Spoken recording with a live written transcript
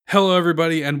Hello,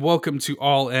 everybody, and welcome to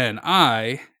All In.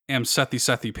 I am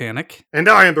Sethi Panic. And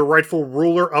I am the rightful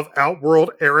ruler of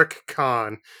Outworld, Eric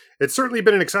Kahn. It's certainly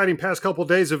been an exciting past couple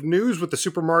days of news with the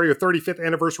Super Mario 35th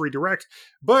Anniversary Direct,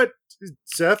 but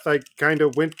Seth, I kind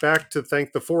of went back to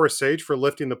thank the Forest Sage for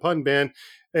lifting the pun ban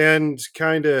and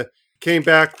kind of came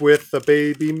back with the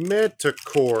baby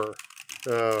Manticore.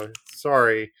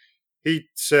 Sorry. He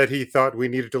said he thought we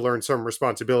needed to learn some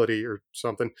responsibility or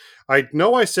something. I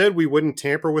know I said we wouldn't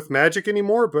tamper with magic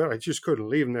anymore, but I just couldn't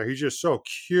leave him there. He's just so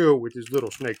cute with his little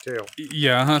snake tail.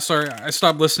 Yeah, sorry, I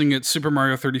stopped listening at Super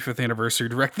Mario 35th Anniversary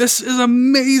Direct. This is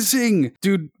amazing!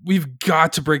 Dude, we've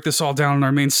got to break this all down in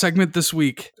our main segment this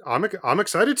week. I'm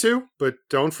excited too, but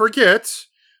don't forget,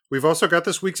 we've also got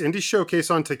this week's Indie Showcase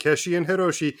on Takeshi and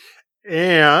Hiroshi,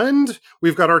 and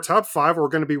we've got our top 5 we're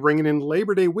going to be ringing in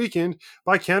Labor Day weekend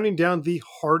by counting down the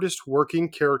hardest working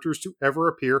characters to ever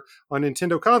appear on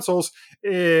Nintendo consoles.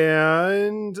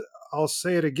 And I'll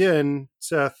say it again,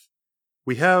 Seth,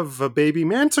 we have a baby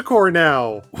Manticore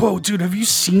now. Whoa, dude, have you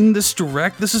seen this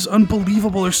direct? This is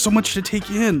unbelievable. There's so much to take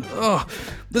in. Ugh,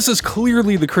 this is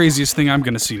clearly the craziest thing I'm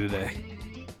going to see today.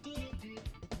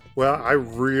 Well, I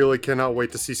really cannot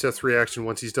wait to see Seth's reaction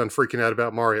once he's done freaking out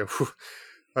about Mario.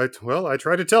 I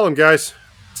tried to tell him, guys.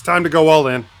 It's time to go all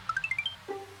in.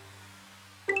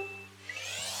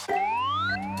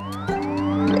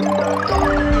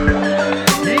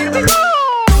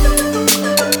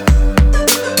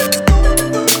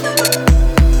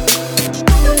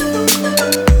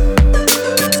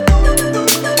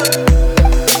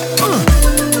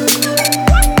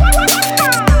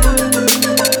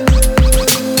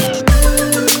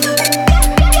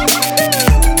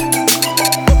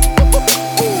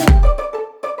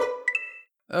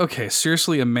 Okay,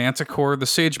 seriously, a Manticore? The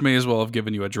Sage may as well have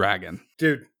given you a dragon.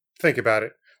 Dude, think about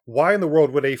it. Why in the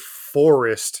world would a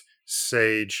forest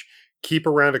sage keep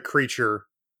around a creature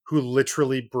who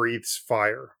literally breathes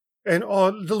fire? And oh,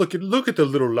 look at the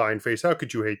little lion face. How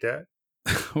could you hate that?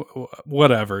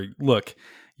 Whatever. Look,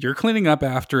 you're cleaning up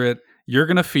after it. You're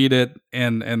gonna feed it,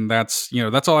 and that's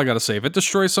all I gotta say. If it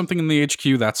destroys something in the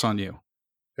HQ, that's on you.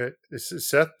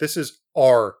 Seth, this is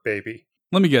our baby.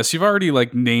 Let me guess, you've already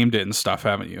named it and stuff,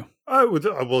 haven't you?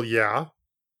 Well, yeah.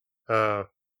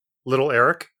 Little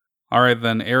Eric. All right,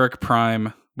 then, Eric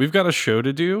Prime. We've got a show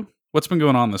to do. What's been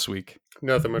going on this week?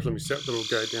 Nothing much. Let me set the little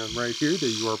guy down right here. There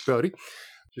you are, buddy.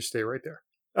 Just stay right there.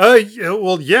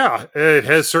 Yeah. It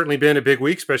has certainly been a big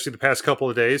week, especially the past couple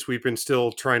of days. We've been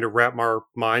still trying to wrap our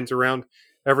minds around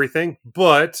everything.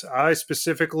 But I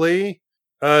specifically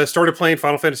started playing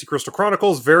Final Fantasy Crystal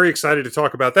Chronicles. Very excited to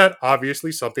talk about that.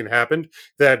 Obviously, something happened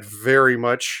that very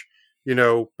much, we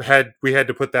had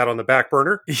to put that on the back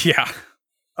burner. Yeah.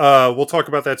 We'll talk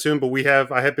about that soon, but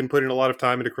I have been putting a lot of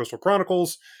time into Crystal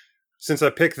Chronicles since I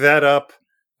picked that up.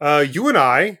 You and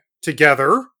I,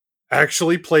 together,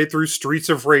 actually played through Streets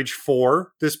of Rage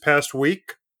 4 this past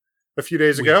week, a few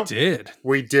days ago.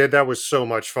 We did. That was so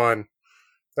much fun.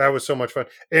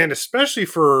 And especially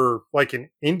for, an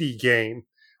indie game,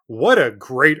 what a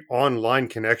great online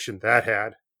connection that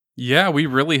had. Yeah, we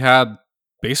really had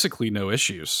basically no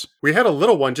issues. We had a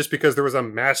little one just because there was a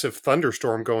massive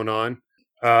thunderstorm going on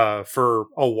for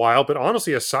a while. But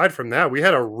honestly, aside from that, we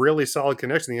had a really solid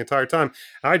connection the entire time.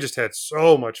 I just had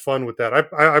so much fun with that.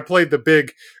 I played the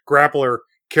big grappler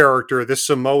character, this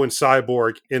Samoan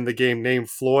cyborg in the game named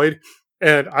Floyd,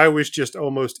 and I was just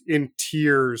almost in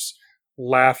tears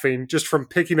laughing just from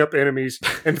picking up enemies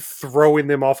and throwing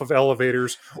them off of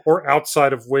elevators or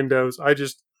outside of windows.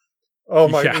 It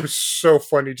was so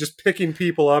funny. Just picking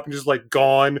people up and just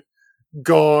gone,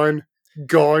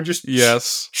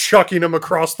 just chucking them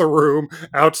across the room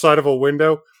outside of a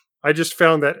window. I just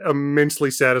found that immensely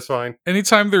satisfying.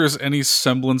 Anytime there's any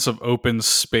semblance of open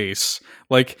space,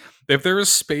 if there is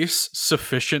space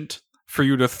sufficient for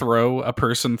you to throw a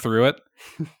person through it,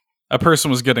 a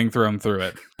person was getting thrown through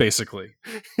it, basically.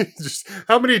 Just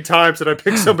how many times did I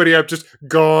pick somebody up just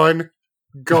gone?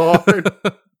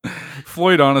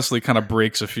 Floyd honestly kind of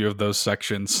breaks a few of those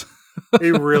sections.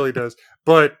 He really does.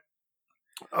 But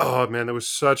oh man, that was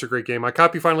such a great game. My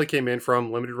copy finally came in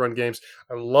from Limited Run Games.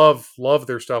 I love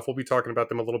their stuff. We'll be talking about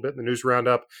them a little bit in the news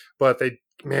roundup, but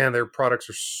their products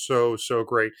are so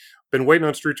great. Been waiting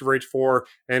on Streets of Rage 4,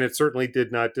 and it certainly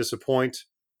did not disappoint.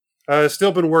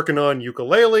 Still been working on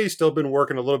Yooka-Laylee, still been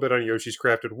working a little bit on Yoshi's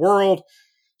Crafted World.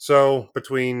 So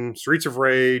between Streets of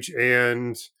Rage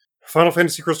and Final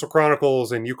Fantasy Crystal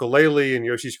Chronicles and Yooka-Laylee and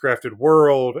Yoshi's Crafted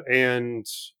World, and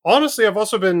honestly, I've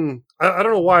also been, I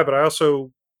don't know why, but I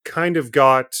also kind of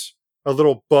got a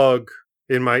little bug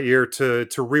in my ear to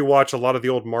rewatch a lot of the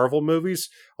old Marvel movies.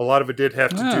 A lot of it did have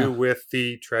to do with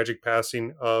the tragic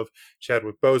passing of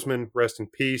Chadwick Boseman. Rest in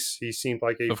peace. He seemed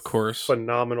like a Of course.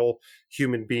 phenomenal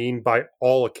human being by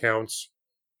all accounts.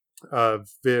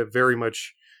 Very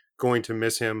much going to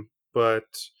miss him, but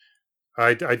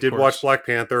I did watch Black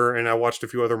Panther, and I watched a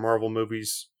few other Marvel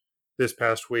movies this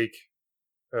past week,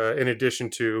 in addition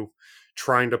to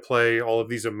trying to play all of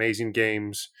these amazing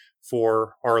games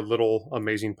for our little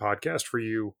amazing podcast for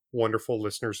you wonderful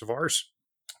listeners of ours.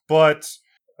 But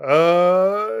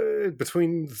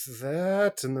between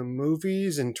that and the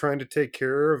movies and trying to take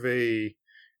care of a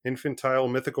infantile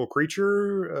mythical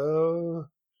creature,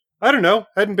 I don't know.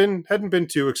 Hadn't been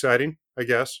too exciting, I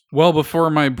guess. Well, before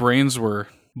my brains were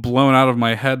blown out of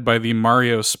my head by the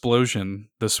Mario explosion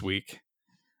this week.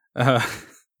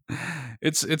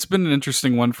 It's been an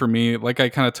interesting one for me. Like I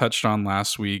kind of touched on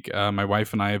last week, my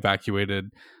wife and I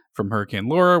evacuated from Hurricane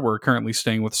Laura. We're currently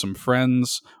staying with some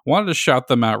friends. Wanted to shout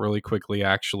them out really quickly,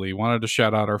 actually. Wanted to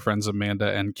shout out our friends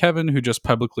Amanda and Kevin, who just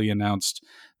publicly announced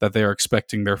that they are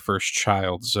expecting their first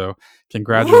child. So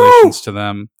congratulations to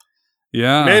them.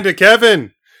 Yeah. Amanda,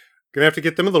 Kevin! Gonna have to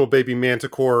get them a little baby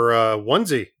Manticore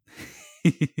onesie.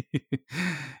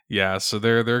 Yeah, so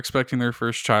they're expecting their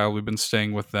first child. We've been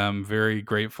staying with them. Very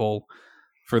grateful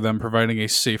for them providing a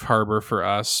safe harbor for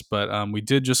us. But we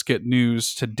did just get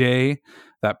news today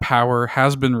that power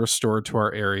has been restored to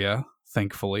our area,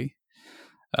 thankfully.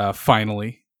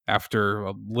 Finally, after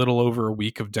a little over a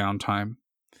week of downtime.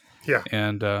 Yeah.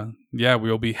 And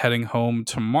we'll be heading home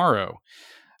tomorrow.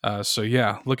 So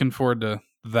yeah, looking forward to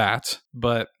that.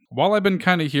 But while I've been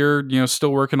kind of here,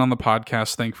 still working on the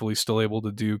podcast, thankfully still able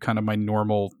to do kind of my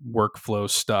normal workflow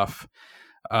stuff.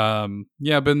 I've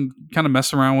been kind of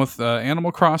messing around with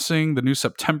Animal Crossing, the new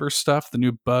September stuff, the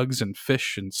new bugs and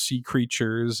fish and sea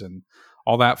creatures and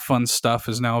all that fun stuff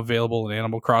is now available in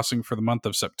Animal Crossing for the month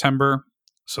of September.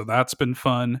 So that's been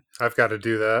fun. I've got to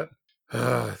do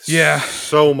that. Yeah.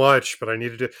 So much, but I need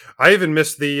to do. I even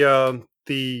missed the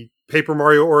Paper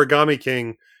Mario Origami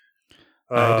King.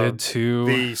 I did too.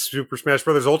 The Super Smash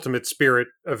Bros. Ultimate Spirit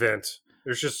event.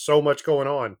 There's just so much going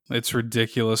on. It's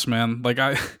ridiculous, man. Like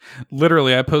I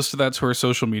posted that to our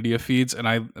social media feeds and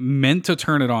I meant to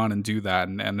turn it on and do that.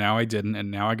 And now I didn't. And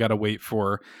now I got to wait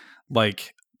for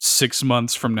like 6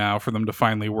 months from now for them to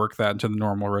finally work that into the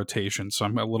normal rotation. So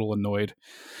I'm a little annoyed.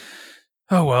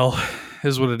 Oh, well,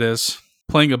 is what it is.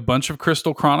 Playing a bunch of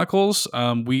Crystal Chronicles.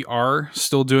 We are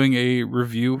still doing a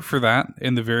review for that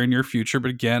in the very near future.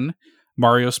 But again,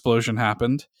 Mario Explosion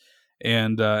happened,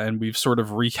 and we've sort of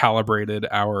recalibrated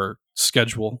our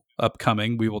schedule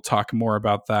upcoming. We will talk more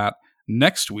about that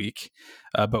next week,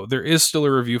 but there is still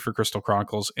a review for Crystal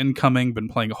Chronicles incoming. Been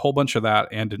playing a whole bunch of that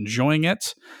and enjoying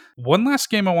it. One last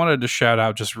game I wanted to shout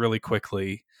out just really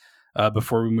quickly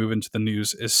before we move into the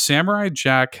news is Samurai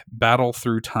Jack Battle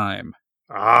Through Time.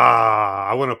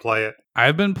 I want to play it.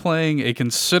 I've been playing a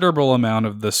considerable amount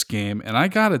of this game, and I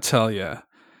gotta tell you,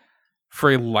 for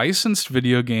a licensed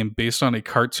video game based on a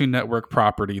Cartoon Network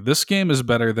property, this game is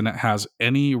better than it has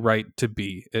any right to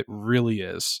be. It really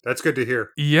is. That's good to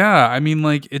hear. Yeah, I mean,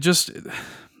 like,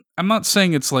 I'm not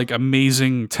saying it's, like,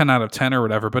 amazing 10 out of 10 or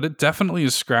whatever, but it definitely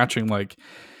is scratching, like,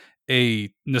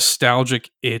 a nostalgic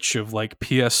itch of, like,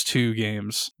 PS2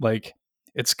 games. Like,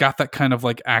 it's got that kind of,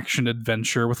 like,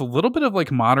 action-adventure with a little bit of,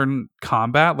 like, modern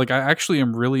combat. Like, I actually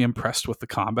am really impressed with the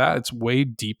combat. It's way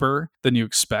deeper than you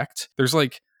expect. There's,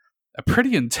 like, a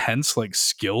pretty intense like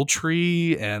skill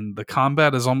tree, and the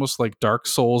combat is almost like Dark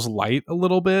Souls light a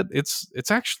little bit.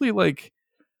 It's actually like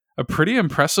a pretty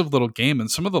impressive little game, and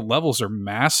some of the levels are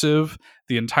massive.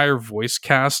 The entire voice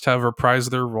cast have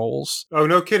reprised their roles. Oh,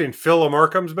 no kidding. Phil Lamar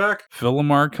comes back? Phil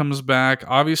Lamar comes back.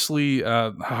 Obviously,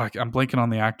 I'm blanking on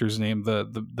the actor's name.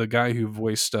 The guy who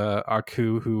voiced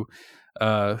Aku, who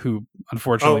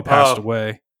unfortunately passed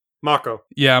away. Mako.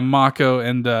 Yeah, Mako,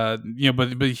 and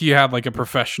but he had like a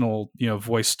professional,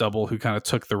 voice double who kind of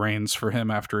took the reins for him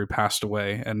after he passed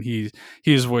away, and he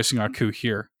is voicing Aku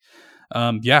here.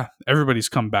 Everybody's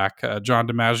come back. John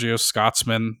DiMaggio,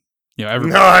 Scotsman,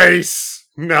 everybody.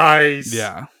 Nice.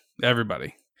 Yeah,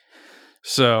 everybody.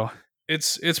 So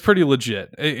it's pretty legit.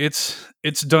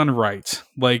 It's done right.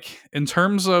 Like in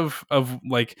terms of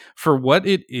like for what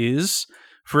it is,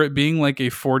 for it being like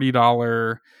a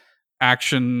 $40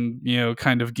 action,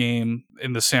 kind of game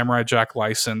in the Samurai Jack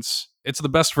license, it's the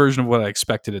best version of what I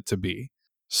expected it to be.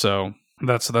 So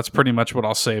that's pretty much what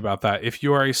I'll say about that. If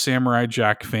you are a Samurai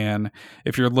Jack fan,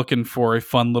 if you're looking for a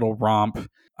fun little romp,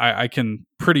 I can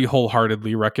pretty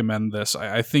wholeheartedly recommend this.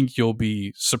 I think you'll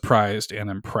be surprised and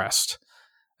impressed,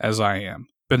 as I am.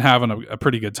 been having a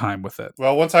pretty good time with it.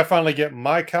 Well, once I finally get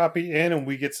my copy in and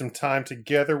we get some time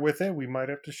together with it, we might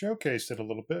have to showcase it a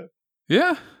little bit.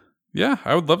 Yeah. Yeah,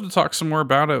 I would love to talk some more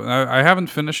about it. I haven't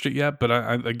finished it yet, but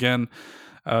I again,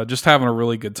 just having a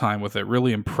really good time with it.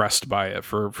 Really impressed by it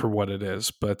for what it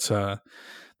is. But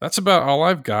that's about all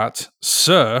I've got.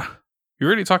 So, you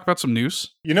ready to talk about some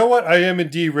news? You know what? I am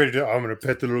indeed ready to. I'm going to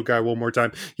pet the little guy one more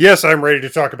time. Yes, I'm ready to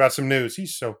talk about some news.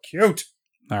 He's so cute.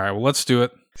 All right, well, let's do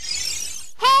it.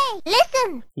 Hey,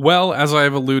 listen! Well, as I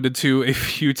have alluded to a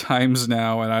few times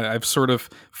now, and I've sort of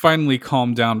finally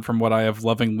calmed down from what I have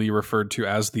lovingly referred to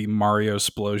as the Mario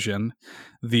explosion,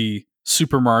 the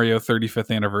Super Mario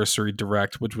 35th Anniversary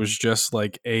Direct, which was just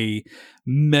like a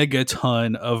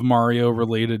megaton of Mario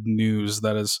related news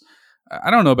that is, I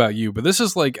don't know about you, but this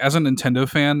is like, as a Nintendo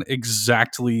fan,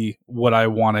 exactly what I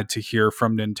wanted to hear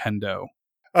from Nintendo.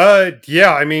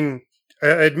 Yeah, I mean,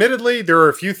 admittedly, there are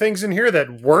a few things in here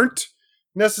that weren't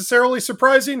necessarily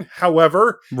surprising.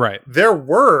 However, Right. there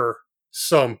were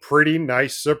some pretty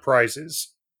nice surprises.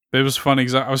 It was funny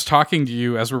because I was talking to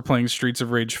you as we're playing Streets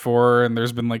of Rage 4, and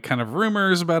there's been like kind of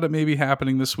rumors about it maybe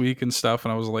happening this week and stuff.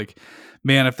 And I was like,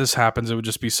 man, if this happens, it would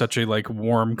just be such a like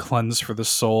warm cleanse for the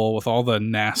soul with all the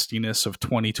nastiness of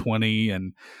 2020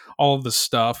 and all of the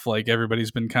stuff. Like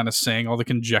everybody's been kind of saying all the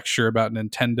conjecture about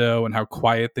Nintendo and how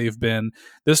quiet they've been.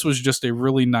 This was just a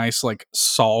really nice like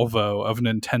salvo of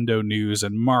Nintendo news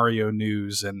and Mario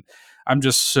news. And I'm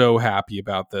just so happy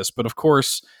about this. But of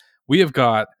course, we have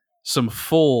got some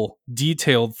full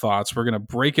detailed thoughts. We're going to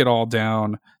break it all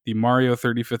down, the Mario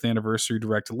 35th Anniversary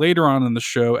Direct, later on in the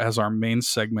show as our main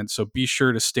segment. So be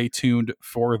sure to stay tuned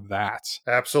for that.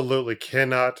 Absolutely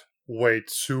cannot wait.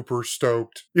 Super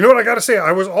stoked. You know what I got to say?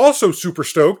 I was also super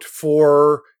stoked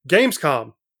for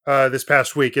Gamescom this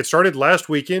past week. It started last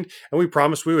weekend, and we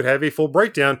promised we would have a full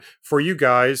breakdown for you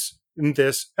guys in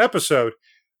this episode.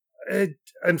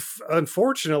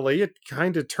 Unfortunately, it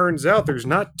kind of turns out there's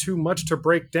not too much to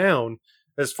break down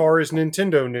as far as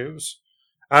Nintendo news.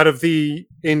 Out of the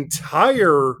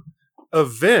entire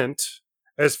event,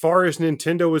 as far as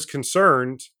Nintendo is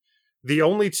concerned, the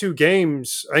only two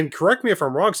games, and correct me if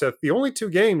I'm wrong, Seth, the only two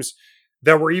games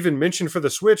that were even mentioned for the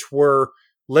Switch were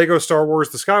Lego Star Wars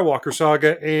The Skywalker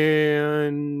Saga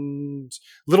and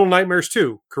Little Nightmares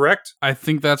 2, correct? I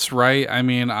think that's right. I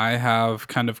mean, I have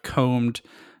kind of combed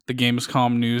the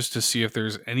Gamescom news to see if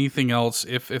there's anything else.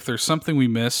 If there's something we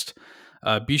missed,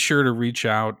 be sure to reach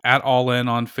out at All In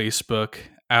on Facebook,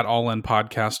 at All In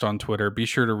Podcast on Twitter. Be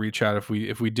sure to reach out if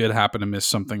we did happen to miss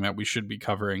something that we should be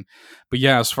covering. But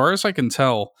yeah, as far as I can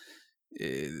tell,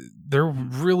 there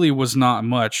really was not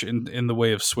much in the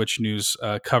way of Switch news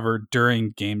covered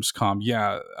during Gamescom.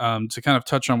 Yeah, to kind of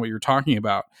touch on what you're talking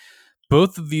about,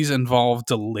 both of these involve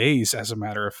delays, as a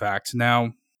matter of fact.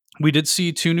 Now, we did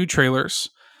see 2 new trailers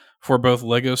for both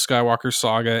Lego Skywalker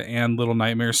Saga and Little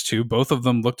Nightmares 2. Both of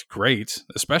them looked great,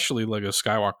 especially Lego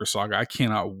Skywalker Saga. I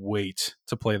cannot wait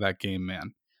to play that game,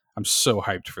 man. I'm so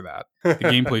hyped for that. The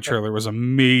gameplay trailer was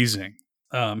amazing.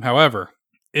 However,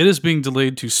 it is being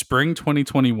delayed to spring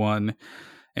 2021,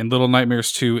 and Little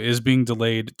Nightmares 2 is being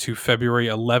delayed to February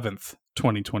 11th,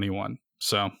 2021.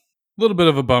 So, a little bit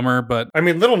of a bummer, but I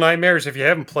mean, Little Nightmares, if you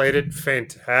haven't played it,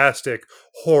 fantastic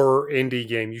horror indie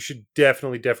game. You should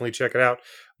definitely check it out.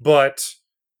 But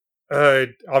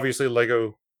obviously,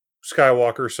 Lego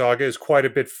Skywalker Saga is quite a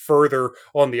bit further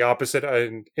on the opposite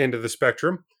end of the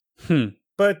spectrum.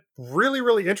 But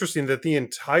really interesting that the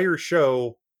entire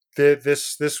show, that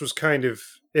this was kind of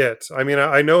it. I mean,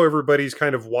 I know everybody's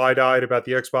kind of wide-eyed about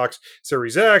the Xbox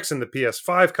Series X and the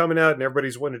PS5 coming out, and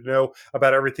everybody's wanting to know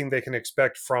about everything they can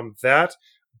expect from that.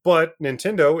 But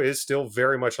Nintendo is still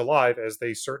very much alive, as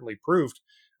they certainly proved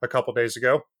a couple days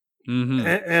ago. Mm-hmm.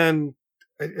 And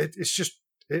it's just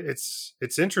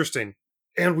it's interesting.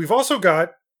 And we've also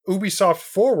got Ubisoft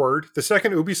Forward, the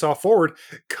second Ubisoft Forward,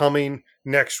 coming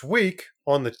next week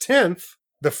on the 10th.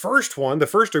 The first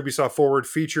Ubisoft Forward,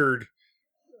 featured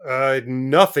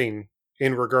nothing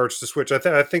in regards to Switch.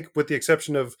 I think with the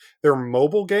exception of their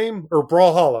mobile game, or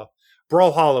Brawlhalla.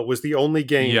 Brawlhalla was the only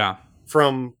game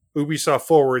from Ubisoft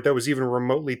Forward that was even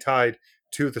remotely tied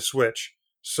to the Switch.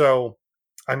 So,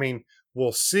 I mean,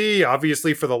 we'll see.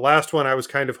 Obviously, for the last one, I was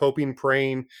kind of hoping,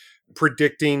 praying,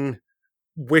 predicting,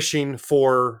 wishing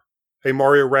for a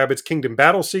Mario Rabbids Kingdom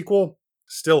Battle sequel.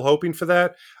 Still hoping for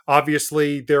that.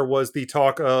 Obviously, there was the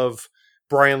talk of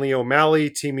Brian Lee O'Malley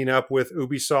teaming up with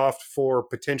Ubisoft for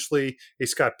potentially a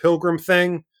Scott Pilgrim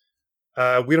thing.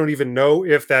 We don't even know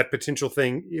if that potential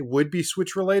thing would be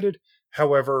Switch related.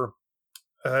 However,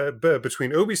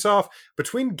 between Ubisoft,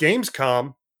 between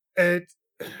Gamescom, it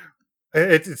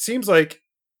seems like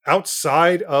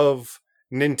outside of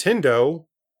Nintendo,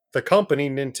 the company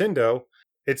Nintendo,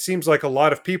 it seems like a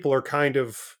lot of people are kind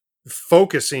of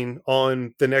focusing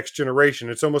on the next generation.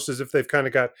 It's almost as if they've kind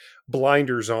of got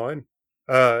blinders on.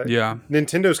 Yeah.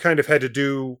 Nintendo's kind of had to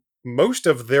do most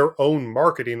of their own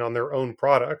marketing on their own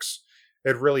products.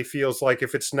 It really feels like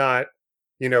if it's not,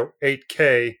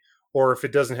 8K, or if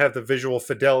it doesn't have the visual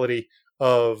fidelity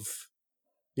of,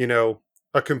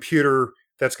 a computer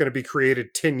that's going to be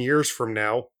created 10 years from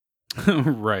now.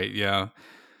 Right, yeah.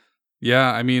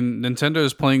 Yeah, I mean, Nintendo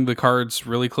is playing the cards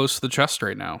really close to the chest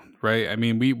right now, right? I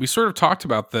mean, we sort of talked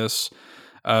about this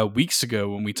weeks ago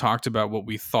when we talked about what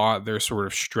we thought their sort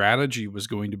of strategy was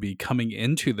going to be coming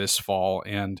into this fall.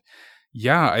 And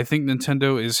yeah, I think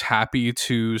Nintendo is happy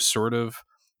to sort of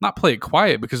not play it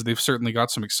quiet because they've certainly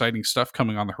got some exciting stuff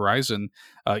coming on the horizon,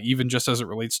 even just as it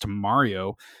relates to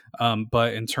Mario.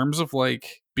 But in terms of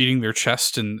like beating their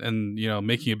chest and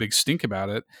making a big stink about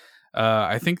it,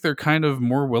 I think they're kind of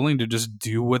more willing to just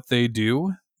do what they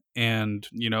do and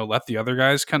let the other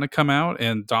guys kind of come out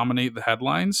and dominate the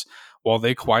headlines while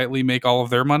they quietly make all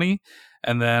of their money.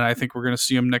 And then I think we're going to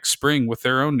see them next spring with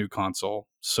their own new console.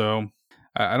 So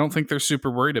I don't think they're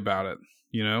super worried about it.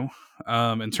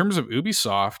 In terms of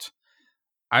Ubisoft,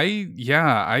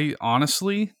 I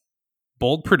honestly,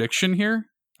 bold prediction here.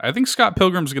 I think Scott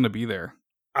Pilgrim's going to be there.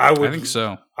 I think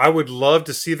so. I would love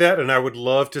to see that, and I would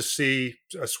love to see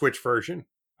a Switch version.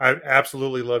 I'd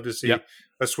absolutely love to see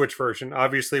a Switch version.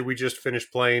 Obviously, we just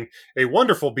finished playing a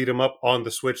wonderful beat 'em up on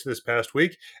the Switch this past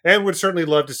week, and would certainly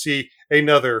love to see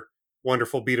another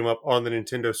wonderful beat 'em up on the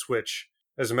Nintendo Switch.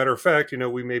 As a matter of fact,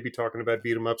 we may be talking about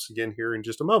beat 'em ups again here in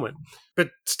just a moment.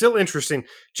 But still interesting.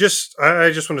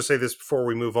 I just want to say this before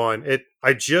we move on.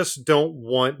 I just don't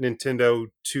want Nintendo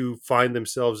to find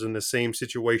themselves in the same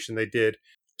situation they did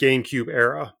GameCube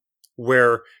era,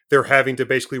 where they're having to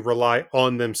basically rely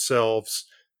on themselves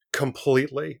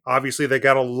completely. Obviously, they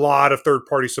got a lot of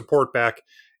third-party support back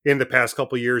in the past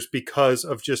couple of years because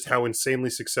of just how insanely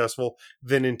successful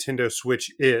the Nintendo Switch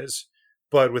is.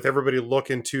 But with everybody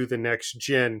looking to the next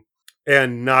gen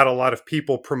and not a lot of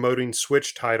people promoting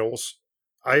Switch titles,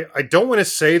 I don't want to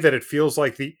say that it feels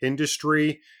like the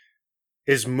industry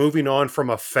is moving on from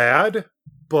a fad,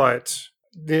 but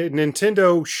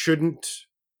Nintendo shouldn't,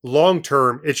 long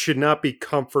term, it should not be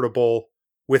comfortable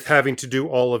with having to do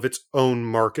all of its own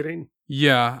marketing.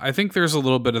 Yeah, I think there's a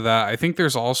little bit of that. I think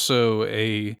there's also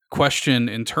a question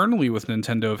internally with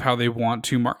Nintendo of how they want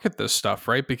to market this stuff,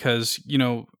 right? Because,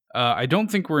 I don't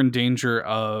think we're in danger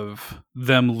of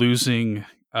them losing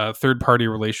third-party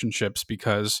relationships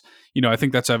because, I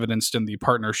think that's evidenced in the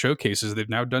partner showcases. They've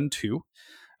now done 2.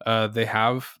 They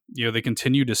have, they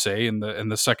continue to say in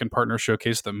the second partner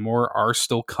showcase that more are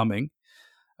still coming.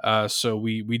 So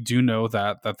we do know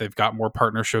that they've got more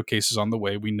partner showcases on the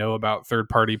way. We know about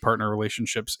third-party partner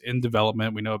relationships in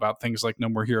development. We know about things like No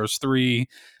More Heroes 3,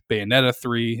 Bayonetta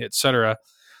 3, etc.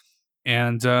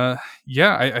 And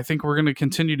I think we're going to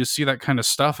continue to see that kind of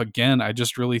stuff. Again, I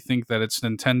just really think that it's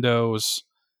Nintendo's.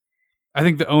 I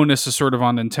think the onus is sort of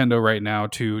on Nintendo right now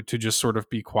to just sort of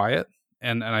be quiet,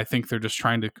 and I think they're just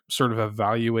trying to sort of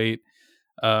evaluate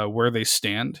where they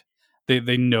stand.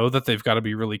 They know that they've got to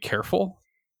be really careful,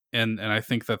 and I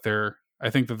think that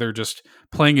they're just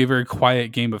playing a very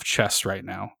quiet game of chess right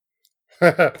now.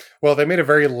 Well, they made a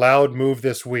very loud move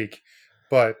this week,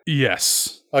 but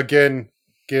yes, again,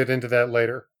 get into that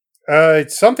later.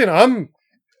 It's something I'm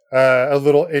a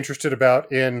little interested about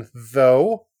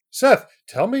though. Seth,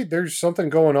 tell me there's something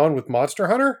going on with Monster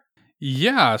Hunter?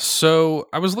 Yeah, so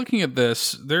I was looking at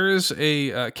this. There is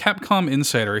a Capcom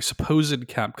insider, a supposed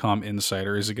Capcom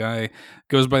insider, is a guy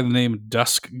goes by the name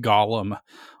Dusk Golem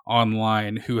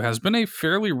online, who has been a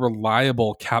fairly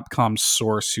reliable Capcom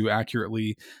source who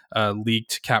accurately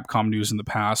leaked Capcom news in the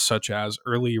past, such as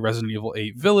early Resident Evil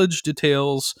 8 Village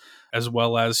details, as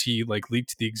well as he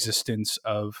leaked the existence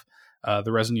of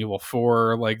the Resident Evil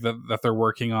 4 that they're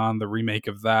working on, the remake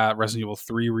of that, Resident Evil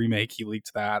 3 remake. He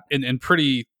leaked that in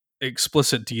pretty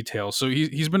explicit detail. So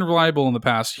he's been reliable in the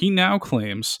past. He now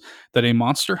claims that a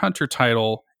Monster Hunter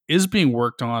title is being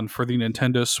worked on for the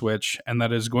Nintendo Switch and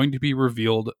that is going to be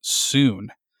revealed soon.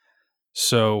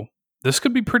 So this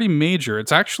could be pretty major.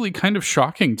 It's actually kind of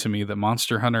shocking to me that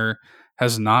Monster Hunter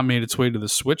has not made its way to the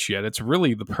Switch yet. It's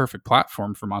really the perfect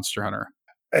platform for Monster Hunter.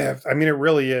 I mean, it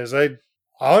really is.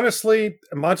 Honestly,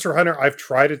 Monster Hunter, I've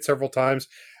tried it several times.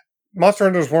 Monster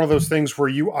Hunter is one of those things where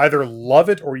you either love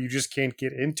it or you just can't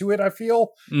get into it, I feel.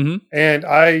 Mm-hmm. And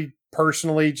I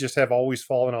personally just have always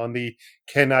fallen on the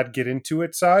cannot get into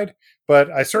it side.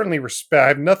 But I certainly I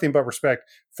have nothing but respect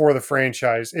for the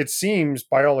franchise. It seems,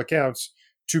 by all accounts,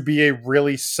 to be a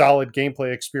really solid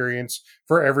gameplay experience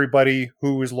for everybody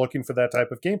who is looking for that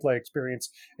type of gameplay experience.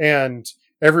 And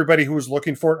everybody who was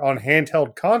looking for it on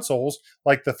handheld consoles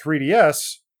like the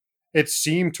 3DS, it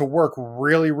seemed to work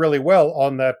really, really well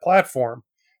on that platform.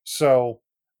 So,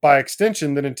 by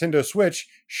extension, the Nintendo Switch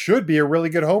should be a really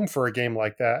good home for a game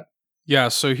like that. Yeah,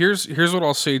 so here's what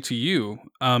I'll say to you,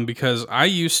 because I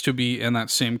used to be in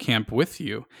that same camp with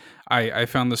you. I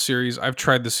found the series. I've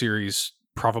tried the series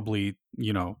probably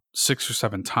 6 or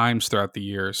 7 times throughout the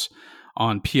years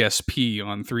on PSP,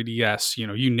 on 3DS,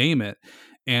 you name it,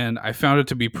 and I found it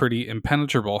to be pretty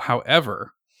impenetrable.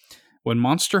 However, when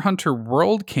Monster Hunter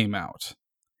World came out,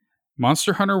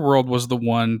 Monster Hunter World was the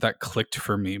one that clicked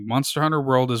for me. Monster Hunter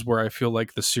World is where I feel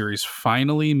like the series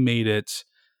finally made it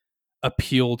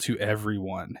appeal to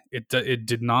everyone. It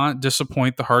did not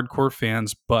disappoint the hardcore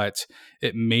fans, but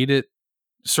it made it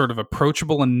sort of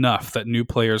approachable enough that new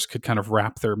players could kind of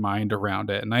wrap their mind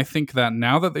around it. And I think that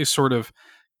now that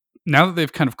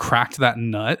they've kind of cracked that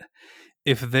nut,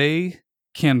 if they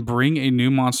can bring a new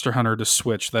Monster Hunter to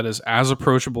Switch that is as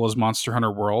approachable as Monster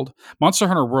Hunter World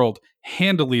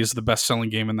handily is the best-selling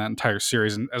game in that entire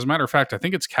series. And as a matter of fact, I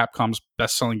think it's Capcom's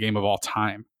best-selling game of all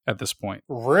time at this point.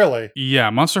 Really? Yeah,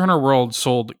 Monster Hunter World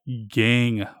sold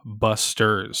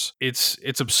gangbusters.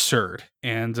 It's absurd.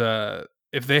 And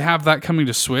if they have that coming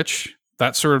to Switch,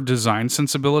 that sort of design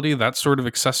sensibility, that sort of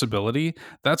accessibility,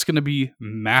 that's going to be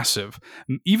massive.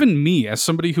 Even me, as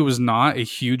somebody who was not a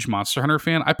huge Monster Hunter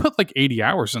fan, I put like 80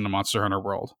 hours into Monster Hunter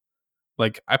World.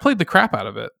 Like, I played the crap out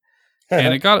of it.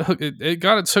 And it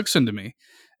got its hooks into me.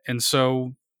 And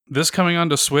so this coming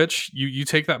onto Switch, you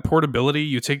take that portability,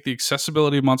 you take the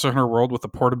accessibility of Monster Hunter World with the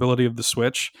portability of the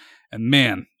Switch, and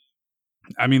man,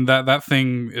 I mean, that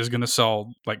thing is going to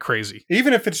sell like crazy.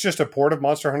 Even if it's just a port of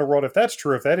Monster Hunter World, if that's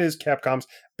true, if that is Capcom's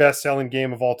best-selling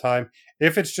game of all time,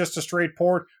 if it's just a straight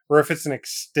port, or if it's an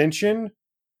extension,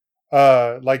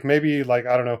 like maybe, like,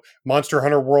 I don't know, Monster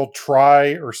Hunter World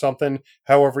Try or something.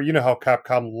 However, you know how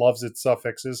Capcom loves its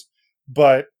suffixes.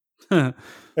 But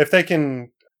if they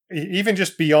can, even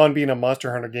just beyond being a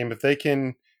Monster Hunter game, if they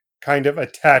can kind of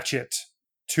attach it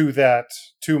to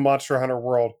Monster Hunter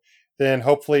World, then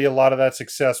hopefully a lot of that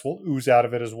success will ooze out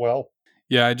of it as well.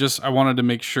 Yeah, I wanted to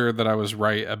make sure that I was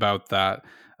right about that.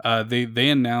 They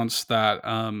announced that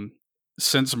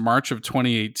since March of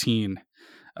 2018,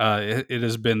 it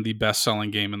has been the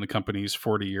best-selling game in the company's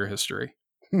 40-year history.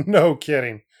 No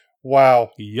kidding. Wow.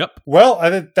 Yep. Well,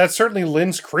 that certainly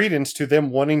lends credence to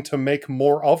them wanting to make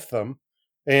more of them.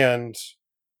 And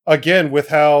again, with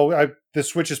how the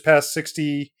Switch is past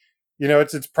 60,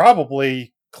 it's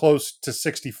probably close to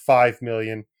 65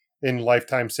 million in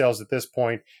lifetime sales at this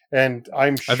point. And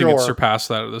I think it's surpassed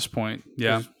that at this point.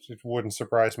 Yeah. It wouldn't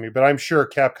surprise me, but I'm sure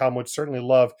Capcom would certainly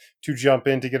love to jump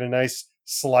in to get a nice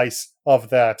slice of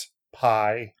that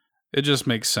pie. It just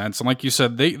makes sense. And like you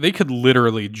said, they could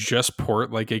literally just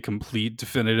port like a complete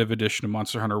definitive edition of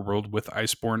Monster Hunter World with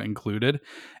Iceborne included.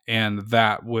 And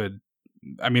that would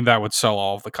sell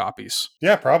all of the copies.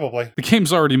 Yeah, probably. The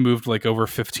game's already moved like over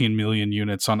 15 million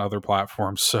units on other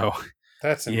platforms. So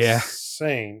that's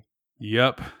insane.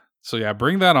 Yep. So yeah,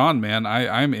 bring that on, man.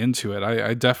 I'm into it.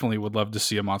 I definitely would love to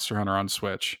see a Monster Hunter on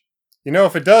Switch.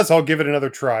 If it does, I'll give it another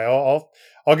try. I'll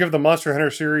give the Monster Hunter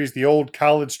series the old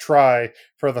college try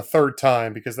for the third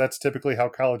time, because that's typically how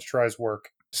college tries work.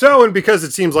 So, and because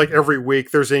it seems like every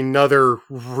week there's another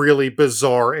really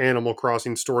bizarre Animal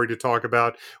Crossing story to talk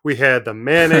about. We had the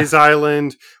Mayonnaise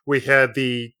Island. We had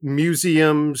the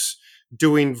museums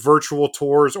doing virtual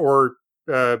tours or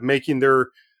making their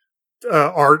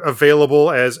art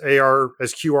available as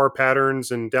QR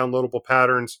patterns and downloadable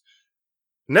patterns.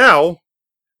 Now,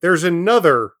 there's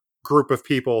another group of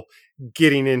people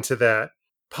getting into that.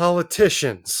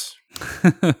 Politicians.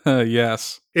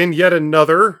 Yes. In yet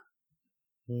another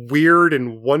weird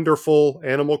and wonderful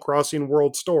Animal Crossing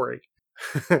world story.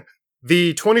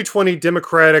 The 2020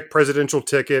 Democratic presidential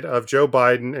ticket of Joe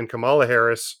Biden and Kamala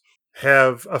Harris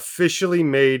have officially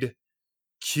made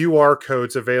QR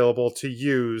codes available to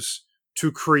use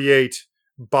to create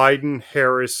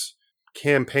Biden-Harris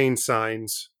campaign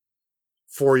signs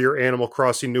for your Animal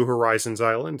Crossing New Horizons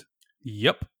island.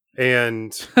 Yep.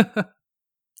 And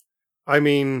I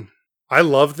mean, I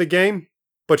love the game,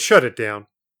 but shut it down.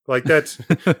 Like that's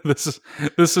this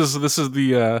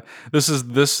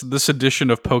edition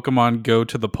of Pokemon Go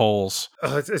to the polls.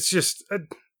 It's just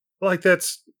like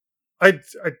that's.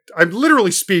 I'm literally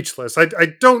speechless. I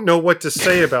don't know what to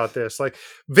say about this. Like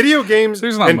video games,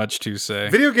 There's not and much to say.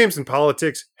 video games and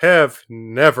politics have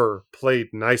never played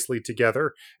nicely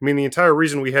together. I mean, the entire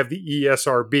reason we have the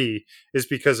ESRB is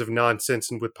because of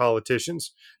nonsense and with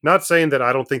politicians. Not saying that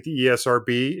I don't think the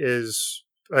ESRB is.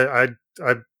 I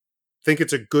think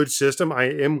it's a good system. I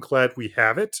am glad we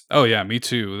have it. Oh yeah, me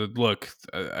too. Look,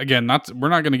 again, we're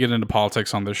not going to get into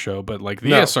politics on this show, but like the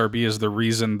No. ESRB is the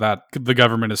reason that the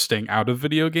government is staying out of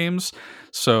video games.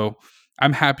 So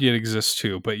I'm happy it exists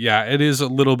too. But yeah, it is a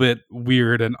little bit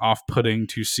weird and off-putting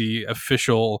to see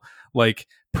official like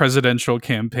presidential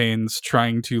campaigns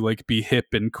trying to like be hip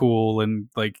and cool and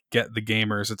like get the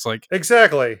gamers. It's like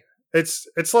Exactly.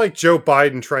 It's like Joe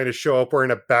Biden trying to show up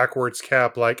wearing a backwards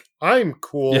cap, like I'm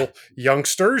cool, Yeah.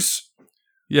 youngsters.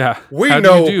 yeah, We how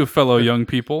know- do you do, fellow young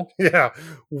people? Yeah,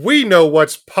 we know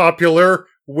what's popular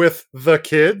with the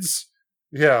kids.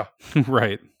 Yeah,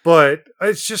 Right. but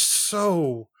it's just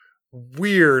so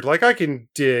weird. Like I can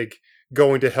dig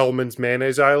going to Hellman's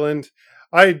Mayonnaise Island.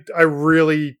 I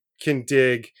really can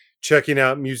dig checking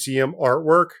out museum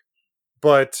artwork,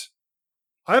 but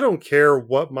I don't care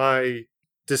what my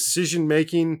decision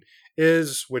making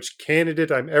is, which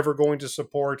candidate I'm ever going to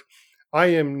support. I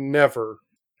am never,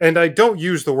 and I don't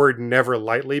use the word never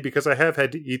lightly because I have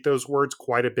had to eat those words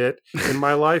quite a bit in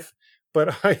my life,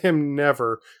 but I am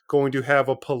never going to have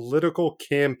a political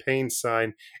campaign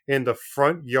sign in the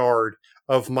front yard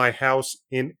of my house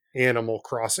in Animal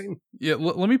Crossing, Yeah,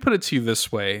 let me put it to you this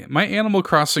way. My Animal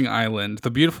Crossing island,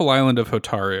 the beautiful island of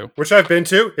Hotaru, which I've been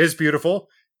to, is beautiful.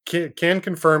 Can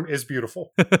confirm is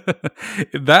beautiful.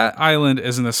 that island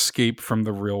is an escape from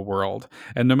the real world.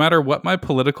 And no matter what my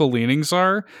political leanings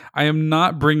are, I am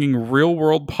not bringing real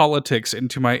world politics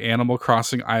into my Animal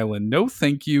Crossing island. No,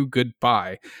 thank you.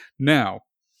 Goodbye. Now,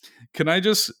 can I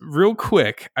just real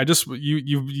quick?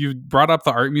 You brought up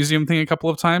the art museum thing a couple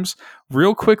of times.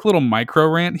 Real quick little micro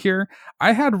rant here.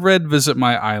 I had Red visit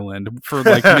my island for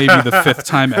like maybe the fifth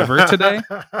time ever today.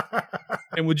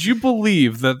 And would you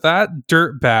believe that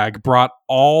dirtbag brought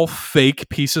all fake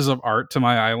pieces of art to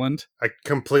my island? I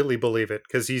completely believe it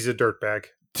because he's a dirtbag.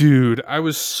 Dude, I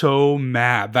was so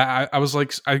mad that I was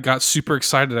like, I got super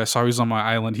excited. I saw he was on my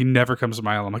island. He never comes to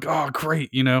my island. I'm like, oh, great,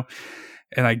 you know?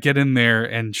 And I get in there,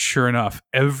 and sure enough,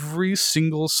 every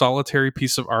single solitary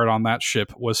piece of art on that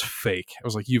ship was fake. I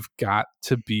was like, you've got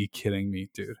to be kidding me,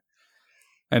 dude.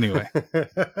 Anyway,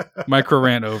 micro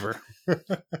rant over.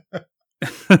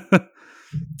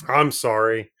 I'm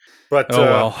sorry, but Oh,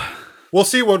 well. we'll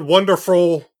see what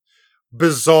wonderful,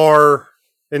 bizarre,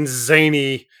 and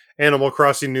zany Animal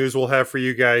Crossing news we'll have for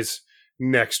you guys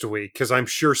next week, because I'm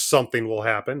sure something will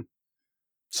happen.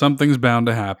 Something's bound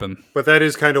to happen. But that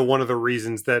is kind of one of the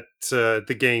reasons that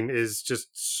the game is just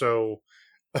so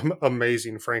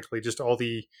amazing, frankly. Just all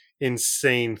the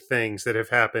insane things that have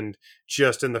happened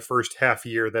just in the first half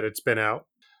year that it's been out.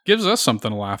 Gives us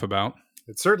something to laugh about.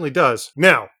 It certainly does.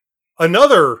 Now,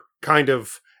 another kind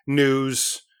of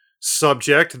news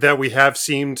subject that we have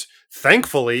seemed,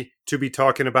 thankfully, to be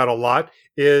talking about a lot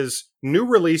is new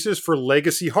releases for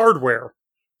legacy hardware.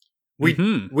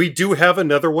 We do have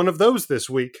another one of those this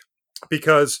week,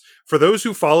 because for those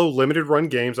who follow limited run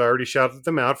games, I already shouted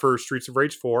them out for Streets of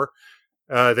Rage 4.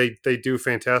 They do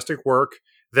fantastic work.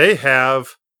 They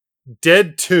have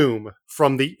Dead Tomb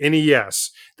from the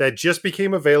NES that just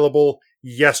became available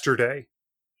yesterday,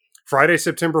 Friday,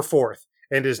 September 4th,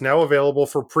 and is now available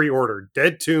for pre-order.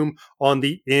 Dead Tomb on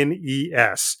the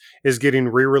NES is getting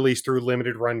re-released through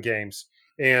limited run games.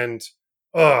 And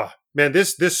man,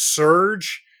 this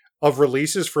surge of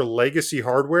releases for legacy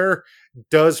hardware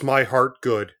does my heart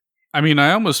good. I mean,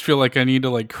 I almost feel like I need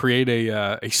to like create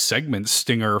a segment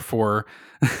stinger for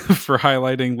for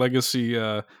highlighting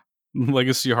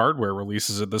legacy hardware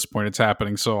releases at this point. It's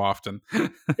happening so often.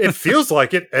 It feels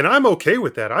like it, and I'm okay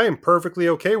with that. I am perfectly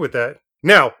okay with that.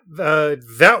 Now,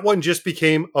 that one just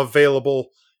became available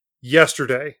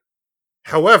yesterday.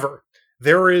 However,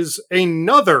 there is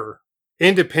another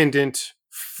independent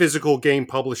physical game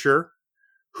publisher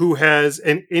who has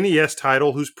an NES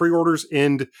title whose pre-orders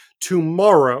end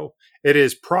tomorrow. It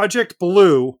is Project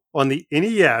Blue on the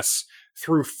NES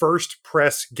through First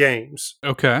Press Games.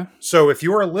 Okay. So if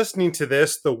you are listening to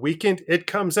this the weekend it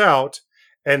comes out,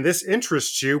 and this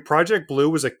interests you, Project Blue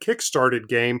was a kickstarted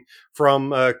game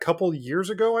from a couple years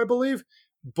ago, I believe,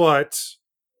 but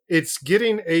it's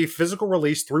getting a physical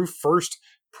release through First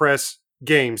Press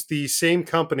Games, the same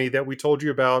company that we told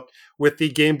you about with the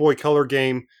Game Boy Color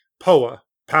game Powa.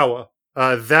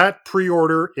 That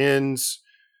pre-order ends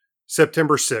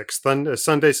September 6th,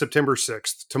 Sunday, September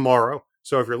 6th, tomorrow.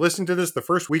 So if you're listening to this the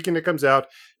first weekend it comes out,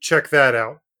 check that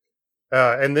out.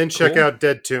 and then check Cool. out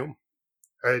Dead Tomb.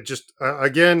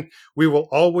 Again, we will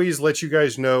always let you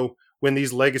guys know when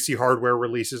these legacy hardware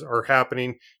releases are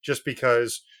happening, just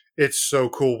because it's so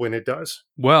cool when it does.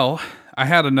 Well, I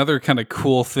had another kind of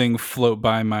cool thing float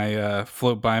by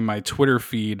my Twitter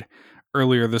feed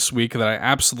earlier this week that I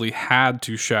absolutely had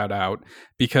to shout out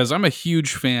because I'm a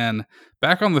huge fan.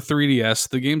 Back on the 3DS,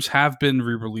 the games have been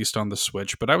re-released on the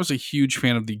Switch, but I was a huge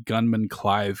fan of the Gunman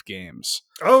Clive games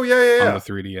Oh yeah, yeah, on yeah.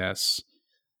 the 3DS.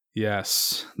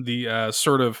 Yes, the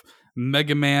sort of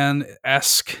Mega Man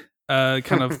esque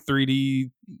kind of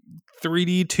 2D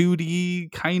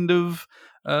kind of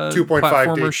 2.5D.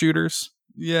 platformer shooters.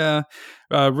 Yeah,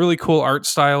 really cool art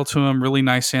style to them. Really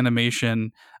nice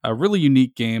animation. Really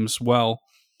unique games. Well,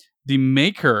 the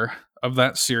maker of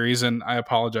that series, and I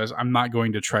apologize, I'm not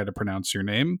going to try to pronounce your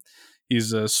name.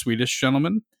 He's a Swedish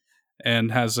gentleman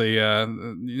and has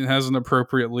an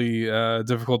appropriately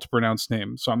difficult to pronounce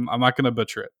name, so I'm not going to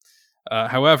butcher it.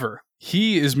 However,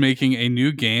 he is making a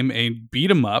new game, a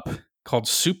beat 'em up called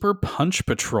Super Punch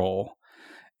Patrol,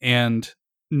 and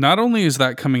not only is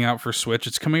that coming out for Switch,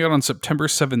 it's coming out on September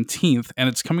 17th, and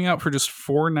it's coming out for just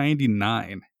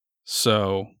 $4.99.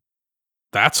 So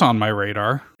that's on my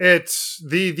radar. It's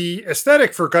the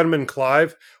aesthetic for Gunman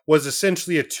Clive was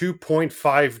essentially a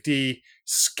 2.5D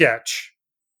sketch.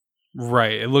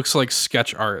 Right. It looks like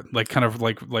sketch art, like kind of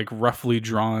like roughly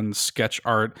drawn sketch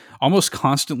art, almost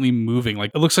constantly moving.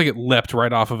 Like it looks like it leapt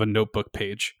right off of a notebook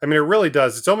page. I mean, it really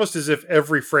does. It's almost as if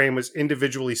every frame was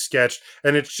individually sketched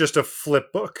and it's just a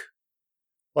flip book,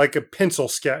 like a pencil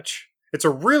sketch. It's a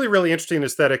really, really interesting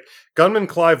aesthetic. Gunman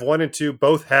Clive 1 and 2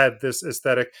 both had this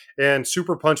aesthetic, and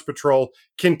Super Punch Patrol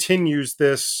continues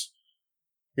this,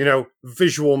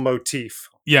 visual motif.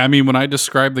 Yeah, I mean, when I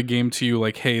describe the game to you,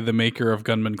 like, hey, the maker of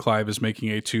Gunman Clive is making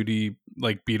a 2D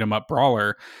like beat 'em up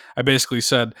brawler, I basically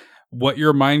said, what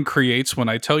your mind creates when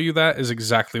I tell you that is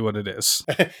exactly what it is.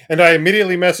 And I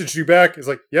immediately messaged you back. It's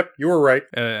like, yep, you were right.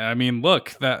 I mean,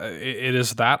 look, that it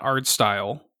is that art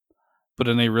style, but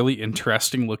in a really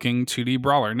interesting looking 2D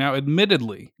brawler. Now,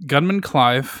 admittedly, Gunman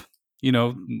Clive,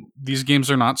 these games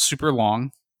are not super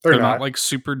long. They're not not. like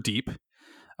super deep,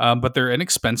 but they're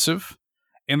inexpensive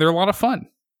and they're a lot of fun.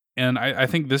 And I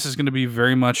think this is going to be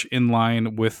very much in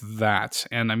line with that.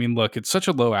 And I mean, look, it's such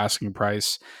a low asking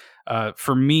price.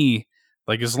 For me,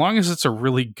 like as long as it's a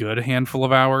really good handful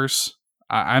of hours,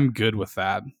 I'm good with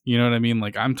that. You know what I mean?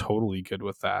 Like I'm totally good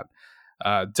with that.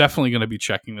 Definitely going to be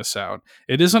checking this out.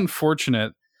 It is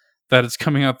unfortunate that it's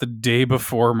coming out the day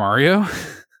before Mario,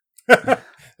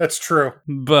 That's true.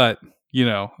 but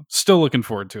still looking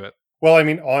forward to it. Well, I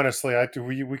mean, honestly,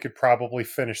 we could probably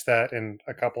finish that in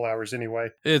a couple hours anyway.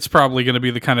 It's probably going to be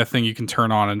the kind of thing you can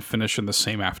turn on and finish in the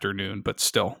same afternoon, but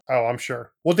still. Oh, I'm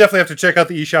sure. We'll definitely have to check out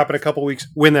the eShop in a couple weeks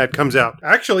when that comes out.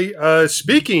 Actually,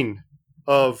 speaking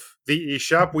of the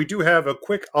eShop, we do have a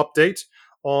quick update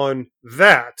on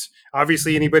that.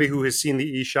 Obviously, anybody who has seen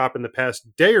the eShop in the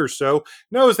past day or so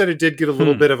knows that it did get a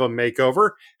little bit of a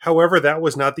makeover. However, that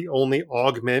was not the only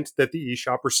augment that the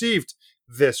eShop received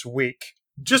this week.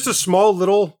 Just a small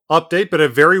little update, but a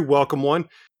very welcome one.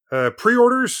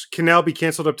 Pre-orders can now be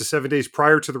canceled up to 7 days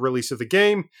prior to the release of the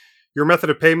game. Your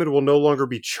method of payment will no longer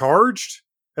be charged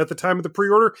at the time of the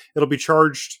pre-order. It'll be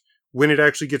charged when it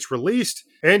actually gets released.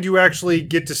 And you actually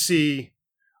get to see,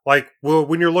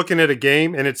 when you're looking at a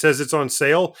game and it says it's on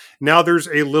sale, now there's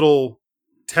a little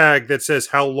tag that says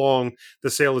how long the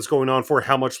sale is going on for,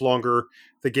 how much longer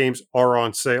the games are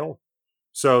on sale.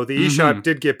 So the eShop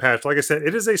did get patched. Like I said,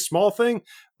 it is a small thing,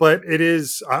 but it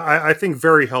is, I think,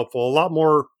 very helpful.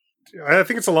 I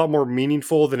think it's a lot more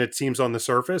meaningful than it seems on the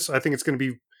surface. I think it's going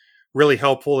to be really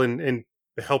helpful in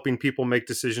helping people make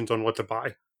decisions on what to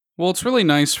buy. Well, it's really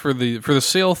nice for the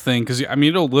sale thing because I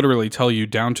mean it'll literally tell you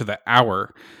down to the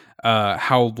hour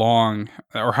how long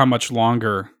or how much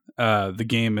longer the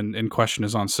game in question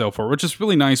is on sale for, which is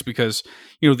really nice because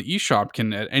the eShop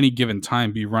can at any given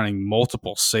time be running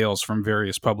multiple sales from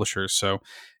various publishers. So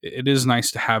it is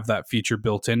nice to have that feature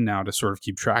built in now to sort of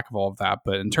keep track of all of that.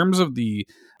 But in terms of the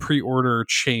pre-order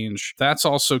change, that's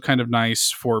also kind of nice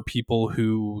for people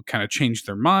who kind of change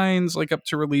their minds like up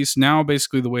to release. Now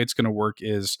basically the way it's going to work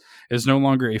is no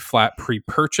longer a flat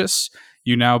pre-purchase.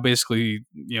 You now basically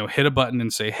hit a button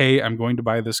and say, hey, I'm going to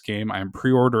buy this game, I'm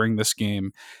pre-ordering this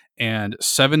game, and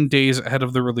 7 days ahead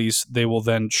of the release they will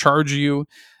then charge you,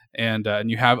 and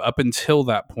you have up until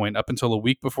that point, up until a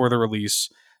week before the release,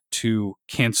 to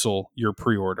cancel your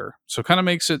pre-order. So kind of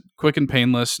makes it quick and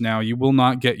painless. Now, you will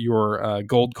not get your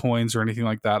gold coins or anything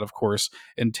like that, of course,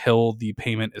 until the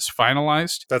payment is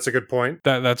finalized. That's a good point.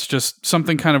 That's just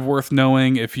something kind of worth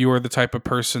knowing if you are the type of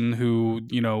person who,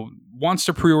 wants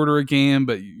to pre-order a game,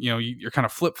 but you're kind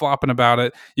of flip-flopping about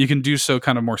it. You can do so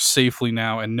kind of more safely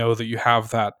now and know that you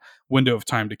have that window of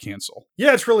time to cancel.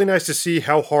 Yeah, it's really nice to see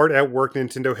how hard at work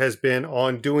Nintendo has been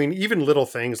on doing even little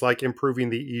things like improving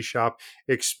the eShop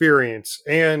experience.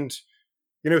 And,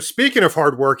 speaking of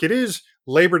hard work, it is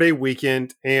Labor Day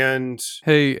weekend, and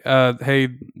Hey,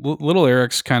 little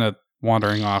Eric's kind of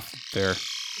wandering off there.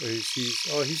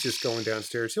 he's just going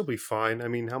downstairs. He'll be fine. I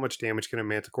mean, how much damage can a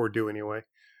Manticore do anyway?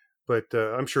 But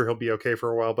I'm sure he'll be okay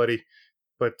for a while, buddy.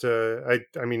 But I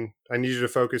need you to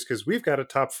focus because we've got a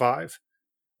top 5.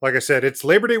 Like I said, it's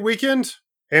Labor Day weekend,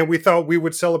 and we thought we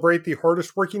would celebrate the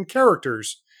hardest working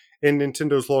characters in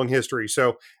Nintendo's long history.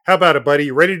 So how about it, buddy?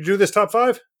 You ready to do this top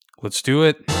 5? Let's do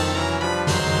it.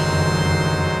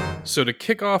 So to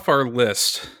kick off our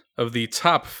list of the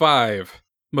top 5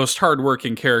 most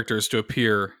hardworking characters to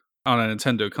appear on a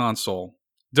Nintendo console,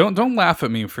 don't laugh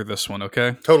at me for this one,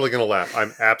 okay? Totally gonna laugh.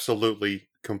 I'm absolutely,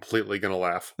 completely gonna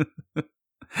laugh.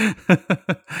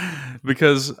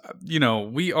 Because,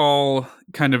 we all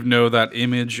kind of know that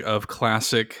image of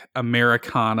classic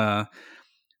Americana,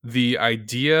 the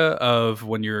idea of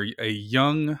when you're a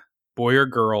young boy or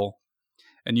girl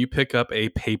and you pick up a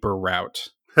paper route.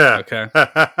 Okay.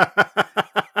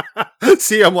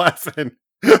 See, I'm laughing.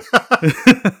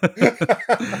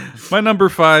 My number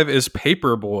 5 is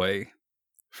Paperboy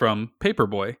from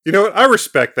Paperboy. You know what? I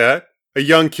respect that. A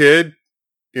young kid,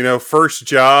 first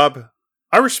job.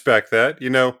 I respect that.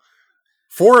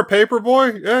 For a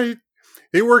Paperboy, yeah,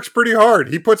 he works pretty hard.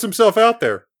 He puts himself out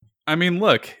there. I mean,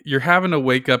 look, you're having to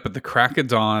wake up at the crack of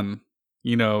dawn,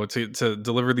 to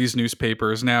deliver these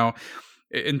newspapers. Now,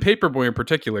 in Paperboy in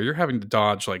particular, you're having to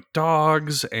dodge like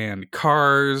dogs and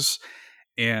cars.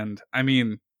 And I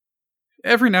mean,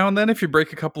 every now and then, if you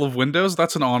break a couple of windows,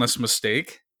 that's an honest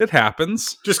mistake. It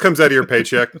happens. Just comes out of your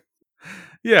paycheck.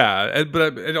 Yeah.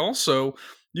 But it also,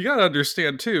 you got to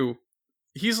understand too,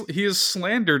 he is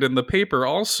slandered in the paper,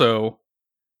 also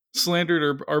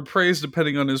slandered or praised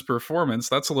depending on his performance.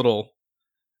 That's a little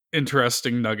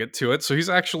interesting nugget to it. So he's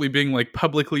actually being like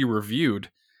publicly reviewed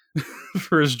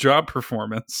for his job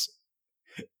performance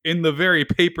in the very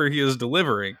paper he is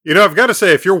delivering. I've got to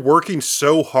say, if you're working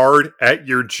so hard at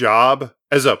your job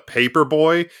as a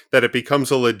Paperboy that it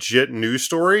becomes a legit news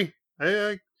story,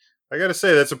 I got to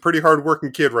say, that's a pretty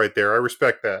hard-working kid right there. I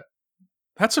respect that.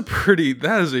 That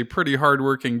is a pretty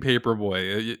hardworking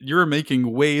Paperboy. You're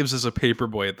making waves as a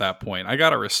Paperboy at that point. I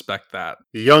gotta respect that.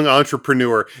 The young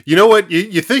entrepreneur. You know what?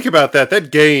 You think about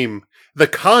that game, the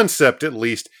concept at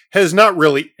least, has not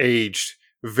really aged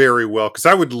very well. Because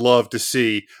I would love to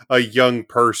see a young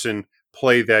person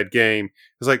play that game.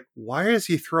 It's like, why is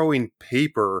he throwing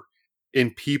paper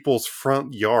in people's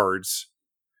front yards?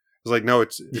 It's like, no,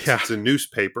 it's a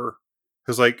newspaper.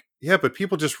 It's like, yeah, but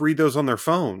people just read those on their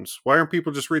phones. Why aren't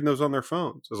people just reading those on their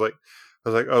phones? I was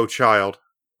like, oh, child.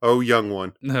 Oh, young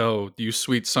one. No, you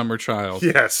sweet summer child.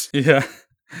 Yes. Yeah.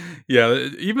 Yeah.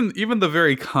 Even the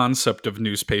very concept of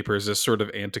newspapers is sort of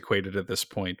antiquated at this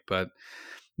point. But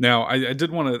now I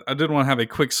did want to have a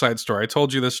quick side story. I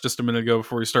told you this just a minute ago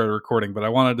before we started recording, but I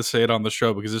wanted to say it on the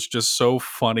show because it's just so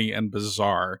funny and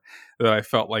bizarre that I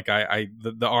felt like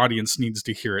the audience needs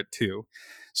to hear it too.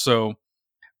 So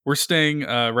we're staying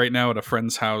right now at a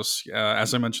friend's house.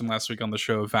 As I mentioned last week on the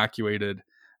show, evacuated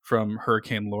from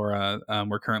Hurricane Laura.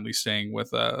 We're currently staying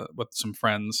with some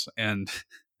friends, and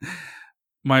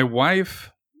my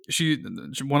wife,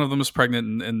 one of them is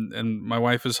pregnant, and my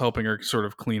wife is helping her sort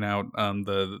of clean out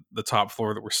the top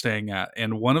floor that we're staying at.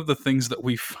 And one of the things that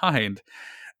we find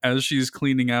as she's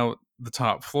cleaning out the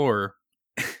top floor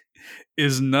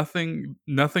is nothing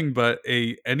but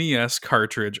a NES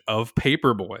cartridge of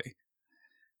Paperboy.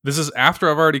 This is after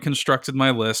I've already constructed my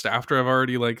list, after I've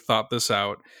already thought this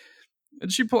out.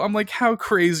 And I'm like, how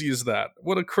crazy is that?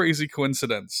 What a crazy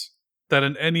coincidence that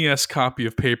an NES copy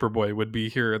of Paperboy would be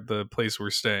here at the place we're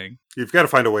staying. You've got to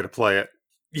find a way to play it.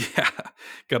 Yeah,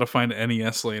 got to find an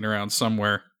NES laying around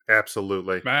somewhere.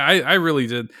 Absolutely. I really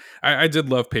did. I did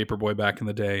love Paperboy back in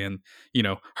the day, and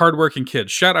hardworking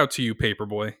kid. Shout out to you,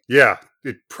 Paperboy. Yeah,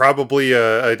 probably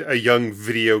a young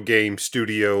video game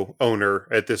studio owner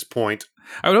at this point.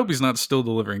 I would hope he's not still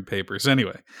delivering papers.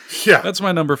 Anyway, yeah, that's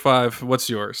my number 5. What's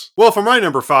yours? Well, for my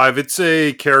number 5, it's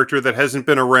a character that hasn't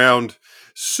been around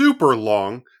super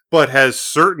long, but has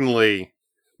certainly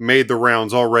made the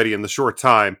rounds already in the short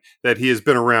time that he has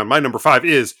been around. My number 5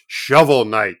 is Shovel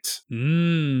Knight.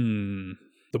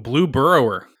 The Blue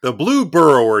Burrower. The Blue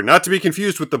Burrower, not to be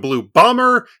confused with the Blue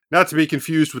Bomber, not to be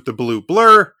confused with the Blue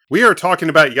Blur. We are talking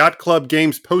about Yacht Club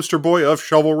Games poster boy of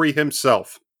chivalry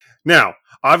himself. Now,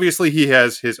 obviously he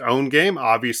has his own game.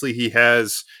 Obviously he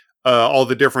has all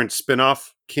the different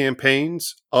spin-off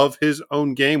campaigns of his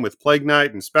own game with Plague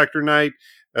Knight and Spectre Knight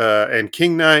and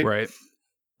King Knight. Right.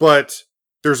 But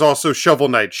there's also Shovel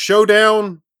Knight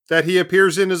Showdown that he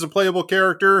appears in as a playable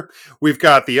character. We've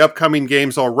got the upcoming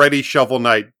games already, Shovel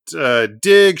Knight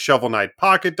Dig, Shovel Knight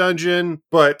Pocket Dungeon.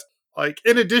 But like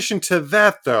in addition to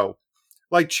that though,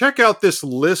 like check out this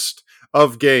list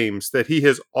of games that he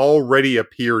has already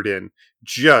appeared in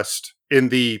just in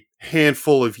the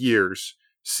handful of years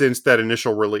since that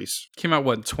initial release. Came out,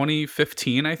 what,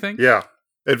 2015, I think? Yeah.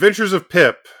 Adventures of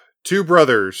Pip, Two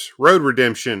Brothers, Road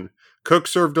Redemption, Cook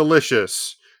Serve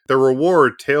Delicious, The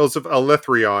Reward, Tales of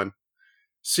Alethrion,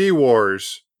 Sea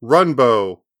Wars,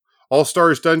 Runbow, All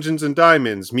Stars Dungeons and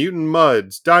Diamonds, Mutant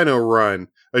Muds, Dino Run,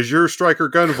 Azure Striker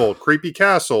Gunvolt, Creepy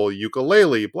Castle,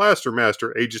 Yooka-Laylee, Blaster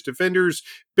Master, Aegis Defenders,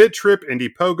 Bit Trip,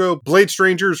 Indiepogo, Blade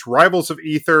Strangers, Rivals of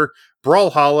Ether,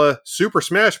 Brawlhalla, Super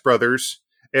Smash Brothers,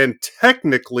 and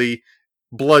technically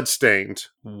Bloodstained.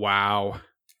 Wow.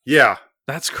 Yeah.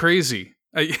 That's crazy.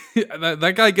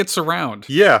 That guy gets around.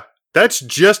 Yeah. That's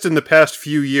just in the past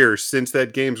few years since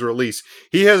that game's release.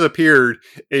 He has appeared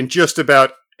in just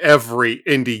about every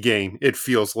indie game, it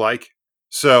feels like.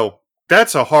 So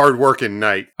that's a hard-working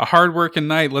knight. A hard-working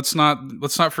knight. Let's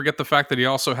not forget the fact that he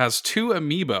also has 2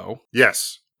 amiibo.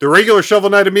 Yes. The regular Shovel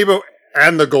Knight amiibo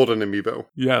and the golden amiibo.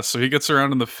 Yeah, so he gets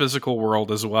around in the physical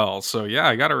world as well. So yeah,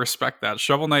 I gotta respect that.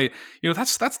 Shovel Knight,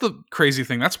 that's the crazy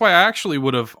thing. That's why I actually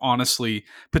would have honestly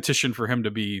petitioned for him to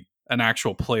be an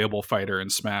actual playable fighter in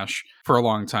Smash for a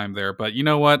long time there. But you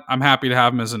know what? I'm happy to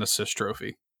have him as an assist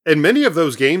trophy. In many of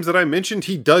those games that I mentioned,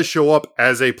 he does show up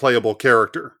as a playable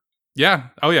character. Yeah.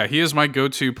 Oh yeah, he is my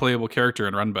go-to playable character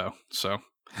in Runbow. So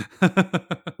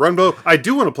Runbow, I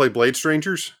do want to play Blade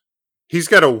Strangers. He's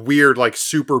got a weird, like,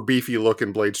 super beefy look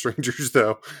in Blade Strangers,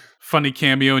 though. Funny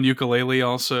cameo in Yooka-Laylee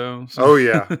also. So. Oh,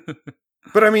 yeah.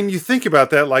 But, I mean, you think about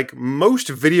that, like, most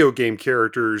video game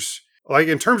characters, like,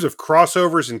 in terms of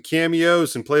crossovers and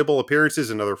cameos and playable appearances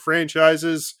in other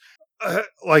franchises,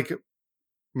 like,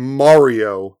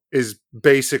 Mario is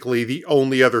basically the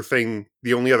only other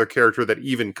character that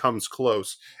even comes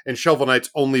close. And Shovel Knight's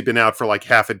only been out for, like,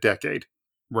 half a decade.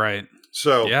 Right.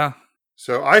 So, yeah.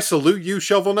 So I salute you,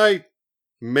 Shovel Knight.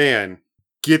 Man,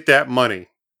 get that money.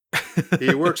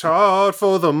 He works hard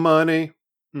for the money.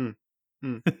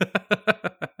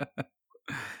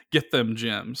 Get them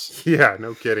gems. Yeah,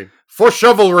 no kidding. For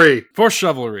chivalry. For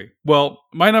chivalry. Well,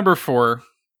 my number 4,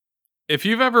 if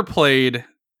you've ever played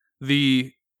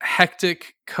the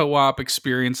hectic co-op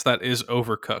experience that is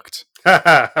Overcooked,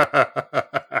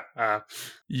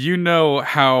 you know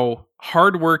how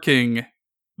hardworking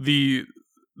the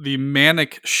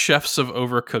manic chefs of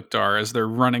Overcooked are as they're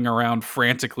running around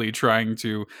frantically trying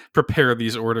to prepare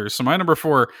these orders. So my number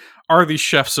 4 are the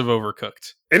chefs of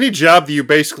Overcooked. Any job that you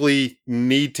basically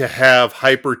need to have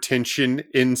hypertension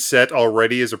in set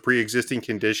already as a pre-existing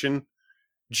condition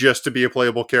just to be a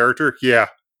playable character? Yeah.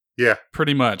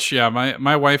 Pretty much, yeah.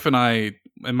 My wife and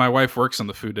my wife works in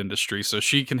the food industry, so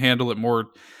she can handle it more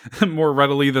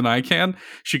readily than I can.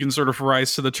 She can sort of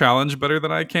rise to the challenge better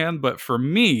than I can. But for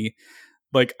me,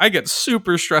 like, I get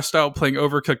super stressed out playing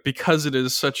Overcooked because it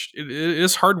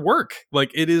is hard work. Like,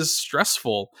 it is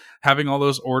stressful having all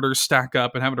those orders stack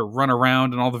up and having to run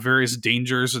around and all the various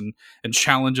dangers and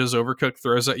challenges Overcooked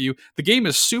throws at you. The game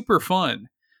is super fun,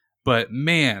 but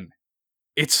man,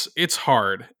 it's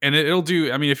hard. And it'll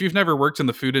do, I mean, if you've never worked in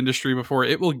the food industry before,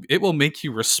 it will make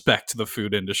you respect the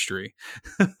food industry.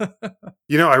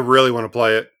 I really want to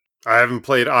play it. I haven't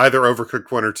played either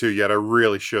Overcooked 1 or 2 yet. I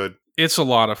really should. It's a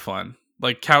lot of fun.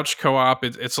 Like couch co-op,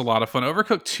 it's a lot of fun.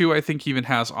 Overcooked 2, I think, even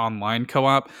has online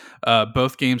co-op.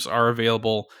 Both games are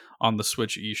available on the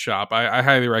Switch eShop. I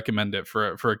highly recommend it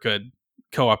for a good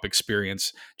co-op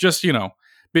experience. Just,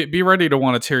 be ready to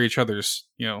want to tear each other's,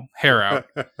 hair out.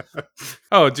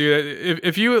 Oh, dude,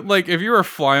 if you were a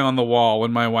fly on the wall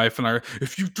when my wife and I,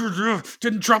 if you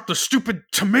didn't drop the stupid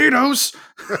tomatoes.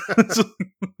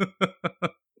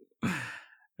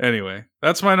 Anyway,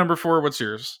 that's my number 4. What's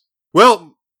yours?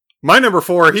 Well, my number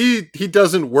 4, he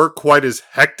doesn't work quite as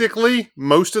hectically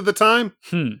most of the time.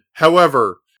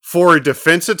 However, for a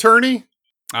defense attorney,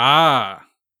 that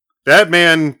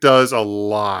man does a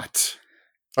lot.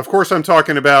 Of course, I'm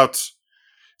talking about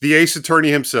the Ace Attorney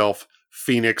himself,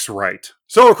 Phoenix Wright.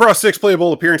 So across 6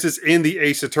 playable appearances in the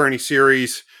Ace Attorney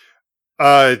series,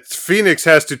 Phoenix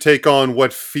has to take on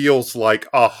what feels like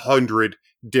 100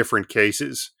 different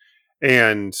cases.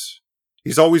 And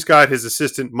he's always got his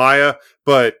assistant Maya,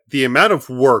 but the amount of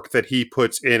work that he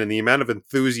puts in and the amount of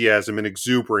enthusiasm and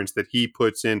exuberance that he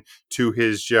puts in to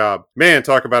his job. Man,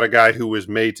 talk about a guy who was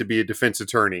made to be a defense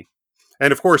attorney.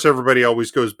 And of course, everybody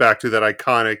always goes back to that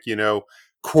iconic,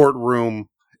 courtroom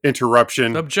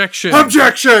interruption. Objection.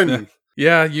 Objection!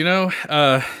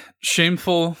 Yeah,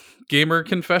 shameful gamer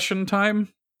confession time.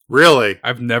 Really?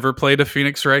 I've never played a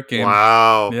Phoenix Wright game.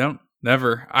 Wow. Yep,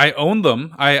 never. I own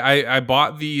them. I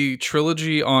bought the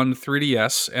trilogy on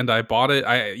 3DS, and I bought it.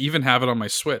 I even have it on my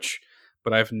Switch,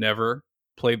 but I've never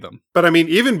played them. But I mean,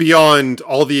 even beyond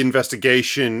all the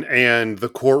investigation and the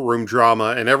courtroom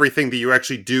drama and everything that you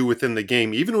actually do within the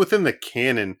game, even within the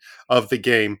canon of the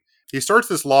game, he starts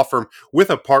this law firm with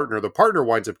a partner. The partner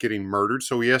winds up getting murdered,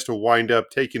 so he has to wind up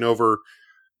taking over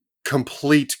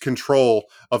complete control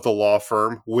of the law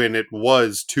firm when it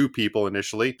was two people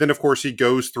initially. Then, of course, he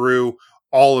goes through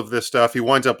all of this stuff. He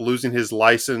winds up losing his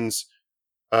license.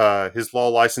 His law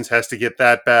license, has to get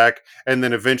that back. And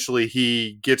then eventually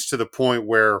he gets to the point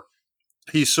where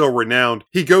he's so renowned,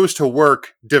 he goes to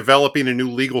work developing a new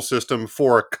legal system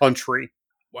for a country.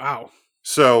 Wow.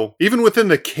 So even within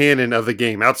the canon of the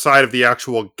game, outside of the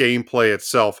actual gameplay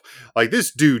itself, like,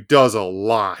 this dude does a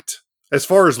lot. As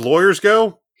far as lawyers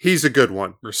go, he's a good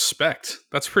one. Respect.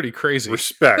 That's pretty crazy.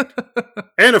 Respect.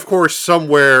 And of course,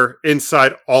 somewhere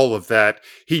inside all of that,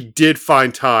 he did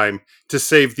find time to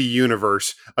save the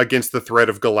universe against the threat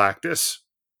of Galactus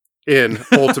in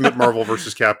Ultimate Marvel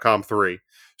vs. Capcom 3.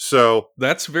 So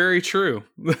that's very true.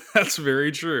 That's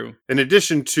very true. In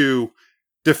addition to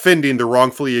defending the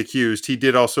wrongfully accused, he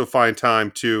did also find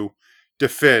time to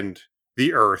defend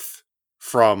the Earth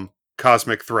from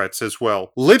cosmic threats as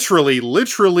well.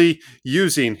 Literally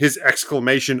using his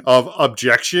exclamation of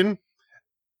objection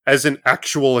as an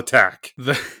actual attack.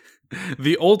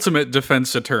 The ultimate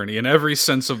defense attorney in every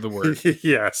sense of the word.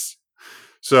 Yes.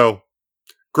 So,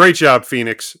 great job,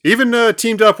 Phoenix. Even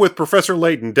teamed up with Professor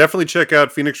Layton. Definitely check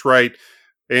out Phoenix Wright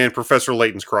and Professor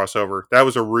Layton's crossover. That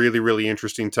was a really, really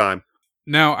interesting time.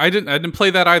 Now, I didn't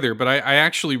play that either, but I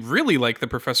actually really like the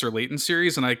Professor Layton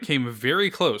series, and I came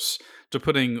very close to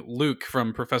putting Luke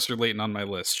from Professor Layton on my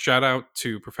list. Shout out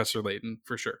to Professor Layton,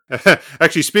 for sure.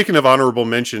 Actually, speaking of honorable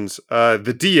mentions,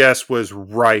 the DS was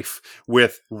rife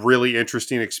with really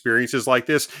interesting experiences like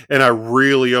this, and I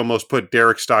really almost put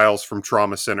Derek Stiles from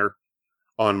Trauma Center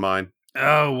on mine.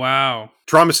 Oh, wow.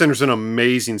 Trauma Center's an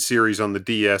amazing series on the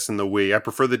DS and the Wii. I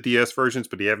prefer the DS versions,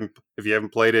 but if you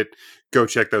haven't played it, go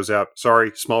check those out.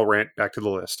 Sorry, small rant, back to the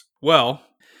list. Well,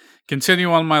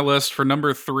 continue on my list for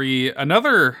number 3,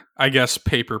 another, I guess,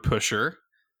 paper pusher,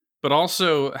 but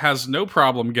also has no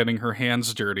problem getting her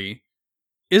hands dirty,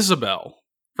 Isabelle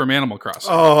from Animal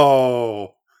Crossing.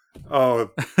 Oh,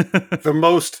 the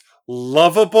most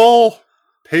lovable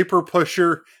paper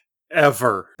pusher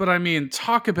ever. But I mean,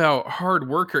 talk about hard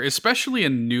worker, especially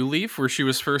in New Leaf, where she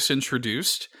was first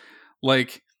introduced.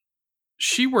 Like,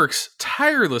 she works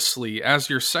tirelessly as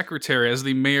your secretary, as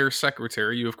the mayor's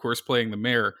secretary, you of course playing the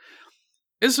mayor.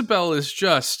 Isabelle is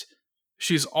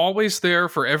she's always there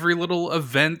for every little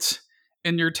event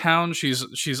in your town.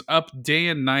 She's up day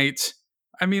and night.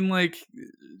 I mean, like,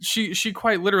 she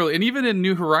quite literally, and even in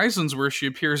New Horizons where she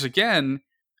appears again,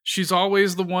 she's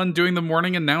always the one doing the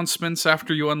morning announcements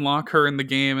after you unlock her in the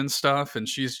game and stuff. And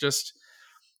she,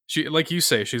 like you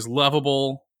say, she's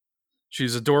lovable.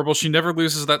 She's adorable. She never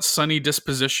loses that sunny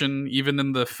disposition, even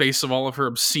in the face of all of her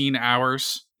obscene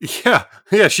hours.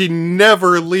 Yeah, she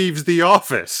never leaves the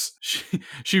office.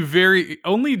 She very,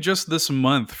 only just this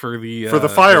month for the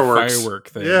firework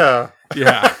thing. Yeah.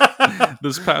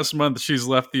 This past month, she's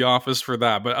left the office for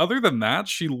that. But other than that,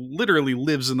 she literally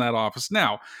lives in that office.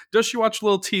 Now, does she watch a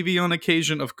little TV on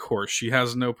occasion? Of course. She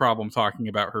has no problem talking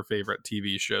about her favorite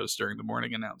TV shows during the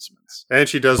morning announcements. And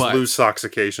she does lose socks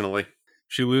occasionally.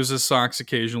 She loses socks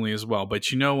occasionally as well.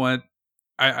 But you know what?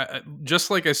 I just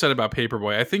like I said about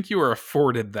Paperboy, I think you were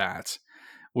afforded that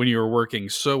when you were working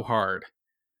so hard.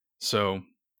 So,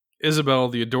 Isabelle,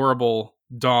 the adorable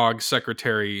dog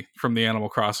secretary from the Animal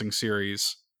Crossing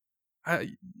series,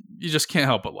 you just can't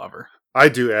help but love her. I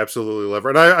do absolutely love her.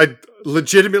 And I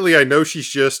legitimately, I know she's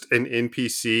just an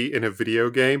NPC in a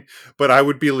video game, but I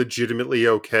would be legitimately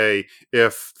okay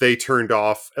if they turned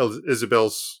off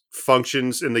Isabelle's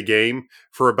functions in the game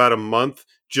for about a month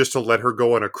just to let her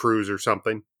go on a cruise or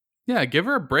something. Yeah, give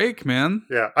her a break, man.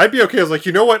 Yeah, I'd be okay. I was like,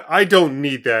 you know what? I don't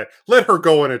need that. Let her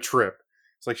go on a trip.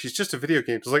 It's like, she's just a video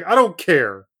game. It's like, I don't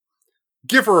care.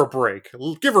 Give her a break.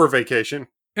 Give her a vacation.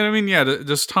 And I mean, yeah,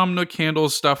 does Tom Nook handle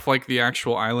stuff like the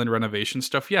actual island renovation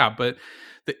stuff? Yeah, but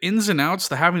the ins and outs,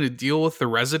 the having to deal with the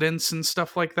residents and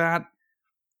stuff like that,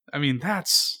 I mean,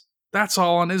 that's that's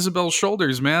all on Isabel's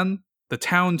shoulders, man. The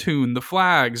town tune, the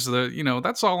flags,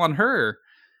 that's all on her.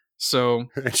 So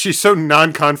And she's so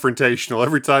non-confrontational.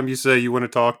 Every time you say you want to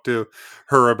talk to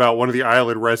her about one of the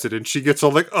island residents, she gets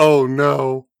all like, "Oh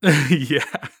no." yeah,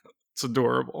 it's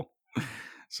adorable.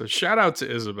 So shout out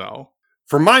to Isabel.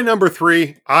 For my number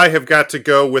 3, I have got to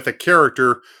go with a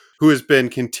character who has been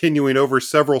continuing over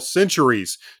several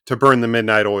centuries to burn the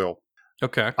midnight oil.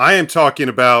 Okay. I am talking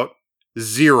about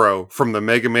Zero from the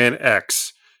Mega Man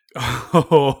X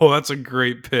Oh, that's a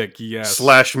great pick. Yes.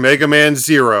 / Mega Man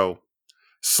Zero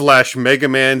 / Mega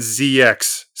Man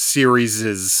ZX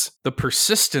series. The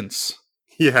persistence.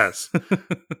 Yes.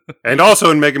 And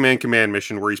also in Mega Man Command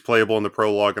Mission, where he's playable in the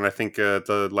prologue and I think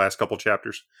the last couple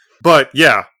chapters. But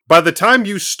yeah, by the time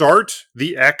you start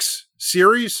the X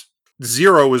series,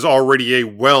 Zero is already a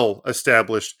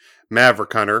well-established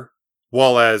Maverick Hunter,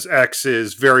 while as X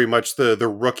is very much the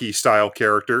rookie style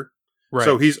character. Right.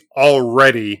 So he's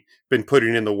already been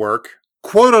putting in the work.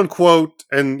 Quote unquote,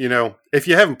 and if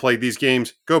you haven't played these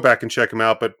games, go back and check them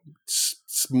out, but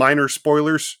minor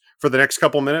spoilers for the next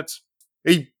couple minutes.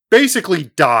 He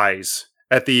basically dies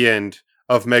at the end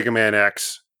of Mega Man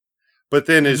X, but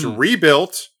then is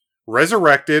rebuilt,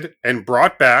 resurrected, and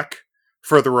brought back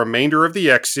for the remainder of the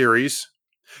X series,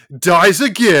 dies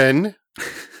again,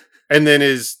 and then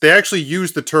they actually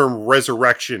use the term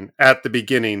resurrection at the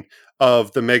beginning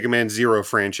of the Mega Man Zero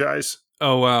franchise.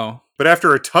 Oh, wow. But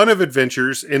after a ton of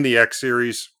adventures in the X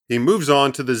series, he moves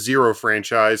on to the Zero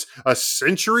franchise a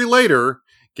century later,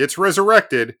 gets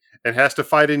resurrected, and has to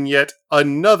fight in yet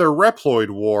another Reploid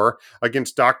war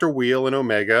against Dr. Wheel and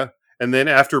Omega. And then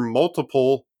after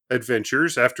multiple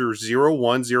adventures, after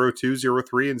 01, 02,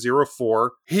 03, and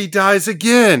 04, he dies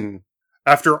again.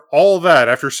 After all that,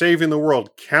 after saving the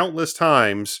world countless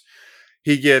times,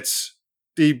 he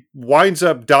winds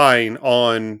up dying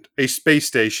on a space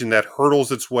station that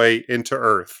hurtles its way into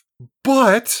Earth.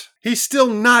 But he's still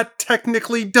not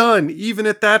technically done, even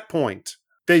at that point.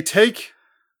 They take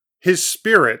his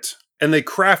spirit and they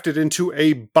craft it into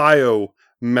a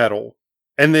bio-metal,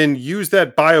 and then use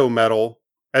that bio-metal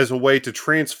as a way to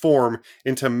transform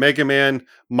into Mega Man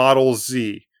Model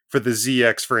Z for the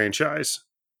ZX franchise.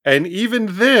 And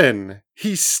even then,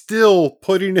 he's still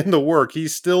putting in the work.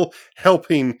 He's still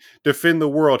helping defend the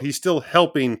world. He's still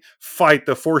helping fight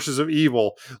the forces of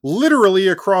evil, literally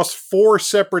across 4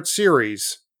 separate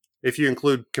series, if you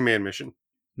include Command Mission.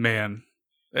 Man.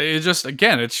 It just,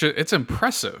 again, it's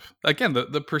impressive. Again,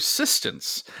 the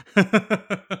persistence.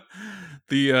 the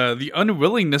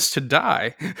unwillingness to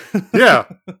die. Yeah.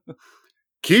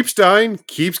 Keeps dying,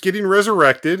 keeps getting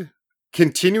resurrected,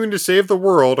 continuing to save the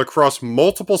world across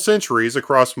multiple centuries,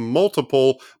 across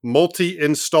multiple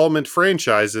multi-installment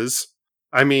franchises.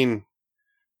 I mean,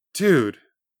 dude,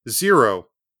 Zero,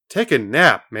 take a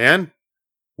nap, man.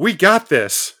 We got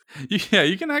this. Yeah,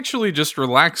 you can actually just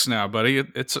relax now, buddy.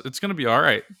 It's going to be all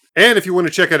right. And if you want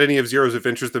to check out any of Zero's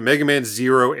adventures, the Mega Man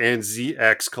Zero and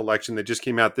ZX collection that just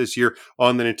came out this year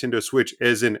on the Nintendo Switch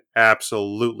is an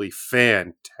absolutely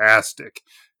fantastic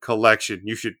collection.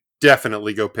 You should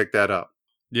definitely go pick that up.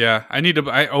 Yeah,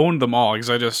 I own them all because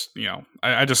I just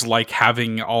like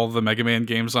having all the Mega Man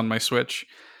games on my Switch.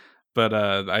 But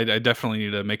I definitely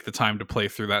need to make the time to play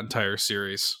through that entire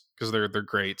series because they're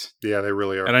great. Yeah, they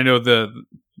really are. And I know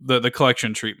the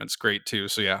collection treatment's great too.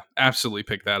 So yeah, absolutely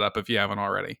pick that up if you haven't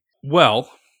already. Well,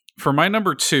 for my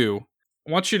number 2,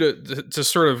 I want you to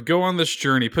sort of go on this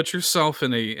journey. Put yourself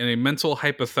in a mental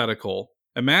hypothetical.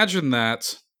 Imagine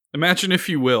if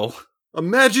you will.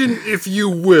 Imagine if you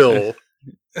will.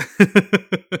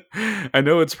 I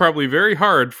know it's probably very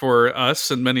hard for us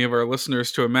and many of our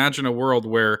listeners to imagine a world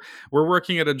where we're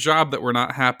working at a job that we're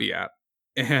not happy at.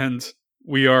 And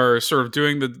we are sort of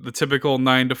doing the typical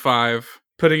 9 to 5,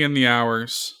 putting in the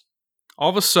hours. All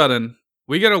of a sudden,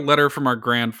 we get a letter from our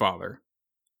grandfather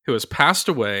who has passed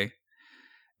away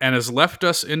and has left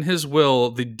us in his will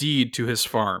the deed to his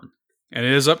farm. And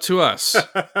it is up to us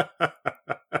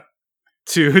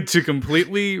to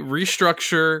completely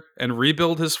restructure and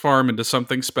rebuild his farm into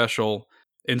something special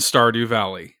in Stardew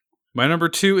Valley. My number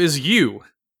 2 is you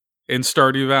in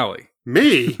Stardew Valley.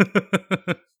 Me?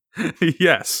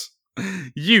 Yes.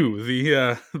 You,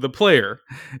 the player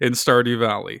in Stardew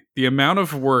Valley. The amount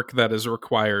of work that is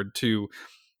required to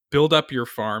build up your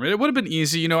farm. It would have been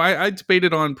easy. I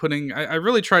debated on I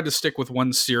really tried to stick with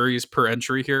one series per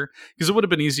entry here because it would have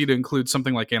been easy to include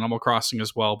something like Animal Crossing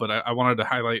as well, but I wanted to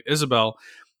highlight Isabel.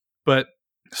 But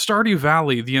Stardew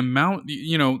Valley, the amount,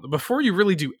 before you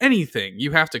really do anything,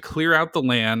 you have to clear out the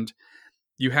land.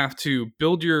 You have to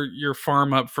build your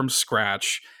farm up from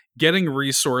scratch. getting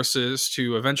resources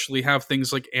to eventually have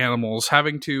things like animals,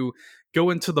 having to go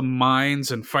into the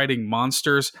mines and fighting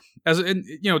monsters. And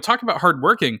talk about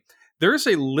hardworking. There's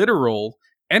a literal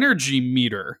energy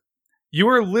meter. You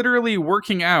are literally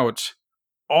working out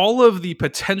all of the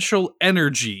potential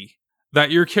energy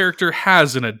that your character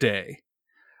has in a day.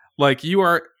 Like, you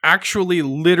are actually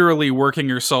literally working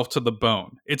yourself to the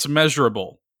bone. It's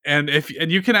measurable. And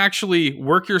you can actually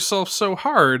work yourself so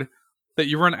hard that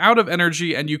you run out of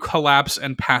energy and you collapse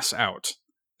and pass out.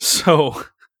 So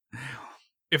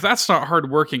if that's not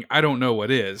hardworking, I don't know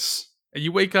what is. And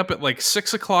you wake up at like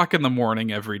 6 o'clock in the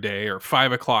morning every day, or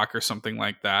 5 o'clock or something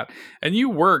like that, and you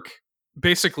work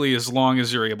basically as long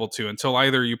as you're able to, until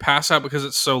either you pass out because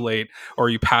it's so late, or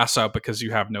you pass out because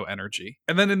you have no energy.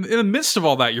 And then in the midst of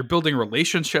all that, you're building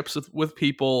relationships with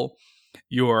people.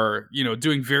 You're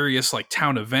doing various like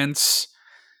town events.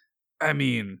 I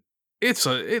mean,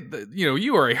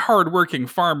 you are a hardworking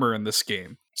farmer in this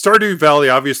game. Stardew Valley,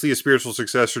 obviously a spiritual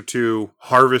successor to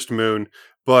Harvest Moon,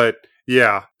 but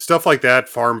yeah, stuff like that,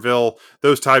 Farmville,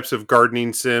 those types of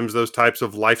gardening sims, those types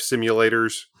of life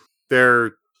simulators,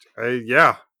 they're,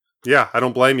 yeah, I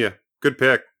don't blame you. Good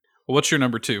pick. Well, what's your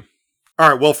number 2? All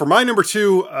right, well, for my number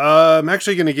 2, I'm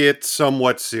actually going to get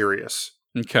somewhat serious.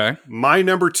 Okay. My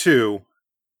number 2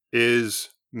 is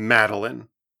Madeline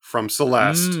from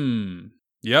Celeste.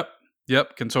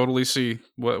 Yep, can totally see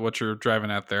what you're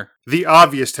driving at there. The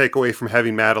obvious takeaway from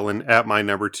having Madeline at my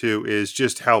number 2 is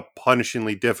just how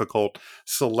punishingly difficult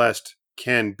Celeste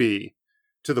can be,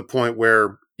 to the point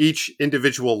where each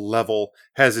individual level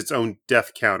has its own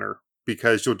death counter,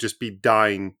 because you'll just be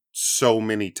dying so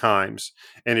many times.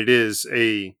 And it is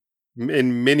in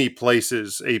many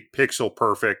places, a pixel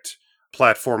perfect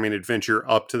platforming adventure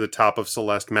up to the top of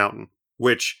Celeste Mountain,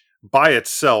 which by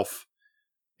itself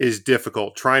is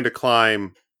difficult. Trying to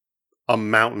climb a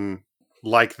mountain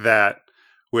like that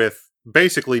with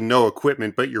basically no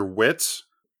equipment but your wits.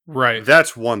 Right.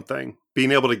 That's one thing.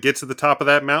 Being able to get to the top of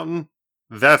that mountain,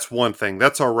 that's one thing.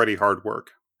 That's already hard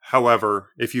work. However,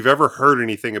 if you've ever heard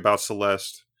anything about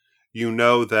Celeste, you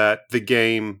know that the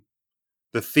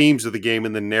themes of the game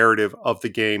and the narrative of the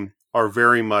game are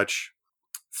very much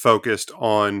focused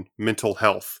on mental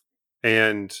health.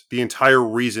 And the entire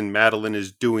reason Madeline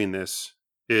is doing this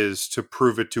is to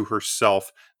prove it to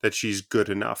herself that she's good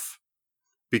enough,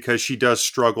 because she does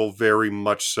struggle very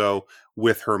much so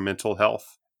with her mental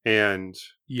health. And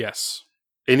yes,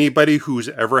 anybody who's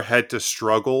ever had to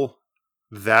struggle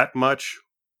that much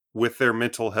with their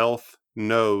mental health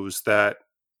knows that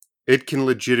it can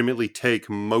legitimately take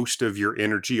most of your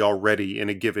energy already in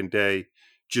a given day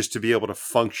just to be able to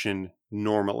function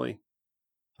normally.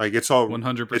 Like, it's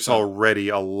 100%. It's already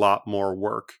a lot more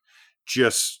work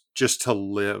just to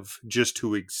live, just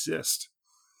to exist.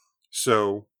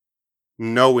 So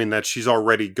knowing that she's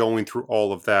already going through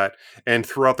all of that, and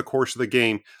throughout the course of the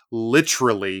game,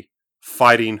 literally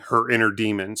fighting her inner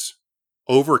demons,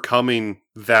 overcoming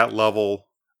that level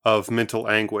of mental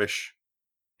anguish,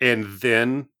 and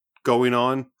then going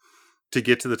on to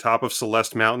get to the top of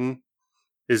Celeste Mountain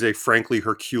is a frankly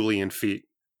Herculean feat.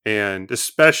 And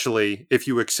especially if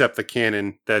you accept the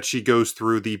canon that she goes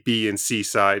through the B and C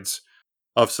sides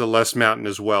of Celeste Mountain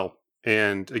as well.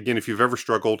 And again, if you've ever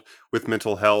struggled with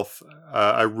mental health,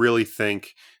 I really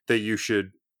think that you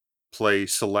should play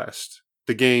Celeste.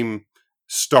 The game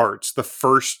starts, the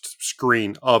first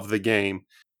screen of the game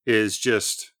is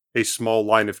just a small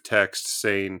line of text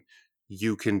saying,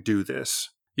 "You can do this."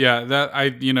 Yeah, that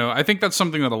I think that's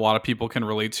something that a lot of people can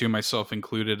relate to, myself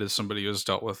included, as somebody who's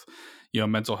dealt with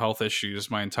mental health issues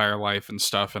my entire life and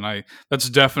stuff. And that's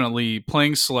definitely,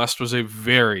 playing Celeste was a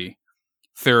very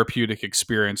therapeutic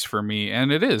experience for me,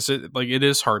 and it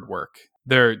is hard work.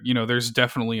 There's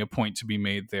definitely a point to be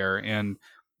made there, and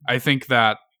I think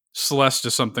that Celeste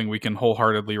is something we can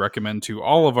wholeheartedly recommend to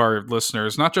all of our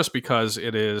listeners, not just because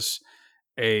it is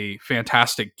a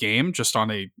fantastic game just on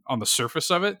the surface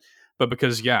of it, but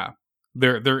because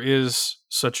there is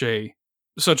such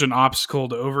an obstacle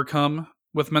to overcome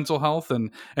with mental health,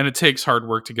 and it takes hard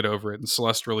work to get over it, and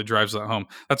Celeste really drives that home.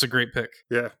 That's a great pick.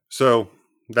 Yeah. So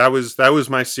that was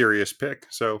my serious pick.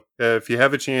 So if you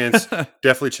have a chance,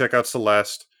 definitely check out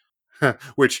Celeste,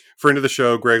 which friend of the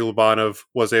show, Greg Lobanov,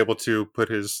 was able to put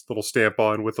his little stamp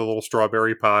on with a little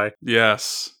strawberry pie.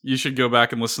 Yes, you should go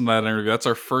back and listen to that interview. That's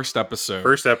our first episode.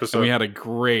 And we had a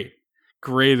great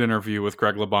interview with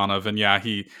Greg Lobanov, and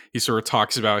he sort of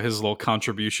talks about his little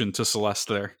contribution to Celeste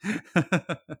there.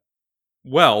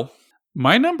 Well,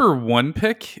 my number 1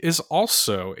 pick is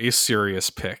also a serious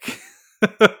pick.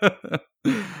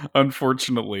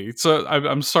 Unfortunately. So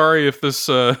I'm sorry if this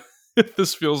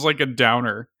feels like a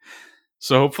downer.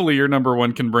 So hopefully your number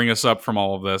one can bring us up from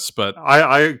all of this. But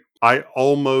I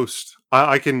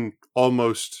can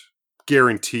almost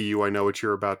guarantee you I know what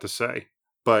you're about to say.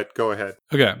 But go ahead.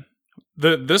 okay,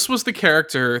 this was the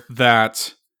character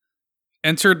that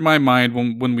entered my mind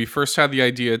when we first had the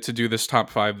idea to do this top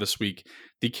 5 this week.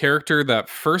 The character that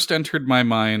first entered my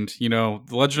mind, The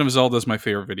Legend of Zelda is my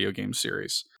favorite video game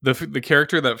series. The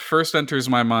character that first enters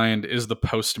my mind is the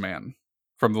Postman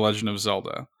from The Legend of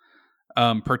Zelda.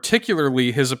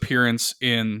 Particularly his appearance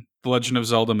in The Legend of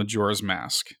Zelda Majora's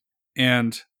Mask.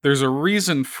 And there's a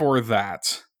reason for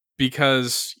that,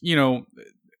 because,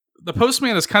 the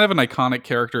Postman is kind of an iconic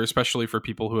character, especially for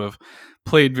people who have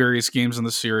played various games in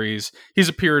the series. He's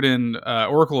appeared in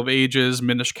Oracle of Ages,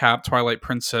 Minish Cap, Twilight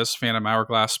Princess, Phantom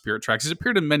Hourglass, Spirit Tracks. He's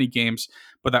appeared in many games,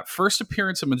 but that first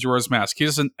appearance in Majora's Mask, he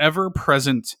is an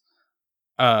ever-present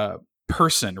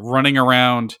person running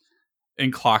around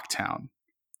in Clocktown,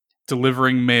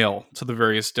 delivering mail to the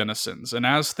various denizens. And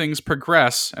as things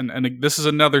progress, and this is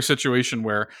another situation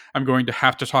where I'm going to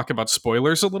have to talk about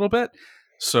spoilers a little bit,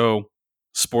 so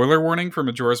spoiler warning for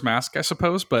Majora's Mask, I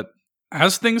suppose, but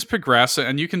as things progress,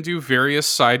 and you can do various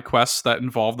side quests that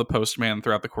involve the Postman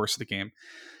throughout the course of the game,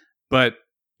 but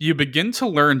you begin to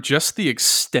learn just the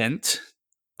extent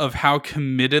of how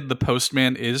committed the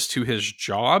Postman is to his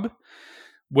job.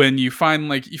 When you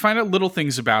find out little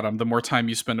things about him, the more time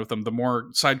you spend with him, the more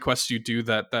side quests you do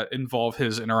that involve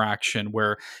his interaction,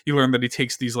 where you learn that he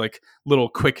takes these little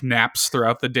quick naps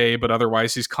throughout the day, but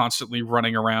otherwise he's constantly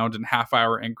running around in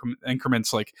half-hour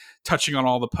increments, touching on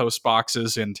all the post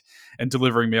boxes and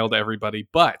delivering mail to everybody.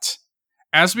 But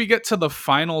as we get to the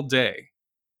final day,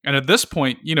 and at this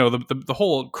point, the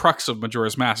whole crux of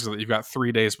Majora's Mask is that you've got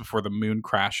 3 days before the moon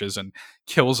crashes and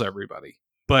kills everybody.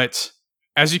 But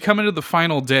as you come into the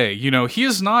final day, he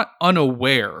is not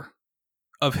unaware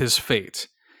of his fate.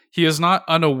 He is not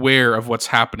unaware of what's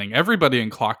happening. Everybody in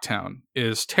Clocktown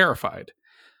is terrified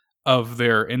of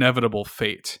their inevitable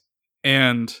fate.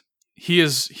 And he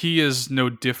is no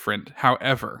different.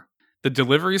 However, the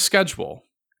delivery schedule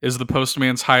is the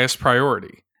Postman's highest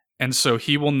priority. And so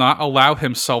he will not allow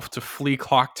himself to flee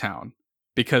Clocktown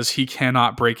because he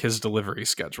cannot break his delivery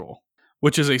schedule,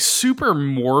 which is a super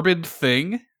morbid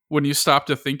thing when you stop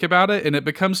to think about it, and it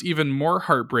becomes even more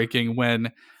heartbreaking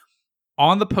when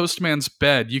on the Postman's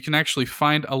bed, you can actually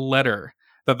find a letter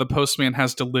that the Postman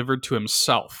has delivered to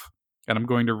himself. And I'm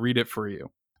going to read it for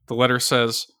you. The letter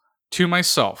says, "To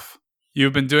myself, you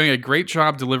have been doing a great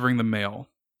job delivering the mail.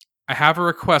 I have a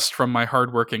request from my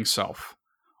hardworking self.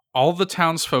 All the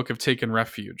townsfolk have taken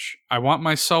refuge. I want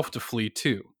myself to flee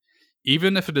too.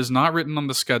 Even if it is not written on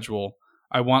the schedule,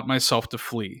 I want myself to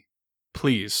flee.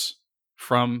 Please.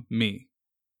 From me."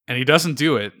 And he doesn't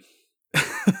do it.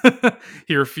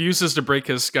 He refuses to break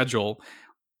his schedule.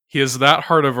 He is that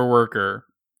hard of a worker.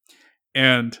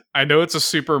 And I know it's a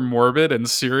super morbid and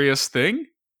serious thing,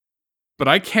 but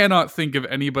I cannot think of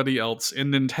anybody else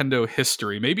in Nintendo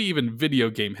history, maybe even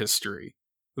video game history,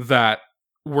 that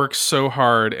works so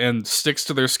hard and sticks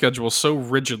to their schedule so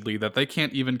rigidly that they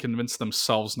can't even convince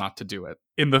themselves not to do it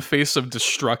in the face of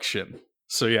destruction.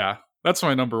 So yeah, that's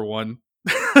my number one.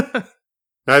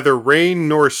 Neither rain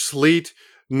nor sleet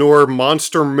nor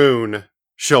monster moon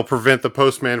shall prevent the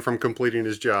Postman from completing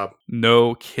his job.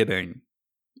 No kidding.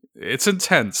 It's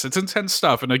intense. It's intense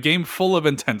stuff, and a game full of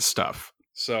intense stuff.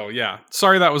 So yeah,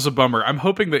 sorry that was a bummer. I'm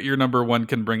hoping that your number one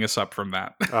can bring us up from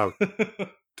that. Oh,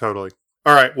 totally.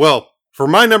 All right, well, for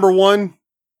my number one,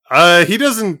 he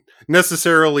doesn't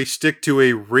necessarily stick to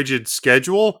a rigid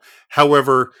schedule.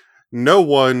 However, no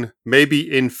one, maybe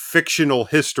in fictional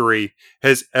history,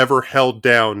 has ever held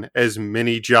down as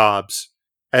many jobs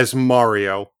as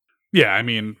Mario. Yeah, I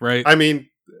mean, right? I mean,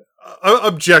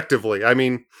 objectively,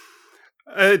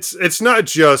 it's not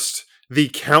just the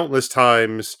countless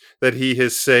times that he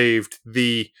has saved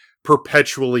the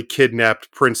perpetually kidnapped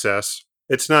princess.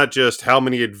 It's not just how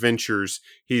many adventures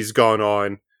he's gone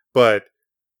on, but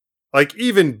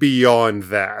even beyond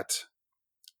that.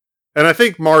 And I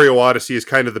think Mario Odyssey is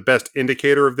kind of the best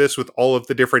indicator of this, with all of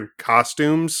the different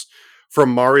costumes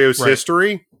from Mario's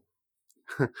history.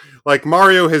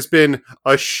 Mario has been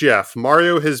a chef.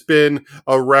 Mario has been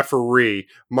a referee.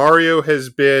 Mario has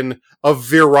been a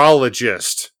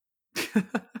virologist.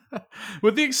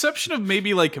 With the exception of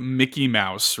maybe Mickey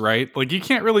Mouse, right? You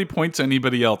can't really point to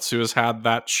anybody else who has had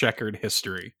that checkered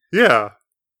history. Yeah.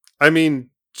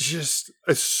 Just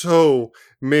so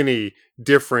many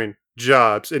different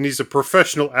jobs, and he's a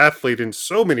professional athlete in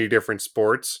so many different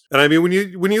sports. And when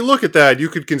you look at that, you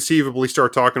could conceivably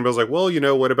start talking about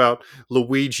what about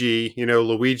Luigi?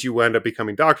 Luigi wound up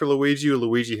becoming Dr. Luigi.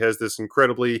 Luigi has this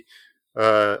incredibly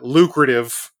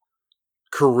lucrative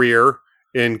career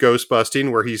in ghost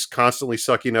busting, where he's constantly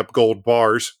sucking up gold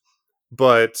bars.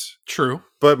 But True.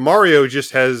 Mario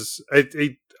just has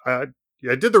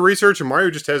I did the research, and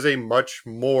Mario just has a much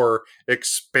more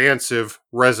expansive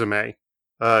resume.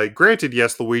 Granted,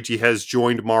 yes, Luigi has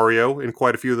joined Mario in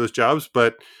quite a few of those jobs,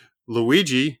 but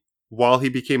Luigi, while he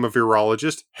became a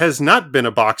virologist, has not been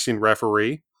a boxing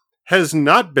referee, has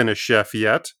not been a chef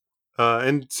yet,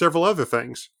 and several other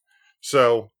things.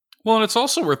 So, Well, and it's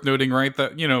also worth noting, right,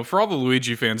 that, for all the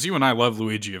Luigi fans, you and I love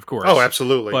Luigi, of course. oh,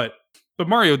 absolutely. But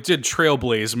Mario did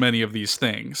trailblaze many of these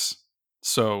things.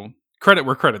 So, credit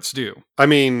where credit's due. I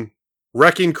mean,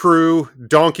 Wrecking Crew,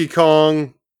 Donkey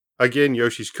Kong, again,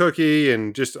 Yoshi's Cookie,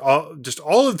 and just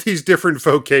all of these different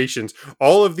vocations,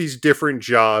 all of these different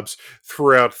jobs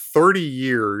throughout 30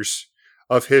 years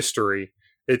of history.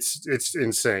 It's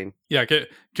insane. Yeah,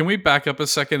 can we back up a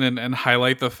second and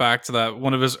highlight the fact that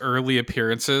one of his early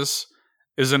appearances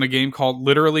is in a game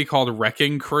literally called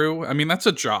Wrecking Crew? I mean, that's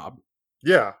a job.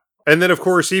 Yeah. And then, of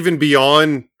course, even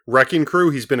beyond Wrecking Crew,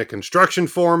 he's been a construction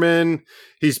foreman,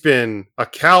 he's been a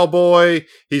cowboy,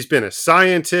 he's been a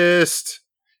scientist,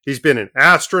 he's been an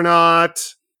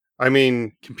astronaut. I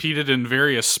mean, competed in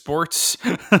various sports.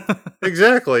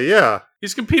 Exactly, yeah.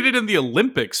 He's competed in the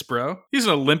Olympics, bro. He's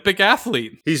an Olympic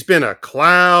athlete. He's been a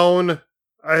clown.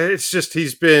 It's just,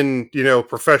 he's been,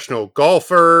 professional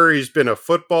golfer. He's been a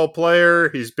football player.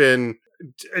 He's been,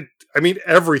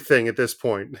 everything at this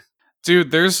point.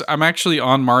 Dude, I'm actually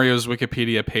on Mario's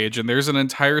Wikipedia page, and there's an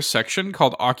entire section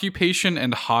called Occupation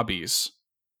and Hobbies.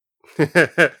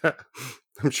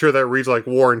 I'm sure that reads like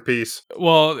War and Peace.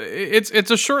 Well, it's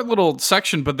a short little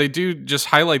section, but they do just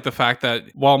highlight the fact that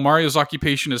while Mario's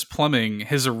occupation is plumbing,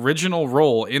 his original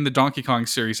role in the Donkey Kong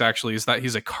series actually is that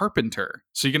he's a carpenter.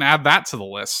 So you can add that to the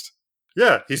list.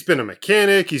 Yeah, he's been a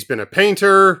mechanic, he's been a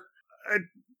painter.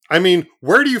 I mean,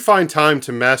 where do you find time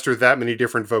to master that many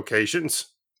different vocations?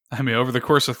 I mean, over the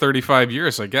course of 35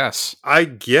 years, I guess. I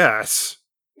guess.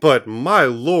 But my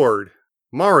lord,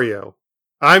 Mario.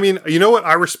 I mean, you know what?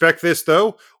 I respect this,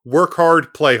 though. Work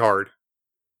hard, play hard.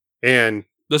 And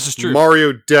this is true.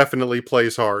 Mario definitely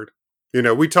plays hard.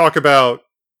 We talk about,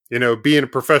 being a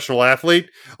professional athlete.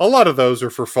 A lot of those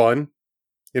are for fun.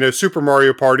 Super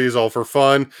Mario Party is all for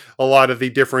fun. A lot of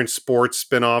the different sports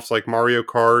spin-offs like Mario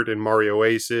Kart and Mario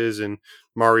Aces and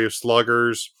Mario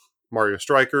Sluggers, Mario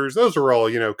Strikers, those are all,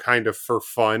 kind of for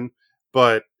fun.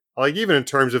 But like, even in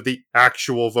terms of the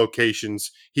actual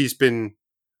vocations he's been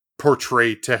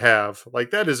portrayed to have,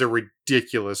 like, that is a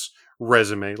ridiculous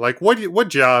resume. Like, what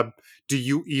job do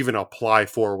you even apply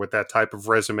for with that type of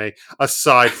resume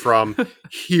aside from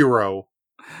hero?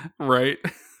 Right.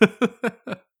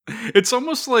 It's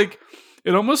almost like,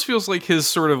 it almost feels like his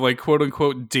sort of like quote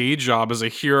unquote day job as a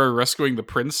hero rescuing the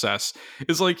princess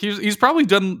is like he's probably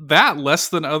done that less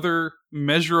than other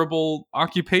measurable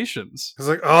occupations. It's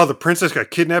like, oh, the princess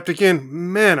got kidnapped again.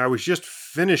 Man, I was just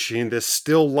finishing this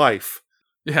still life.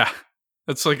 Yeah,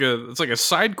 it's like a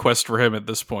side quest for him at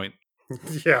this point.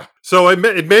 Yeah. So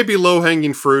it may be low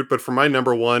hanging fruit, but for my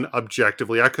number one,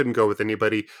 objectively, I couldn't go with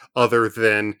anybody other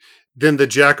than the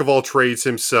jack of all trades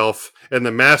himself and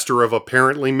the master of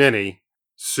apparently many,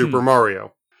 Super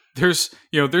Mario. There's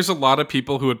a lot of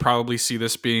people who would probably see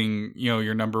this being,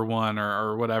 your number one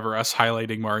or whatever, us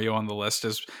highlighting Mario on the list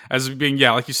as being,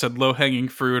 yeah, like you said, low hanging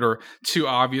fruit or too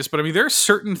obvious. But I mean, there are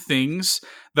certain things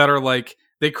that are like,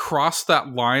 they cross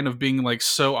that line of being like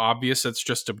so obvious it's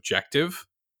just objective.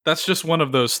 That's just one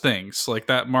of those things. Like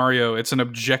that Mario, it's an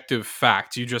objective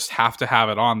fact. You just have to have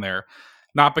it on there.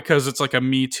 Not because it's like a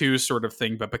Me Too sort of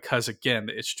thing, but because, again,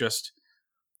 it's just,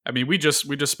 I mean, we just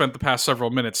spent the past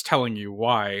several minutes telling you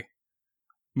why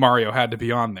Mario had to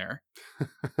be on there.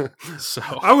 So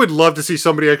I would love to see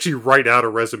somebody actually write out a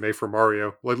resume for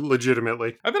Mario,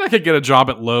 legitimately. I bet I could get a job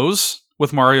at Lowe's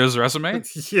with Mario's resume.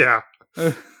 Yeah.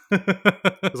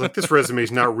 It's like, this resume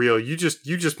is not real. You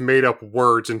just made up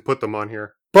words and put them on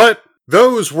here. But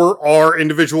those were our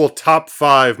individual top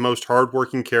 5 most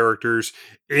hardworking characters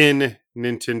in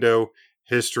Nintendo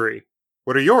history.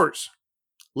 What are yours?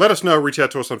 Let us know. Reach out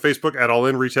to us on Facebook at All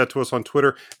In. Reach out to us on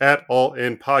Twitter at All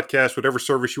In Podcast. Whatever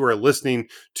service you are listening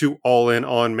to All In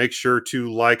on, make sure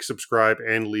to like, subscribe,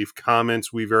 and leave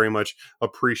comments. We very much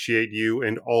appreciate you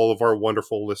and all of our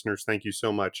wonderful listeners. Thank you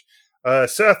so much.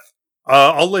 Seth,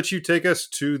 I'll let you take us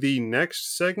to the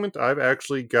next segment. I've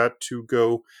actually got to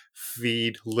go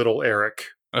feed little Eric.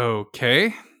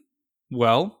 Okay.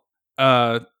 Well,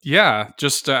 yeah,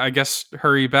 just I guess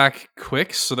hurry back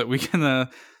quick so that we can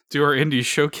do our indie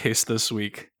showcase this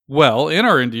week. Well, in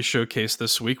our indie showcase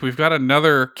this week, we've got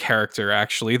another character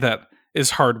actually that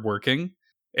is hardworking.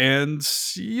 And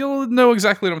you'll know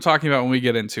exactly what I'm talking about when we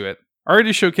get into it. Our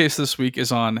indie showcase this week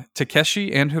is on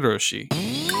Takeshi and Hiroshi.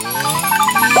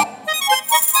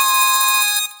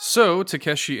 So,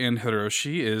 Takeshi and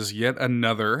Hiroshi is yet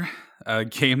another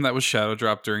game that was shadow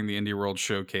dropped during the Indie World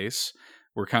Showcase.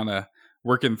 We're kind of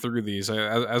working through these.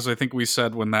 As I think we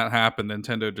said when that happened,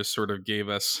 Nintendo just sort of gave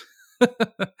us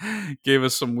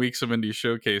some weeks of indie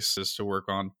showcases to work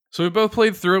on. So we both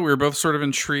played through it. We were both sort of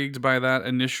intrigued by that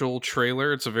initial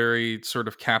trailer. It's a very sort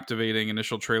of captivating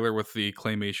initial trailer with the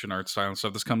claymation art style and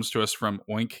stuff. This comes to us from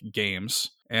Oink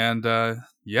Games. And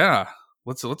yeah,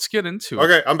 let's get into it.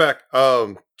 Okay, I'm back.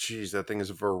 Geez, that thing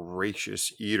is a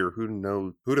voracious eater.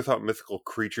 Who'd have thought mythical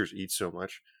creatures eat so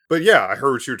much? But yeah, I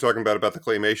heard what you were talking about the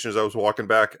claymation as I was walking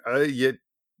back.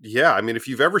 Yeah, I mean, if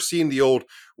you've ever seen the old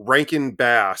Rankin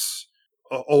Bass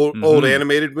old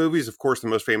animated movies, of course, the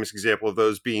most famous example of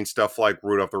those being stuff like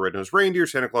Rudolph the Red-Nosed Reindeer,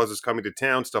 Santa Claus is Coming to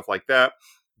Town, stuff like that.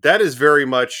 That is very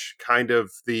much kind of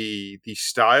the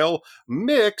style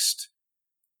mixed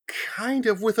kind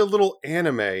of with a little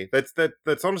anime.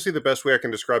 That's honestly the best way I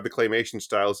can describe the claymation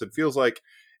style. Is it feels like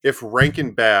if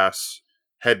Rankin Bass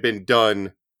had been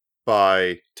done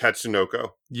by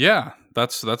Tatsunoko. Yeah,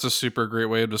 that's a super great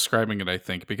way of describing it, I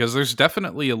think, because there's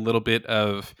definitely a little bit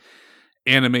of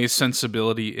anime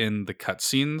sensibility in the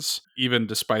cutscenes, even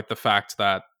despite the fact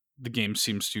that the game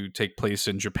seems to take place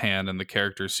in Japan and the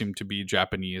characters seem to be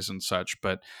Japanese and such.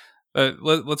 But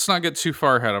let's not get too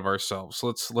far ahead of ourselves.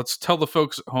 Let's tell the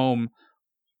folks at home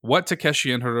what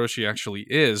Takeshi and Hiroshi actually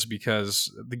is,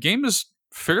 because the game is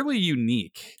fairly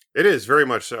unique. It is very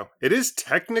much so. It is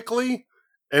technically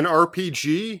an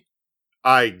RPG,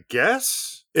 I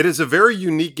guess. It is a very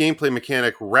unique gameplay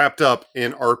mechanic wrapped up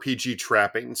in RPG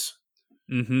trappings.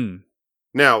 Mm-hmm.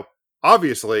 Now,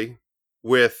 obviously,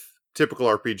 with typical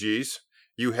RPGs,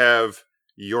 you have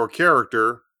your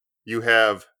character, you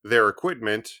have their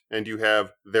equipment, and you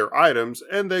have their items,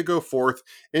 and they go forth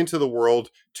into the world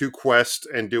to quest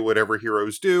and do whatever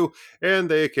heroes do, and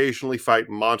they occasionally fight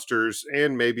monsters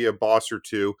and maybe a boss or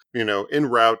two, en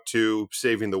route to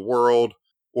saving the world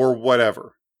or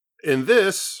whatever. In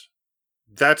this,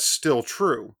 that's still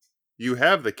true. You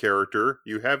have the character,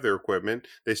 you have their equipment,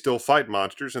 they still fight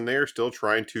monsters, and they are still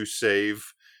trying to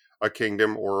save a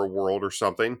kingdom or a world or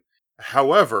something.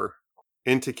 However,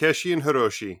 in Takeshi and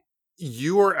Hiroshi,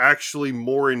 you are actually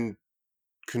more in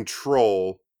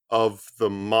control of the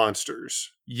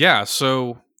monsters. Yeah,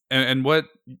 so and what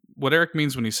Eric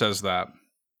means when he says that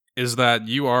is that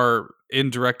you are in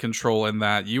direct control, and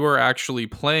that you are actually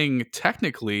playing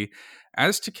technically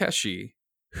as Takeshi,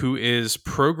 who is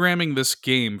programming this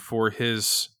game for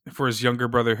his younger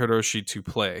brother Hiroshi to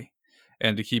play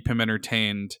and to keep him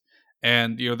entertained.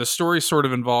 And the story sort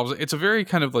of involves, it's a very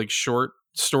kind of like short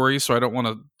story, so I don't want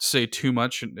to say too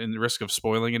much in the risk of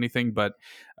spoiling anything, but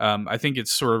I think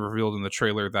it's sort of revealed in the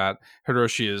trailer that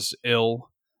Hiroshi is ill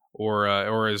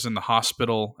or is in the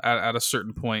hospital at a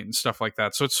certain point and stuff like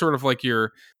that. So it's sort of like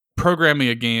you're programming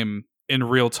a game in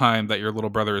real time that your little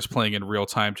brother is playing in real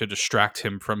time to distract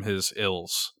him from his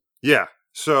ills. Yeah.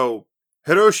 So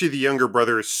Hiroshi, the younger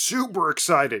brother, is super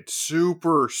excited,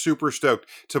 super stoked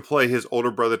to play his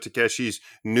older brother Takeshi's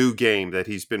new game that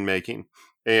he's been making.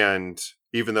 And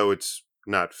even though it's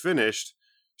not finished,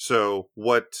 so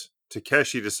what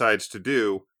Takeshi decides to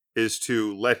do is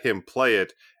to let him play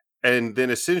it, and then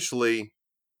essentially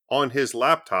on his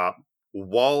laptop,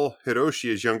 while Hiroshi,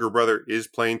 his younger brother, is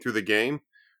playing through the game,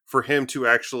 for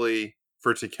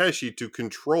Takeshi to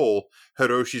control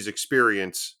Hiroshi's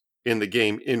experience in the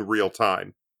game in real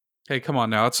time. Hey, come on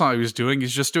now. That's not what he was doing.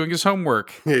 He's just doing his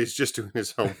homework. He's just doing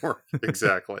his homework.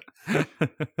 Exactly.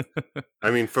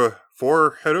 I mean, for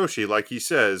Hiroshi, like he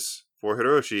says, for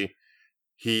Hiroshi,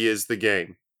 he is the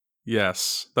game.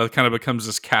 Yes, that kind of becomes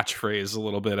this catchphrase a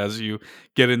little bit as you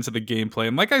get into the gameplay.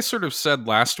 And like I sort of said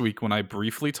last week when I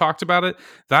briefly talked about it,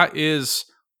 that is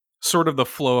sort of the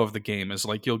flow of the game, is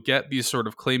like you'll get these sort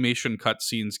of claymation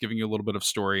cutscenes giving you a little bit of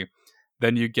story.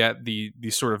 Then you get the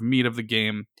sort of meat of the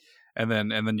game, and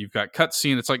then you've got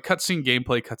cutscene. It's like cutscene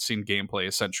gameplay,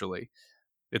 essentially.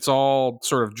 It's all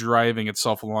sort of driving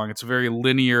itself along. It's a very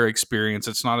linear experience.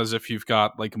 It's not as if you've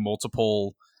got like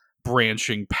multiple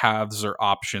branching paths or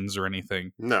options or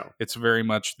anything. No. It's very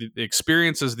much the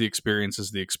experience is the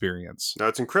experience. No,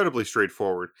 it's incredibly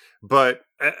straightforward. But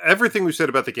everything we said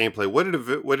about the gameplay,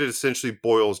 what it essentially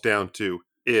boils down to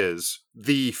is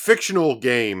the fictional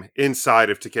game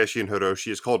inside of Takeshi and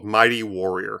Hiroshi is called Mighty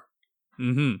Warrior.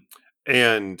 Mm-hmm.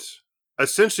 And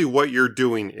essentially what you're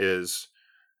doing is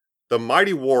the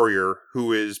Mighty Warrior,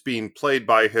 who is being played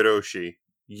by Hiroshi,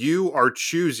 you are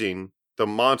choosing the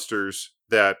monsters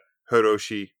that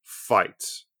Hiroshi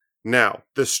fights. Now,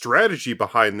 the strategy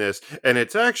behind this, and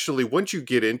it's actually, once you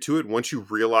get into it, once you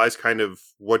realize kind of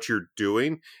what you're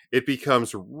doing, it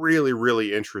becomes really,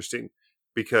 really interesting.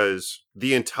 Because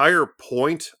the entire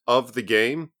point of the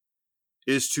game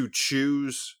is to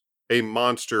choose a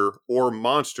monster or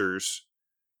monsters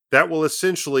that will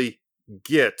essentially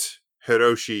get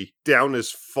Hiroshi down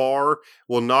as far,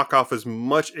 will knock off as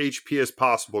much HP as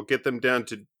possible, get them down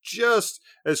to just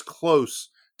as close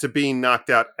to being knocked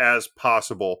out as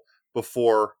possible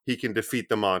before he can defeat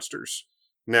the monsters.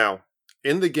 Now,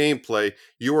 in the gameplay,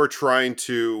 you are trying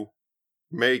to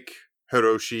make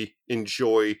Hiroshi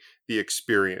enjoy the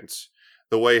experience.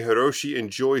 The way Hiroshi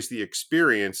enjoys the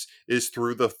experience is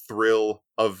through the thrill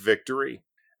of victory.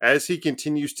 As he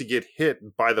continues to get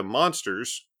hit by the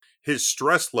monsters, his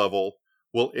stress level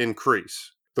will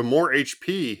increase. The more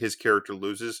HP his character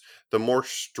loses, the more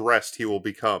stressed he will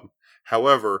become.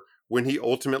 However, when he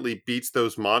ultimately beats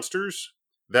those monsters,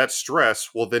 that stress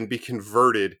will then be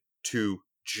converted to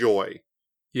joy.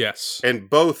 Yes. And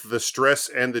both the stress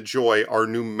and the joy are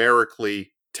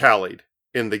numerically tallied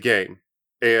in the game.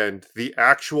 And the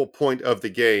actual point of the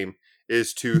game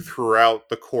is to, throughout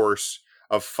the course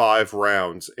of 5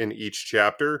 rounds in each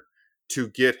chapter, to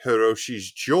get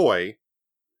Hiroshi's joy,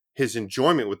 his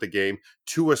enjoyment with the game,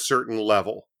 to a certain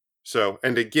level. So,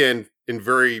 and again, in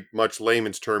very much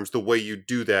layman's terms, the way you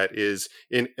do that is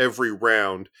in every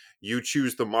round, you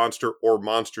choose the monster or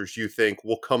monsters you think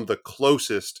will come the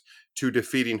closest to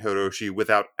defeating Hiroshi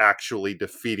without actually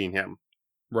defeating him.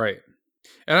 Right.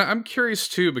 And I'm curious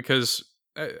too, because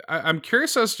I'm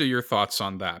curious as to your thoughts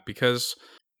on that, because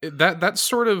that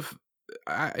sort of,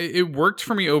 it worked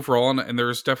for me overall, and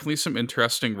there's definitely some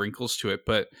interesting wrinkles to it.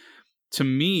 But to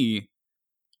me,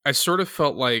 I sort of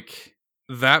felt like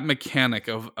that mechanic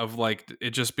of like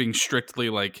it just being strictly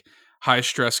like high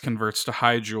stress converts to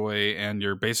high joy, and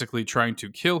you're basically trying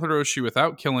to kill Hiroshi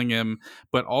without killing him,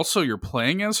 but also you're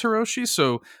playing as Hiroshi,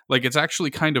 so like it's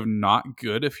actually kind of not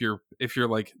good if you're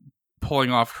like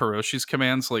pulling off Hiroshi's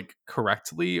commands like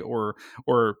correctly, or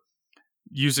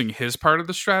using his part of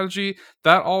the strategy.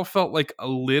 That all felt like a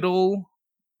little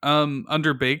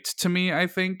underbaked to me, I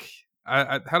think.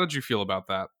 How did you feel about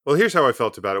that? Well, here's how I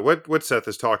felt about it. What Seth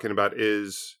is talking about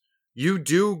is you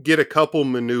do get a couple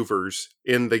maneuvers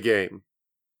in the game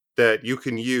that you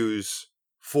can use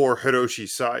for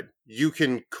Hiroshi's side. You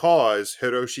can cause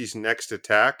Hiroshi's next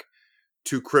attack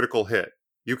to critical hit.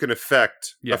 You can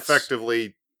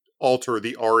effectively alter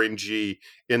the RNG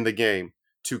in the game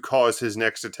to cause his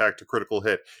next attack to critical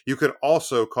hit. You could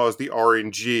also cause the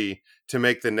RNG to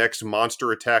make the next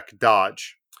monster attack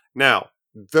dodge. Now,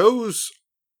 those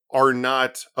are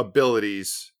not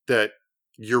abilities that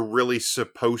you're really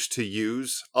supposed to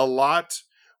use a lot.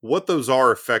 What those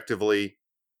are effectively,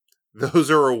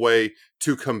 those are a way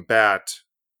to combat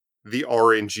the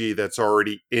RNG that's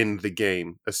already in the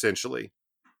game, essentially.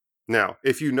 Now,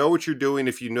 if you know what you're doing,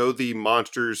 if you know the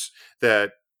monsters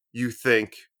that you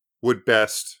think would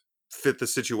best fit the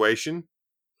situation,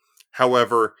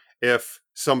 however, if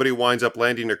somebody winds up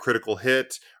landing a critical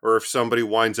hit, or if somebody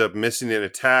winds up missing an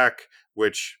attack,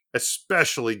 which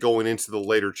especially going into the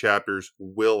later chapters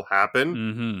will happen.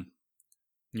 Mm-hmm.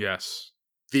 Yes.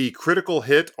 The critical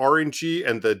hit RNG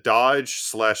and the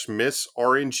dodge/miss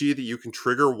RNG that you can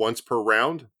trigger once per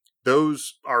round,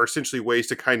 those are essentially ways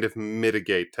to kind of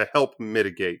help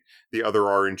mitigate the other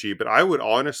RNG. But I would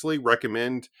honestly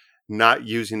recommend not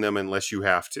using them unless you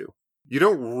have to. You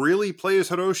don't really play as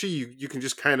Hiroshi. You can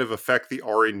just kind of affect the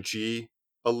RNG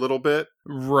a little bit.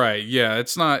 Right. Yeah.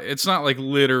 It's not like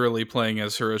literally playing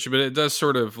as Hiroshi, but it does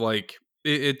sort of like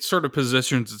it sort of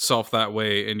positions itself that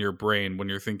way in your brain when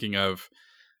you're thinking of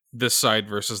this side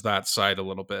versus that side a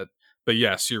little bit. But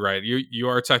yes, you're right. You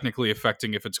are technically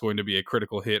affecting if it's going to be a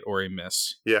critical hit or a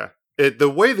miss. Yeah. The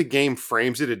way the game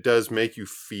frames it, it does make you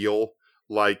feel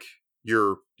like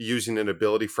you're using an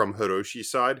ability from Hiroshi's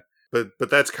side. But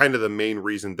that's kind of the main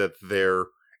reason that they're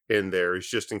in there, is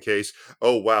just in case,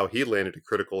 oh wow, he landed a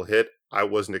critical hit. I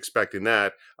wasn't expecting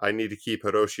that. I need to keep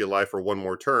Hiroshi alive for one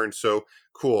more turn. So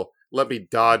cool. Let me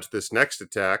dodge this next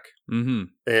attack. Mm-hmm.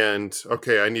 And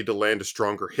okay, I need to land a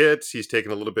stronger hit. He's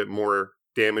taking a little bit more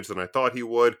damage than I thought he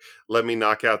would. Let me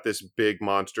knock out this big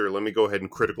monster. Let me go ahead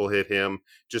and critical hit him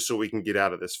just so we can get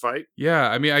out of this fight. Yeah,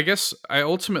 I mean, I guess I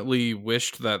ultimately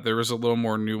wished that there was a little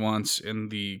more nuance in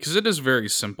because it is very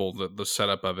simple, the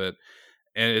setup of it.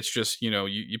 And it's just,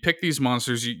 you pick these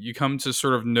monsters, you come to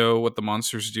sort of know what the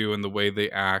monsters do and the way they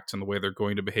act and the way they're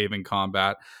going to behave in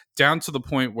combat, down to the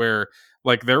point where,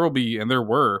 like, there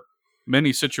were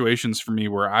many situations for me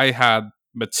where I had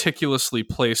meticulously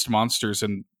placed monsters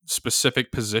in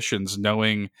specific positions,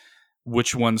 knowing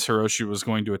which ones Hiroshi was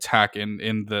going to attack in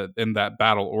that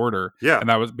battle order, Yeah. and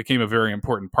that became a very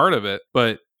important part of it.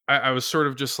 But I was sort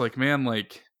of just like, man,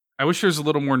 like I wish there's a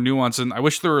little more nuance, and I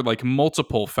wish there were like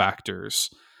multiple factors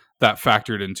that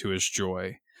factored into his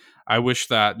joy. I wish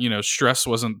that stress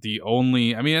wasn't the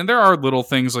only. I mean, and there are little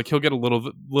things like he'll get a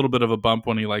little bit of a bump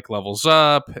when he like levels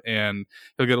up, and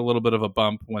he'll get a little bit of a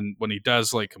bump when he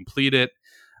does like complete it,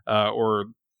 or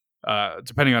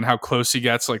depending on how close he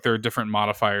gets, like there are different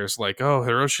modifiers. Like, oh,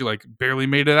 Hiroshi like barely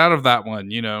made it out of that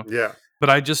one, Yeah. But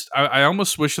I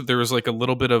almost wish that there was like a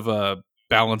little bit of a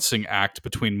balancing act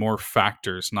between more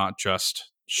factors, not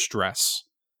just stress,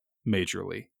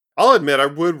 majorly. I'll admit, I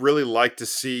would really like to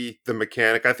see the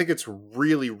mechanic. I think it's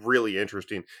really, really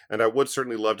interesting, and I would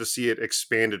certainly love to see it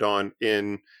expanded on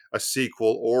in a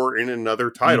sequel or in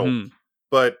another title. Mhm.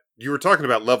 But you were talking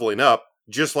about leveling up.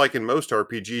 Just like in most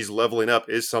RPGs, leveling up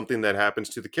is something that happens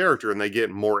to the character, and they get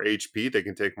more HP, they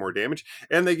can take more damage,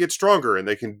 and they get stronger, and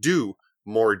they can do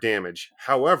more damage.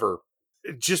 However,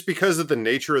 just because of the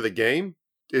nature of the game,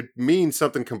 it means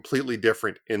something completely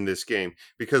different in this game.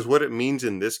 Because what it means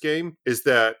in this game is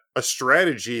that a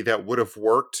strategy that would have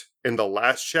worked in the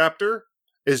last chapter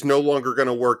is no longer going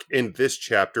to work in this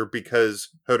chapter because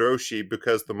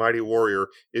because the mighty warrior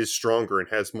is stronger and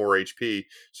has more HP.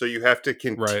 So you have to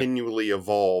Right. continually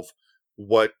evolve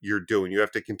what you're doing. You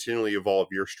have to continually evolve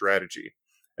your strategy.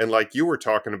 And like you were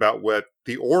talking about, what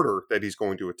the order that he's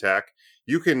going to attack,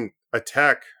 you can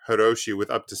attack Hiroshi with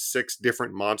up to 6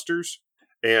 different monsters,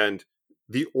 and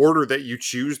the order that you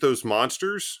choose those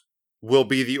monsters will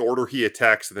be the order he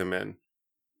attacks them in.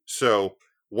 So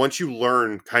once you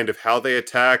learn kind of how they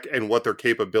attack and what their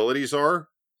capabilities are,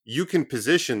 you can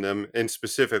position them in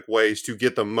specific ways to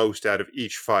get the most out of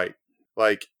each fight.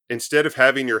 Like, instead of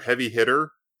having your heavy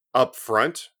hitter up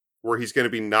front, where he's going to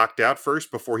be knocked out first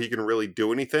before he can really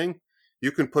do anything,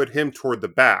 you can put him toward the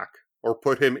back or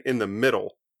put him in the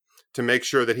middle to make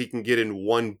sure that he can get in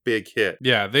one big hit.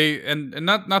 Yeah, they and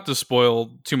not to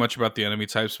spoil too much about the enemy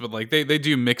types, but like they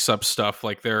do mix up stuff.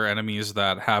 Like there are enemies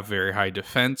that have very high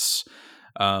defense.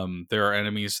 There are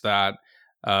enemies that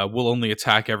will only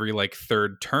attack every like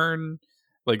third turn,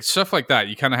 like stuff like that.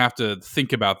 You kind of have to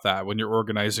think about that when you're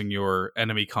organizing your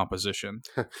enemy composition.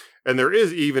 And there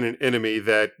is even an enemy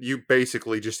that you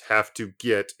basically just have to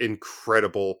get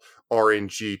incredible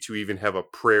RNG to even have a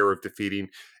prayer of defeating,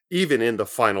 even in the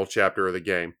final chapter of the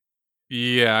game.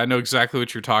 Yeah, I know exactly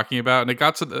what you're talking about, and it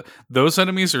got to those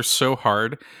enemies are so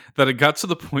hard that it got to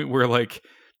the point where like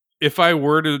if I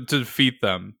were to defeat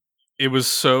them, it was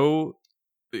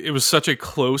such a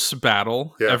close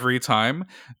battle Yeah. every time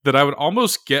that I would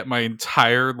almost get my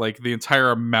entire like the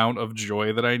entire amount of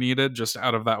joy that I needed just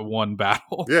out of that one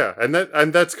battle. Yeah, and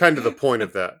that's kind of the point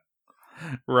of that.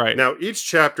 Right. Now, each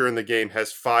chapter in the game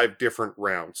has 5 different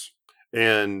rounds,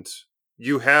 and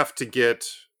you have to get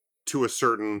to a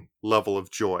certain level of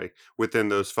joy within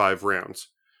those 5 rounds.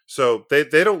 So they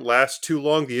don't last too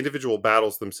long. The individual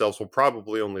battles themselves will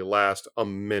probably only last a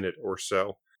minute or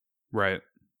so. Right.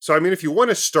 So I mean, if you want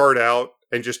to start out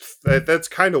and just that's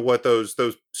kind of what those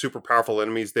super powerful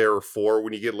enemies there are for.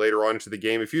 When you get later on into the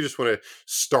game, if you just want to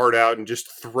start out and just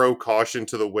throw caution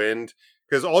to the wind,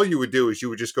 because all you would do is you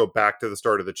would just go back to the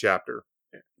start of the chapter,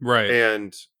 Right.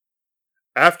 and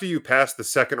after you pass the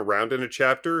second round in a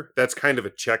chapter, that's kind of a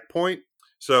checkpoint.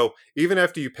 So even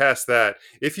after you pass that,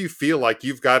 if you feel like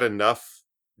you've got enough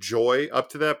joy up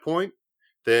to that point,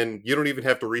 then you don't even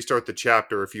have to restart the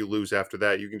chapter. If you lose after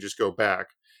that, you can just go back.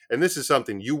 And this is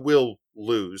something you will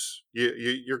lose.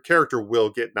 Your character will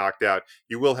get knocked out.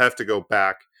 You will have to go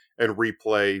back and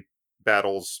replay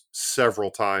battles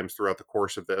several times throughout the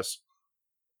course of this.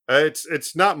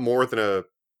 It's not more than a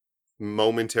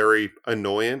momentary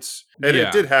annoyance. And it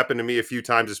Yeah. did happen to me a few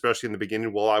times, especially in the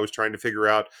beginning while I was trying to figure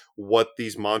out what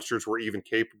these monsters were even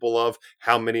capable of,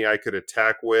 how many I could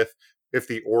attack with, if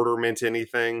the order meant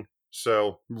anything.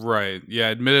 So, Right. Yeah,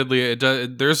 admittedly it does,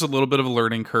 there's a little bit of a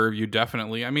learning curve. You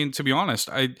definitely, I mean, to be honest,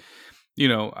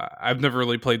 I've never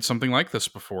really played something like this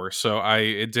before. So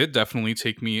it did definitely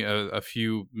take me a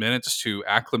few minutes to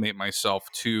acclimate myself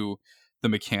to the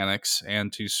mechanics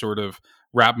and to sort of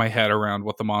wrap my head around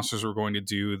what the monsters were going to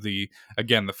do. The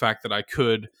fact that I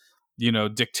could,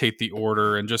 dictate the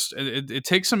order, and just it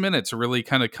takes a minute to really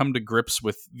kind of come to grips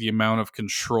with the amount of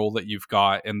control that you've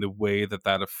got and the way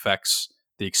that affects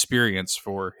the experience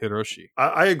for Hiroshi.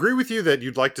 I agree with you that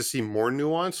you'd like to see more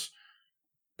nuance,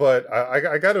 but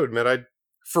I got to admit,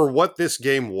 for what this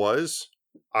game was,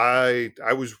 I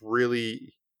was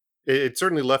really, it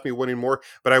certainly left me wanting more,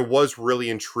 but I was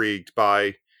really intrigued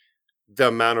by the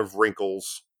amount of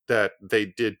wrinkles that they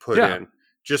did put Yeah. in,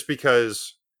 just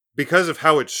because because of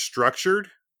how it's structured,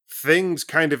 things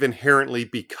kind of inherently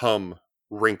become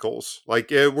wrinkles. Like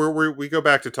we go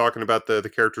back to talking about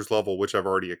the character's level, which I've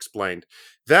already explained.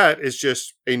 That is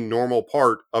just a normal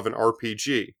part of an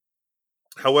RPG.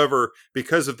 However,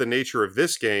 because of the nature of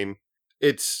this game,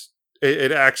 it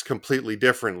acts completely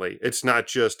differently. It's not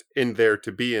just in there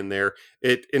to be in there.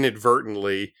 It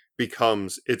inadvertently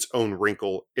becomes its own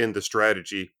wrinkle in the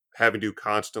strategy, having to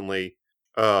constantly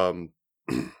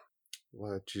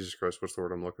what, Jesus Christ, what's the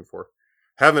word I'm looking for?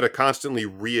 Having to constantly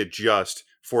readjust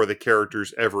for the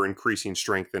character's ever increasing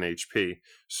strength and HP.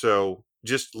 So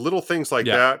just little things like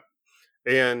Yeah. that.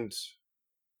 And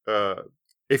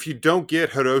if you don't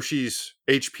get Hiroshi's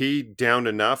HP down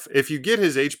enough, if you get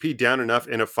his HP down enough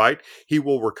in a fight, he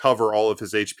will recover all of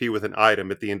his HP with an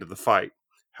item at the end of the fight.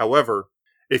 However,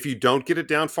 if you don't get it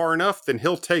down far enough, then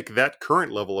he'll take that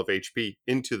current level of HP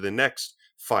into the next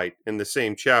fight in the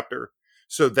same chapter.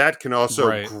 So that can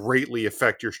also greatly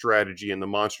affect your strategy and the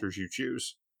monsters you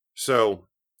choose. So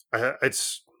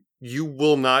you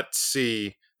will not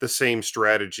see the same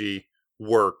strategy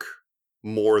work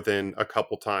more than a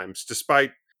couple times,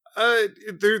 despite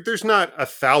there's not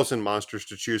 1,000 monsters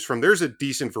to choose from. There's a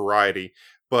decent variety,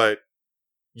 but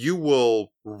you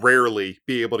will rarely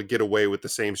be able to get away with the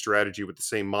same strategy with the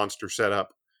same monster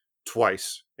setup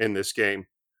twice in this game,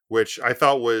 which I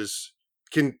thought was,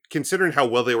 considering how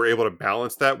well they were able to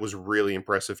balance that, was really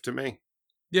impressive to me.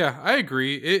 Yeah, I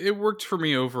agree. It worked for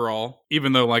me overall,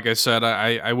 even though, like I said,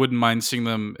 I wouldn't mind seeing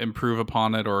them improve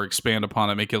upon it or expand upon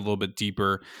it, make it a little bit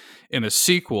deeper in a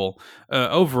sequel.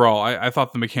 Overall, I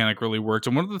thought the mechanic really worked.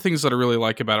 And one of the things that I really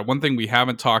like about it, one thing we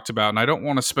haven't talked about, and I don't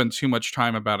want to spend too much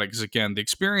time about it, because again, the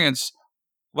experience,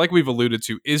 like we've alluded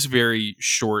to, is very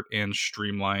short and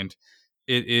streamlined.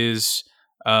 It is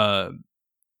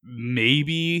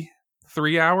maybe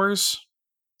 3 hours.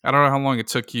 I don't know how long it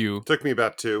took you. It took me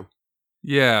about 2.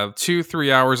 Yeah,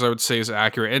 2-3 hours I would say is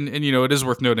accurate. And you know, it is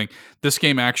worth noting, this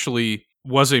game actually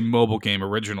was a mobile game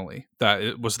originally that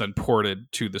it was then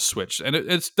ported to the Switch. And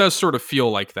it does sort of feel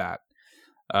like that,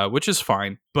 which is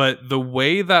fine. But the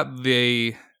way that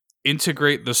they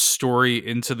integrate the story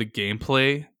into the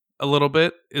gameplay a little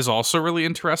bit is also really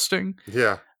interesting.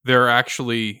 Yeah. There are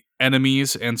actually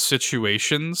enemies and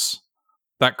situations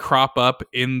that crop up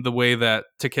in the way that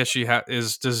Takeshi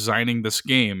is designing this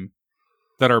game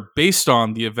that are based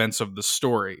on the events of the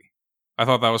story. I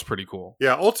thought that was pretty cool.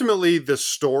 Yeah, ultimately the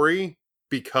story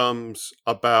becomes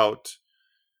about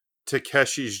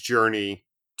Takeshi's journey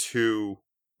to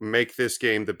make this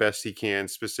game the best he can,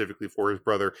 specifically for his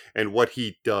brother, and what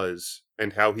he does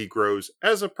and how he grows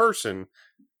as a person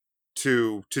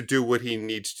to do what he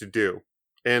needs to do.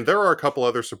 And there are a couple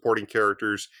other supporting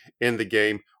characters in the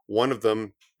game. One of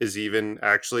them is even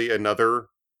actually another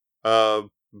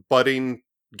budding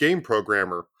game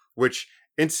programmer, which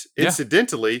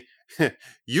incidentally,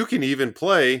 you can even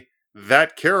play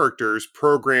that character's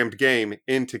programmed game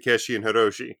in Takeshi and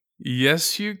Hiroshi.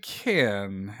 Yes, you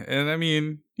can. And I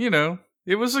mean, you know,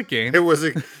 it was a game. It was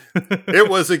a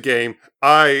game.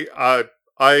 I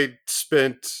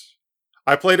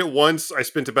played it once. I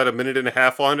spent about a minute and a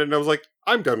half on it, and I was like,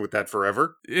 I'm done with that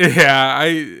forever. Yeah,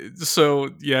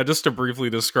 just to briefly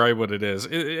describe what it is.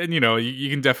 And you know, you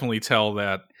can definitely tell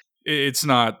that it's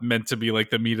not meant to be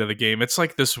like the meat of the game. It's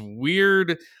like this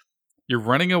weird, you're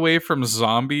running away from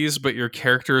zombies, but your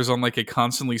character is on like a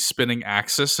constantly spinning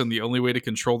axis, and the only way to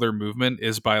control their movement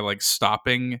is by like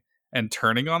stopping and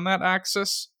turning on that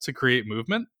axis to create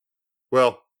movement.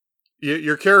 Well,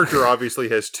 your character obviously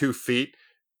has 2 feet.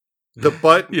 Yeah.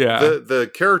 The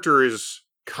character is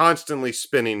constantly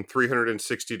spinning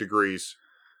 360 degrees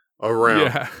around.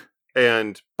 Yeah.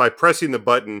 And by pressing the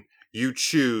button, you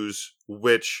choose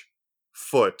which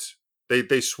foot.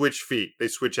 They switch feet. They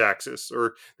switch axis,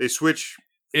 or they switch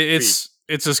It's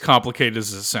as complicated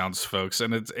as it sounds, folks,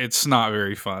 and it's not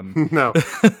very fun. No.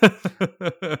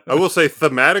 I will say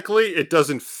thematically, it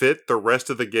doesn't fit the rest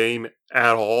of the game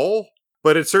at all.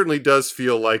 But it certainly does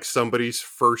feel like somebody's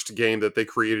first game that they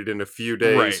created in a few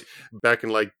days back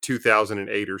in like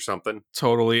 2008 or something.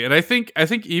 Totally. And I think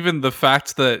even the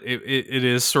fact that it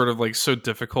is sort of like so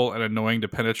difficult and annoying to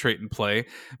penetrate and play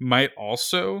might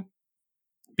also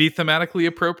be thematically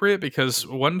appropriate, because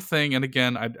one thing, and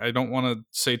again, I don't want to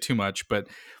say too much, but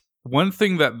one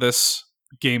thing that this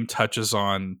game touches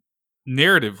on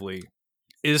narratively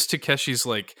is Takeshi's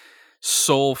like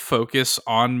sole focus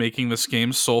on making this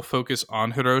game, sole focus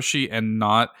on Hiroshi, and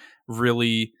not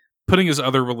really putting his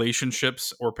other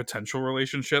relationships or potential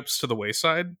relationships to the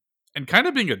wayside, and kind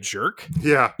of being a jerk.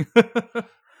 Yeah.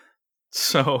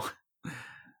 So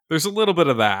there's a little bit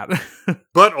of that.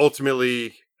 But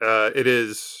ultimately, it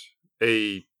is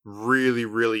a really,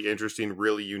 really interesting,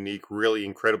 really unique, really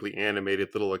incredibly animated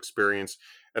little experience.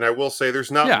 And I will say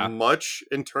there's not Yeah. much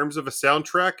in terms of a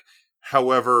soundtrack.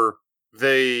 However,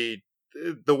 they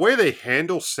the way they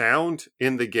handle sound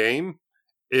in the game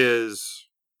is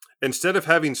instead of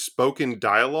having spoken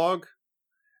dialogue,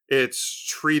 it's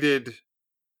treated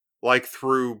like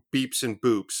through beeps and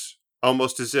boops,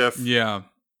 Yeah.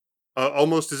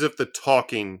 almost as if the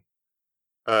talking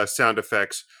sound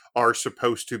effects are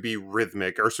supposed to be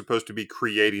rhythmic, are supposed to be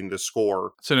creating the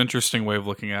score. It's an interesting way of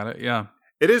looking at it. Yeah.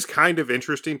 It is kind of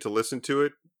interesting to listen to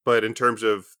it, but in terms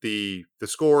of the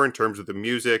score, in terms of the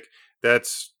music,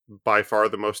 that's by far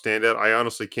the most standout. I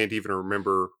honestly can't even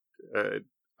remember.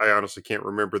 I honestly can't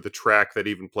remember the track that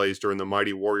even plays during the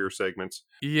Mighty Warrior segments.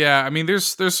 Yeah, I mean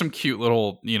there's some cute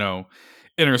little,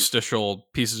 interstitial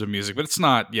pieces of music, but it's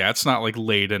not like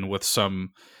laden with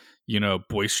some,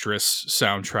 boisterous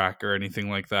soundtrack or anything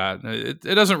like that. It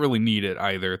doesn't really need it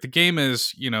either. The game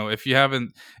is, if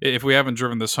we haven't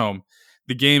driven this home,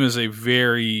 the game is a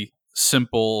very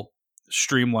simple,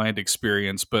 streamlined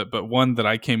experience, but one that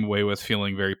I came away with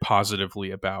feeling very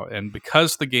positively about. And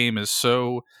because the game is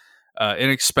so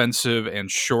inexpensive and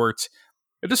short,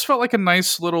 it just felt like a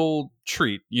nice little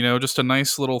treat, just a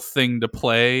nice little thing to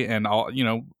play. And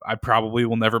I probably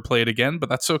will never play it again, but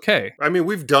that's okay. I mean,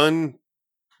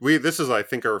 this is I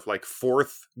think our like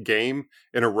fourth game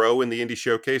in a row in the indie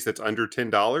showcase that's under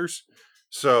 $10.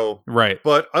 So, Right.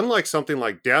 but unlike something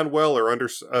like Downwell or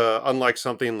unlike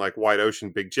something like White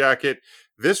Ocean Big Jacket,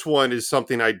 this one is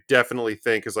something I definitely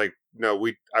think is like, no,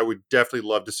 I would definitely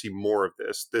love to see more of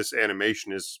this. This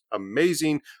animation is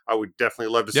amazing. I would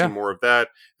definitely love to see Yeah. more of that.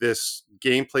 This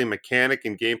gameplay mechanic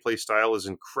and gameplay style is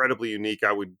incredibly unique.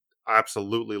 I would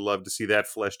absolutely love to see that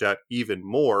fleshed out even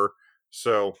more.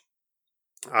 So,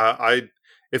 I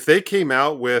if they came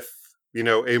out with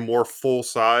a more full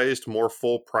sized, more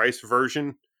full price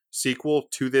version sequel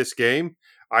to this game,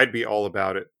 I'd be all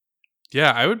about it.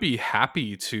 Yeah, I would be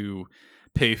happy to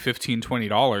pay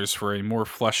 $15-20 for a more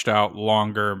fleshed out,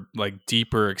 longer, like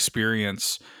deeper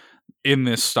experience in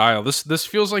this style. This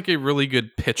feels like a really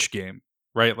good pitch game,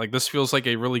 right? Like this feels like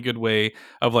a really good way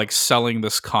of like selling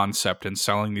this concept and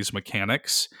selling these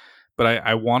mechanics. But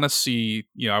I want to see,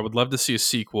 I would love to see a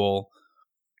sequel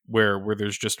where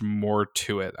there's just more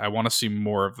to it. I want to see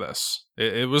more of this.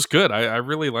 It was good. I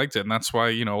really liked it, and that's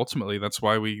why ultimately that's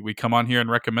why we come on here and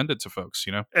recommend it to folks.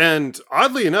 And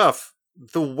oddly enough,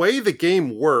 the way the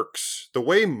game works, the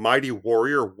way Mighty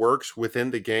Warrior works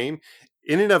within the game,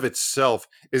 in and of itself,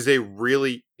 is a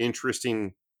really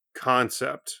interesting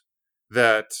concept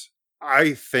that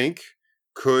I think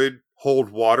could hold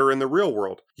water in the real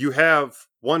world. You have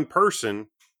one person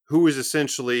who is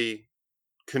essentially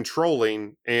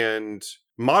controlling and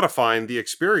modifying the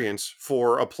experience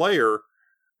for a player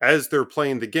as they're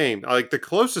playing the game. Like the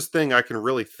closest thing I can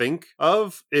really think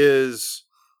of is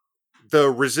the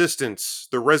Resistance,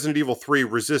 the Resident Evil 3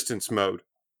 Resistance mode.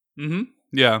 Mm-hmm.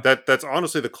 Yeah. That's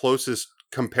honestly the closest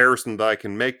comparison that I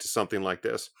can make to something like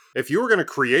this. If you were going to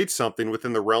create something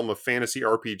within the realm of fantasy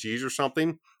RPGs or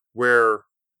something where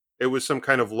it was some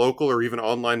kind of local or even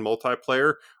online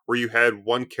multiplayer where you had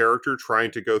one character trying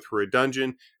to go through a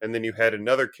dungeon and then you had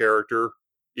another character,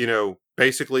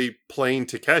 basically playing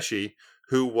Takeshi,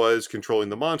 who was controlling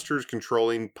the monsters,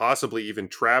 controlling possibly even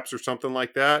traps or something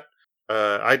like that.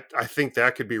 I think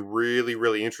that could be really,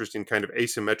 really interesting kind of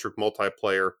asymmetric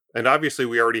multiplayer. And obviously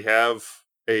we already have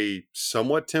a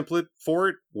somewhat template for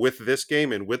it with this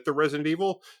game and with the Resident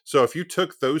Evil. So if you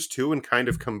took those two and kind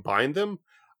of combined them,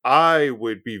 I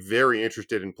would be very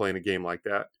interested in playing a game like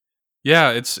that. Yeah,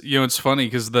 it's funny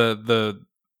because the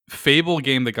Fable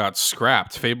game that got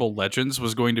scrapped, Fable Legends,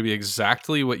 was going to be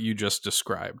exactly what you just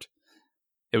described.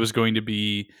 It was going to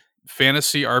be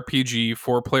fantasy RPG,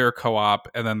 4-player co-op,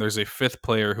 and then there's a 5th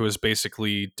player who is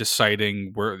basically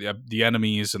deciding where the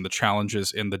enemies and the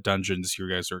challenges in the dungeons you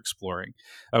guys are exploring.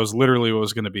 That was literally what it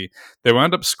was going to be. They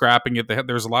wound up scrapping it.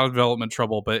 There was a lot of development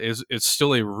trouble, but it's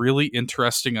still a really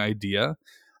interesting idea.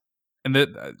 And that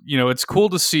it's cool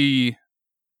to see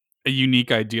a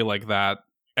unique idea like that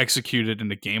executed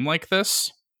in a game like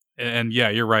this. And yeah,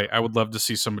 you're right. I would love to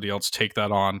see somebody else take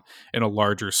that on in a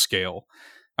larger scale.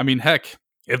 I mean, heck,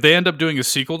 if they end up doing a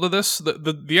sequel to this,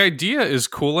 the idea is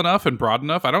cool enough and broad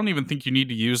enough. I don't even think you need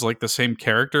to use like the same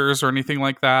characters or anything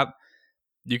like that.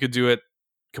 You could do it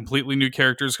completely new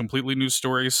characters, completely new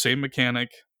stories, same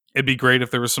mechanic. It'd be great if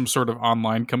there was some sort of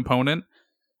online component.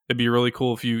 It'd be really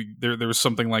cool if there was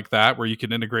something like that where you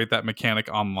could integrate that mechanic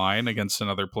online against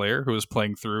another player who is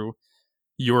playing through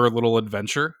your little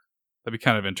adventure. That'd be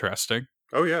kind of interesting.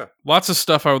 Oh, yeah. Lots of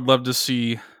stuff I would love to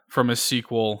see from a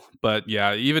sequel, but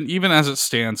yeah, even as it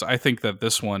stands, I think that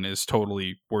this one is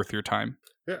totally worth your time.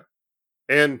 Yeah.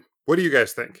 And what do you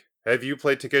guys think? Have you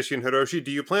played Takeshi and Hiroshi?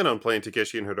 Do you plan on playing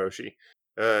Takeshi and Hiroshi?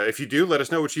 If you do, let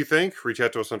us know what you think. Reach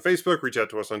out to us on Facebook, reach out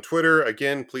to us on Twitter.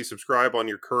 Again, please subscribe on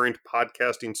your current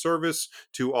podcasting service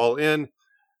to All In.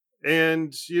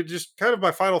 And you just kind of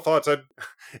my final thoughts.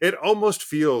 It almost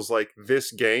feels like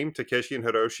this game, Takeshi and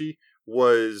Hiroshi,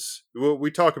 was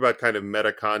we talk about kind of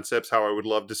meta concepts, how I would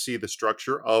love to see the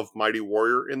structure of Mighty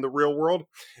Warrior in the real world.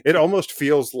 It almost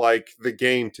feels like the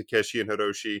game Takeshi and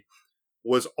Hiroshi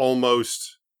was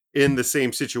almost in the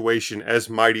same situation as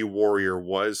Mighty Warrior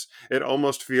was. It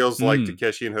almost feels like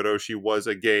Takeshi and Hiroshi was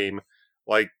a game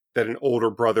like that an older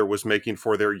brother was making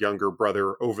for their younger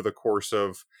brother over the course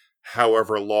of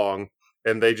however long,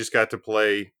 and they just got to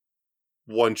play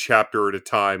one chapter at a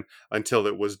time until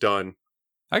it was done.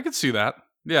 I could see that.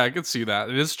 Yeah, I could see that.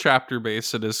 It is chapter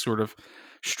based. It is sort of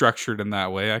structured in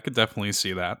that way. I could definitely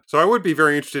see that. So I would be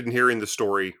very interested in hearing the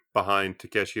story behind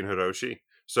Takeshi and Hiroshi.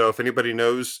 So if anybody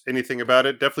knows anything about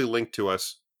it, definitely link to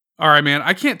us. All right, man.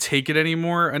 I can't take it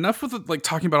anymore. Enough with like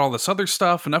talking about all this other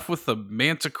stuff. Enough with the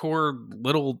Manticore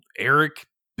little Eric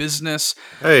business.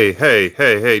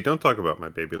 Hey! Don't talk about my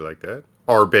baby like that.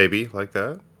 Our baby like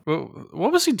that. Well,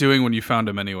 what was he doing when you found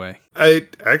him anyway?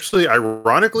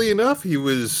 Ironically enough, he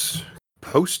was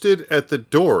posted at the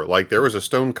door. Like there was a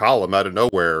stone column out of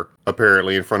nowhere,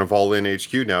 apparently in front of All In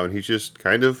HQ now, and he just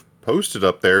kind of posted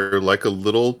up there like a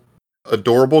little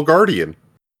adorable guardian.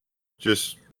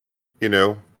 Just,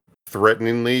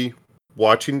 threateningly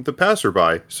watching the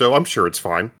passerby. So I'm sure it's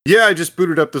fine. Yeah, I just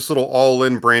booted up this little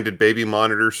All-In branded baby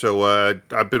monitor, so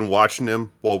I've been watching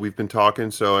him while we've been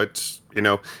talking, so it's,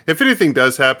 if anything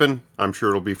does happen, I'm sure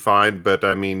it'll be fine, but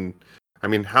I mean,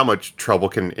 how much trouble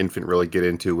can an infant really get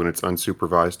into when it's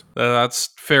unsupervised? That's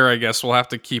fair, I guess. We'll have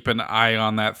to keep an eye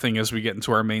on that thing as we get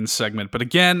into our main segment. But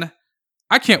again,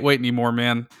 I can't wait anymore,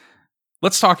 man.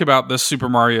 Let's talk about the Super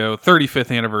Mario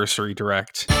 35th Anniversary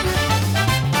Direct.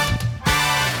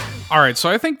 All right, so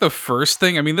I think the first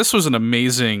thing, this was an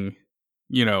amazing,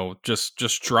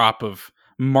 just drop of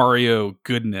Mario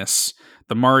goodness,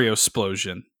 the Mario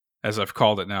explosion, as I've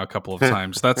called it now a couple of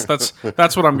times. That's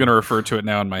what I'm going to refer to it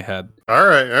now in my head. All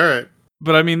right.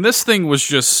 But this thing was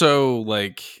just so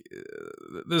like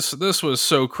this was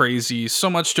so crazy, so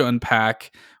much to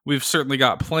unpack. We've certainly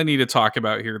got plenty to talk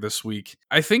about here this week.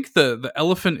 I think the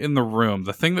elephant in the room,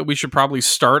 the thing that we should probably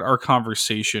start our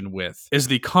conversation with, is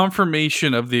the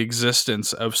confirmation of the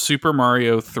existence of Super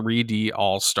Mario 3D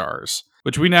All-Stars,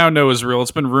 which we now know is real. It's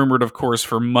been rumored, of course,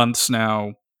 for months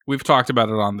now. We've talked about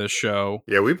it on this show.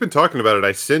 Yeah, we've been talking about it,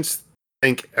 I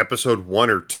think episode 1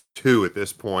 or 2 at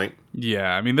this point.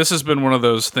 Yeah, this has been one of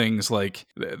those things, like,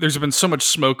 there's been so much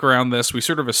smoke around this. We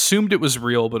sort of assumed it was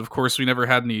real, but of course we never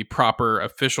had any proper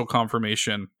official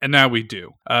confirmation, and now we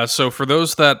do. So for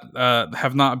those that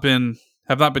have not been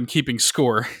keeping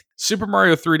score, Super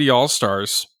Mario 3D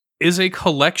All-Stars is a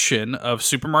collection of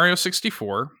Super Mario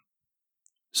 64,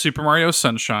 Super Mario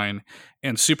Sunshine,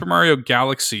 and Super Mario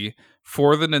Galaxy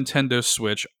for the Nintendo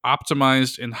Switch,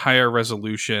 optimized in higher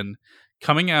resolution,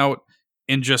 coming out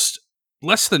in just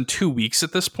less than 2 weeks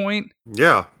at this point.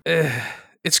 Yeah.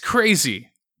 It's crazy.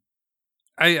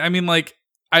 I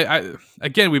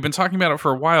again, we've been talking about it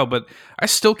for a while, but I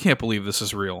still can't believe this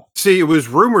is real. See, it was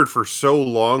rumored for so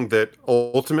long that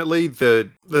ultimately the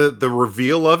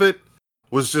reveal of it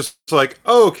was just like,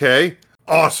 oh, okay,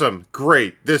 awesome,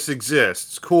 great, this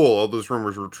exists, cool, all those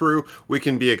rumors were true, we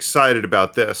can be excited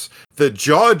about this. The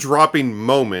jaw-dropping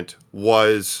moment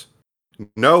was,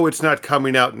 no, it's not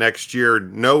coming out next year.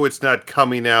 No, it's not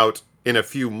coming out in a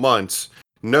few months.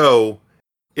 No,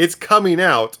 it's coming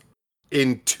out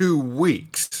in 2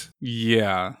 weeks.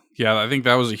 Yeah, I think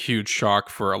that was a huge shock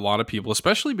for a lot of people,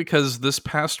 especially because this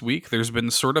past week there's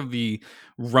been sort of the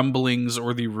rumblings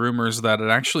or the rumors that it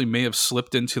actually may have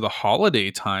slipped into the holiday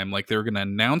time, like they're going to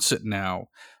announce it now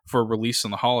for release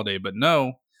on the holiday. But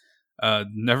no,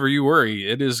 never you worry.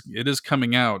 It is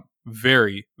coming out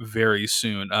very, very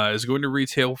soon. Is going to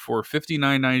retail for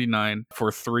 $59.99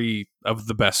 for 3 of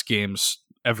the best games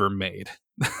ever made.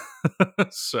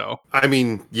 So,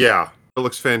 yeah, it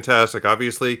looks fantastic.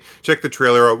 Obviously, check the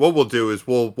trailer out. What we'll do is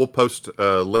we'll post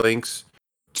links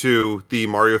to the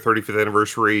Mario 35th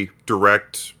Anniversary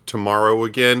Direct tomorrow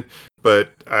again.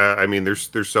 But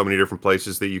there's so many different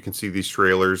places that you can see these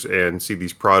trailers and see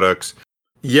these products.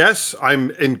 Yes, I'm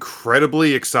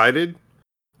incredibly excited.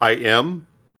 I am.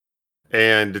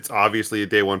 And it's obviously a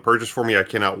day one purchase for me. I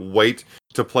cannot wait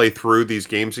to play through these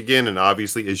games again. And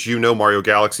obviously, as you know, Mario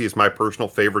Galaxy is my personal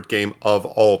favorite game of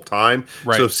all time.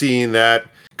 Right. So seeing that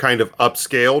kind of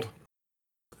upscaled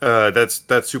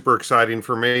That's super exciting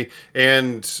for me.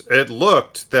 And it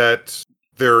looked that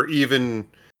they're even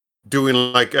doing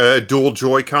like a dual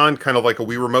Joy-Con, kind of like a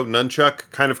Wii Remote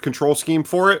Nunchuck kind of control scheme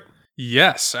for it.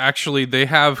 Yes, actually, they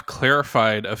have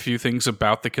clarified a few things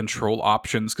about the control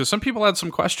options because some people had some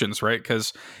questions, right?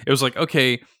 Because it was like,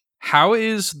 okay, how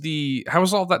is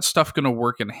all that stuff going to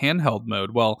work in handheld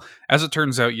mode? Well, as it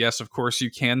turns out, yes, of course, you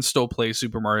can still play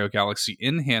Super Mario Galaxy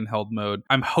in handheld mode.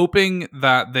 I'm hoping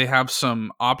that they have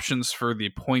some options for the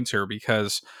pointer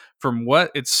because from what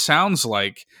it sounds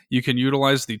like, you can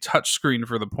utilize the touchscreen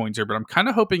for the pointer, but I'm kind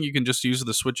of hoping you can just use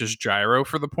the Switch's gyro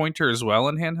for the pointer as well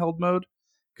in handheld mode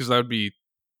because that would be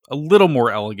a little more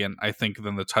elegant, I think,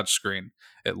 than the touchscreen,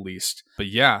 at least. But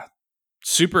yeah,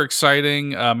 super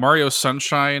exciting. Mario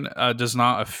Sunshine does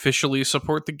not officially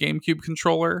support the GameCube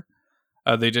controller.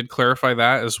 They did clarify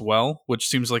that as well, which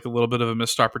seems like a little bit of a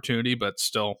missed opportunity, but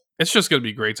still, it's just going to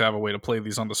be great to have a way to play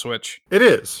these on the Switch. It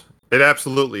is. It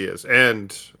absolutely is.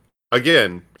 And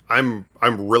again, I'm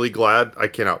really glad. I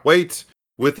cannot wait.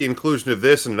 With the inclusion of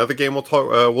this and another game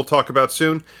we'll talk about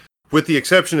soon, with the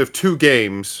exception of 2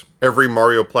 games, every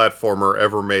Mario platformer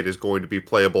ever made is going to be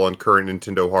playable on current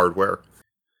Nintendo hardware.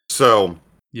 So,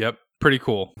 yep, pretty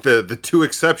cool. The 2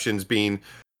 exceptions being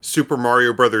Super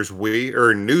Mario Brothers Wii,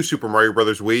 or New Super Mario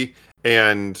Brothers Wii,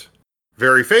 and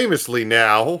very famously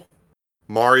now,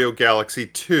 Mario Galaxy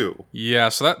 2. Yeah,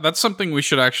 so that's something we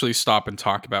should actually stop and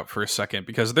talk about for a second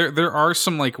because there are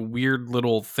some like weird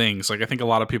little things. Like I think a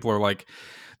lot of people are like,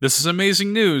 this is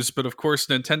amazing news, but of course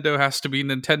Nintendo has to be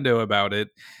Nintendo about it.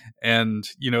 And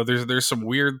there's some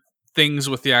weird things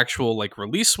with the actual like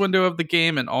release window of the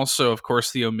game, and also of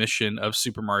course the omission of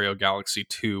Super Mario Galaxy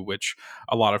 2, which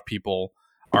a lot of people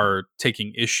are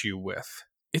taking issue with.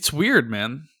 It's weird,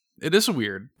 man. It is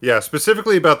weird. Yeah,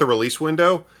 specifically about the release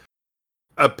window.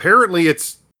 Apparently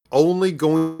it's only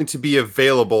going to be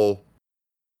available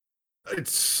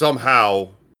somehow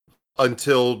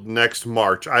until next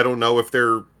March. I don't know if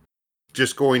they're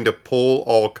just going to pull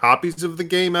all copies of the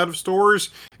game out of stores,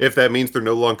 if that means they're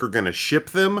no longer going to ship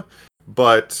them,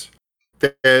 but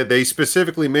they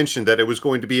specifically mentioned that it was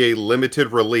going to be a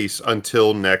limited release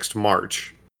until next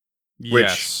March.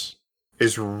 Yes. Which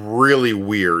is really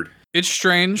weird. It's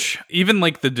strange. Even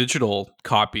like the digital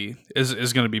copy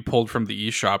is going to be pulled from the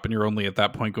eShop, and you're only at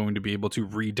that point going to be able to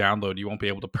re-download. You won't be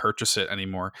able to purchase it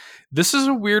anymore. This is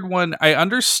a weird one. I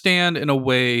understand in a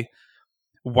way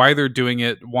why they're doing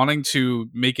it, wanting to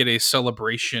make it a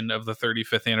celebration of the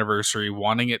 35th anniversary,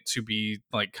 wanting it to be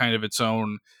like kind of its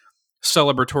own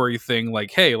celebratory thing.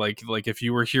 Like, hey, like if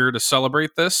you were here to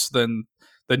celebrate this, then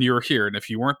you were here, and if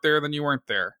you weren't there, then you weren't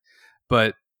there.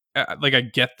 But like I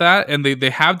get that, and they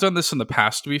have done this in the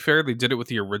past. To be fair, they did it with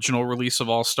the original release of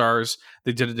All Stars.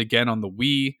 They did it again on the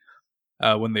Wii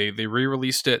when they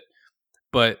re-released it.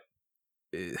 But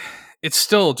it's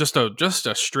still just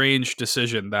a strange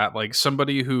decision that like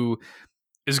somebody who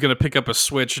is going to pick up a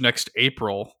Switch next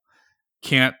April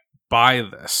can't buy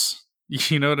this.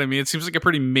 You know what I mean? It seems like a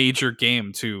pretty major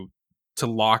game to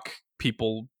lock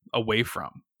people away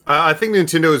from. I think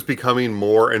Nintendo is becoming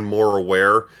more and more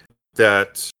aware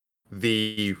that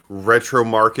the retro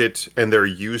market and their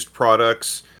used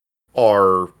products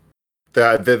are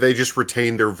that they just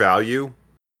retain their value.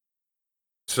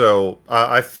 So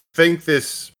I think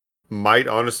this might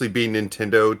honestly be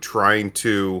Nintendo trying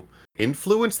to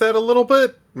influence that a little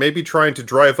bit. Maybe trying to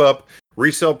drive up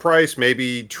resale price,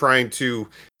 maybe trying to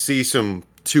see some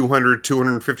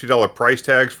 $250 price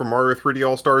tags for Mario 3D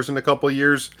All-Stars in a couple of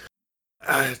years.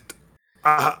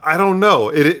 I don't know.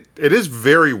 It is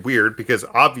very weird because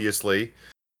obviously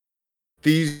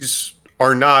these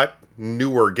are not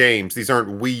newer games. These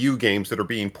aren't Wii U games that are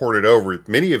being ported over.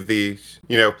 Many of these,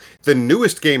 the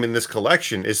newest game in this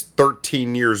collection is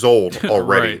 13 years old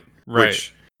already, right.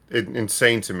 Which is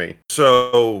insane to me.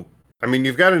 So, I mean,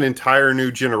 you've got an entire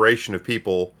new generation of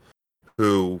people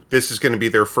who this is going to be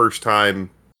their first time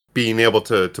being able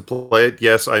to play it.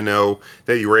 Yes, I know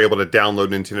that you were able to download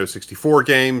Nintendo 64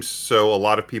 games, so a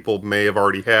lot of people may have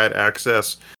already had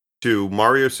access to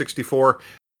Mario 64,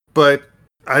 but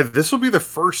this will be the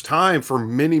first time for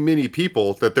many, many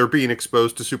people that they're being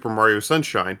exposed to Super Mario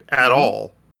Sunshine at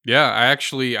all. Yeah,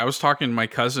 I was talking to my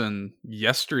cousin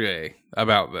yesterday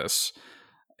about this,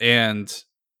 and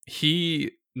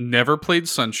he never played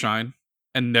Sunshine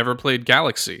and never played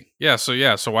Galaxy.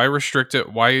 So why restrict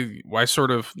it? Why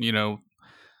sort of,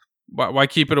 why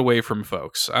keep it away from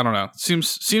folks? I don't know. It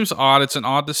seems odd. It's an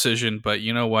odd decision, but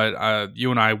you know what?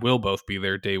 You and I will both be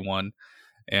there day one,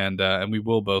 and we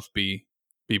will both be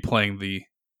playing the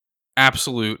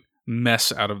absolute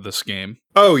mess out of this game.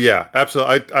 Oh yeah,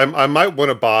 absolutely. I might want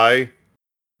to buy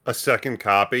a second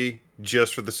copy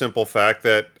just for the simple fact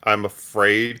that I'm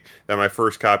afraid that my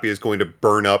first copy is going to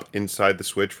burn up inside the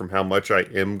Switch from how much I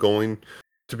am going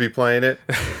to be playing it.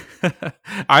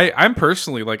 I'm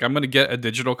personally like, I'm gonna get a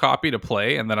digital copy to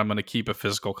play, and then I'm gonna keep a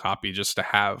physical copy just to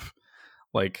have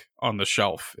like on the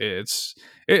shelf. It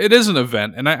is an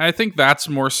event, and I think that's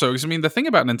more so because I mean the thing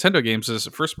about Nintendo games is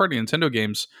first party Nintendo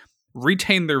games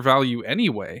retain their value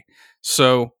anyway.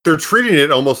 So They're treating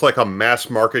it almost like a mass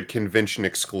market convention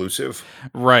exclusive.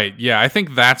 right, yeah, I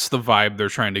think that's the vibe they're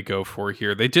trying to go for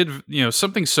here. They did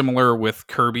something similar with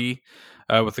Kirby.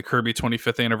 With the Kirby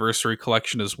 25th anniversary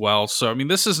collection as well. So I mean,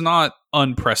 this is not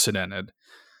unprecedented.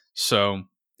 So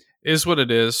is what it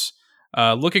is.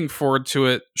 Looking forward to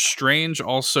it. Strange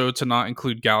also to not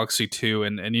include Galaxy 2,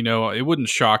 and it wouldn't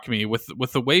shock me with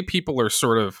the way people are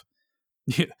sort of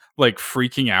like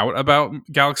freaking out about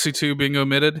Galaxy 2 being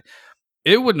omitted.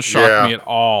 It wouldn't shock Yeah. me at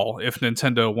all if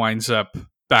Nintendo winds up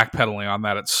backpedaling on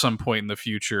that at some point in the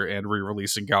future and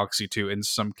re-releasing Galaxy 2 in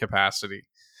some capacity.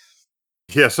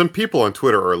 Yeah, some people on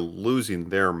Twitter are losing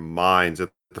their minds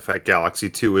at the fact Galaxy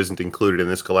 2 isn't included in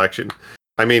this collection.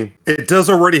 I mean, it does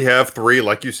already have three,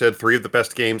 like you said, three of the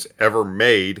best games ever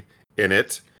made in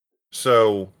it.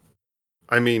 So,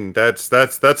 I mean, that's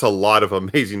a lot of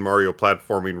amazing Mario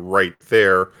platforming right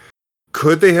there.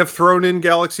 Could they have thrown in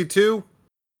Galaxy 2?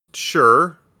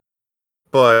 Sure.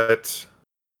 But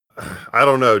I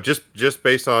don't know. Just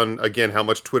based on again how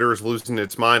much Twitter is losing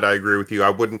its mind, I agree with you.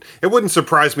 It wouldn't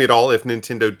surprise me at all if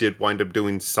Nintendo did wind up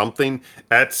doing something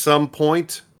at some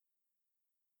point.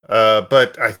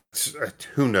 But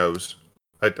who knows?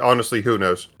 Honestly, who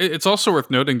knows? It's also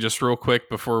worth noting, just real quick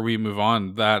before we move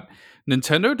on, that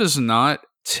Nintendo does not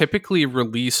typically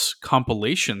release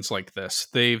compilations like this.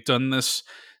 They've done this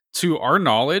to our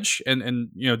knowledge, and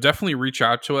definitely reach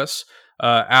out to us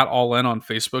at All In on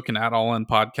Facebook and at All In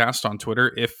Podcast on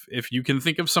Twitter if you can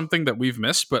think of something that we've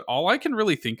missed. But all I can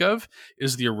really think of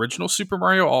is the original Super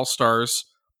Mario All Stars,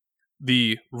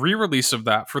 the re-release of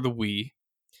that for the Wii,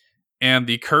 and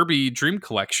the Kirby Dream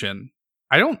Collection.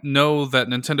 I don't know that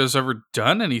Nintendo's ever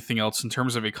done anything else in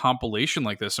terms of a compilation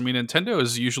like this. I mean, Nintendo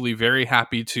is usually very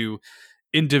happy to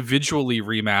individually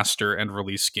remaster and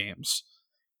release games.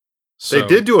 So, They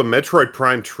did do a Metroid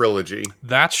Prime trilogy.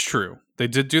 that's true. They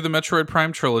did do the Metroid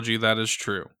Prime trilogy. That is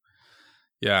true.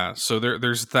 Yeah, so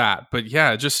there's that. But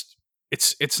yeah, just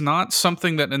it's not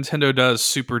something that Nintendo does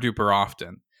super duper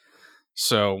often.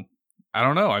 So I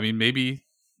don't know. I mean, maybe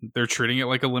they're treating it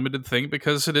like a limited thing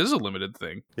because it is a limited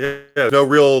thing. Yeah, no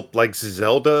real like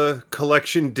Zelda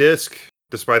collection disc,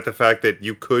 despite the fact that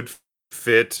you could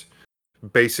fit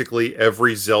basically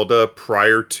every Zelda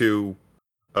prior to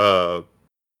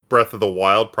Breath of the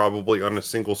Wild probably on a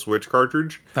single Switch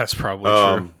cartridge. That's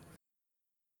probably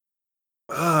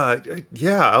true.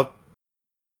 Yeah,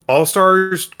 All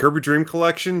Stars, Kirby Dream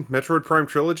Collection, Metroid Prime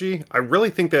Trilogy. I really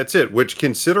think that's it. Which,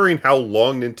 considering how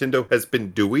long Nintendo has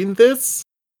been doing this,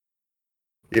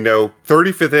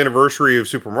 35th anniversary of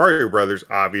Super Mario Brothers.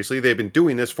 Obviously, they've been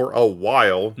doing this for a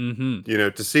while. Mm-hmm.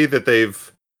 To see that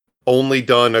they've only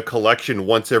done a collection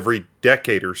once every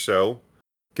decade or so,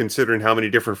 considering how many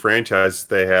different franchises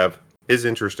they have, is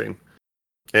interesting.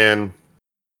 And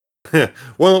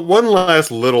well, one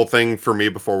last little thing for me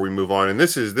before we move on, and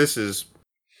this is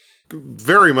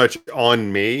very much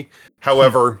on me.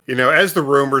 However, as the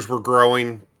rumors were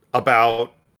growing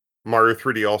about Mario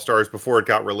 3D All Stars before it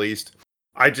got released,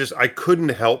 I couldn't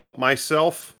help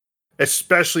myself,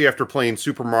 especially after playing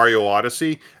Super Mario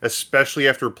Odyssey, especially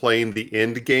after playing the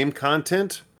end game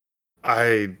content.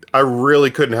 I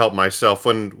really couldn't help myself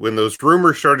when those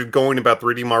rumors started going about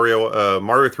Mario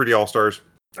 3D All Stars.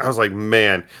 I was like,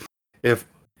 man, if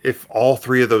all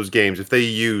three of those games, if they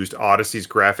used Odyssey's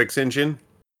graphics engine,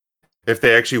 if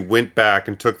they actually went back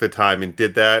and took the time and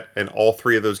did that, and all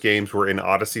three of those games were in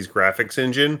Odyssey's graphics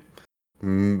engine,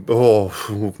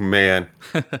 oh man.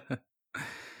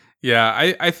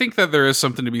 Yeah, I think that there is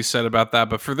something to be said about that,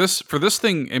 but for this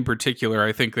thing in particular,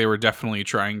 I think they were definitely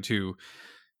trying to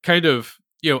kind of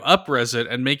up-res it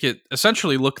and make it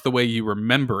essentially look the way you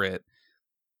remember it.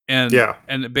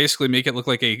 And basically make it look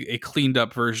like a cleaned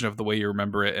up version of the way you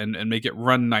remember it, and make it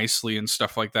run nicely and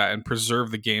stuff like that, and preserve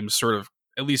the game sort of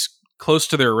at least close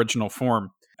to their original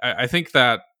form. I think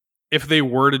that if they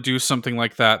were to do something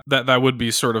like that, that would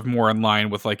be sort of more in line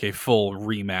with like a full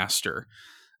remaster.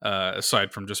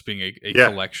 aside from just being a Yeah.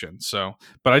 collection. So,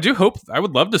 but I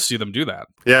would love to see them do that.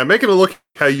 Yeah, making it look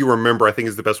how you remember, I think,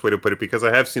 is the best way to put it, because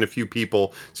I have seen a few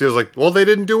people say, like, well, they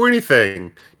didn't do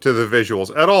anything to the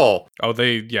visuals at all. Oh,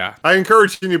 yeah. I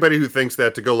encourage anybody who thinks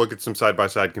that to go look at some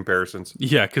side-by-side comparisons.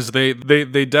 Yeah, because they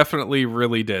definitely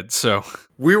really did. So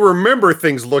We remember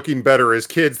things looking better as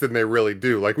kids than they really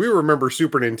do. Like, we remember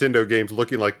Super Nintendo games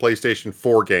looking like PlayStation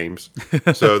 4 games.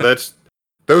 So that's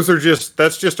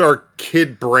just our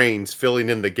kid brains filling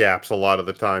in the gaps a lot of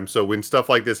the time. So when stuff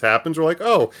like this happens, we're like,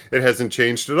 oh, it hasn't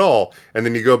changed at all. And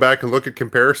then you go back and look at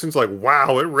comparisons, like,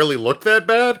 wow, it really looked that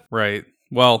bad? right.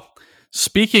 Well,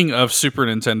 speaking of Super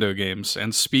Nintendo games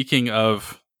and speaking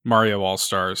of Mario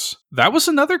All-Stars, that was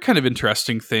another kind of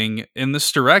interesting thing in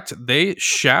this Direct. They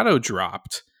shadow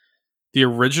dropped the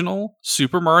original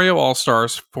Super Mario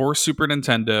All-Stars for Super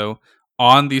Nintendo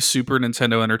on the Super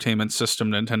Nintendo Entertainment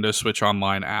System Nintendo Switch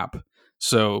Online app.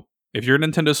 So if you're a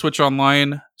Nintendo Switch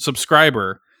Online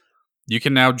subscriber, you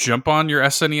can now jump on your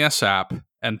SNES app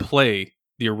and play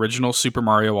the original Super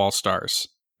Mario All-Stars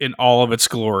in all of its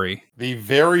glory. The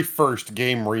very first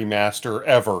game remaster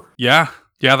ever. Yeah,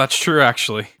 that's true,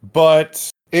 actually.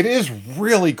 But it is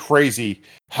really crazy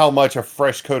how much a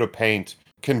fresh coat of paint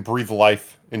can breathe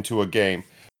life into a game.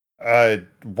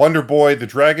 Wonder Boy: The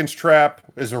Dragon's Trap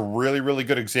is a really, really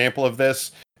good example of this.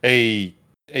 A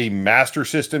Master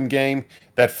System game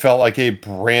that felt like a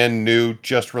brand new,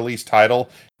 just released title,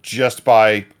 just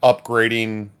by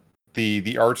upgrading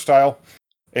the art style.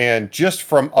 And just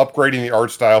from upgrading the art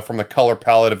style from the color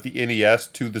palette of the NES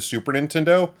to the Super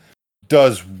Nintendo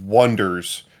does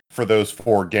wonders for those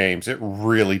 4 games. It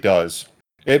really does.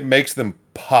 It makes them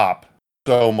pop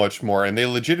so much more, and they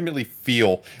legitimately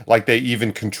feel like they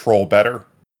even control better,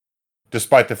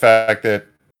 despite the fact that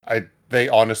they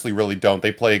honestly really don't.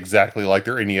 They play exactly like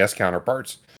their NES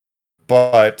counterparts.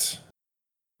 But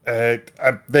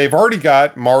they've already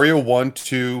got Mario 1,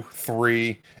 2,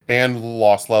 3, and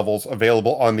Lost Levels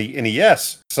available on the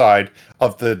NES side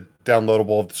of the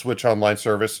downloadable of the Switch Online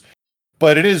service.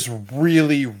 But it is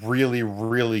really, really,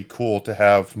 really cool to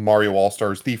have Mario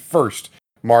All-Stars, the first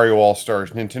Mario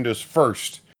All-Stars, Nintendo's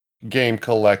first game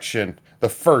collection, the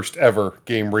first ever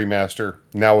game remaster,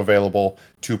 now available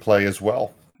to play as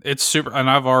well. It's super, and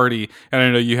I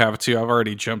know you have too, I've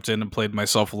already jumped in and played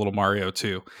myself a little Mario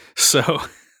too. So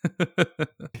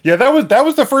yeah, that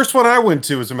was the first one I went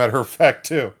to, as a matter of fact,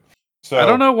 too. So I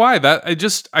don't know why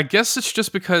I guess it's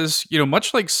just because,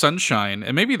 much like Sunshine,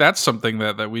 and maybe that's something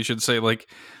that we should say, like,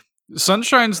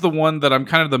 Sunshine's the one that I'm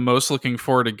kind of the most looking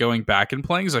forward to going back and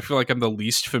playing, because I feel like I'm the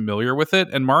least familiar with it.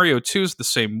 And Mario 2 is the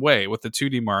same way with the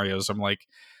 2D Marios. I'm like,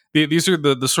 these are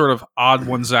the sort of odd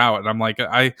ones out, and I'm like,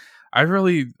 I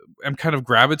really am kind of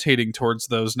gravitating towards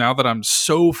those now that I'm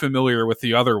so familiar with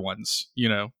the other ones,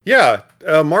 Yeah,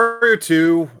 Mario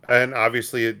 2, and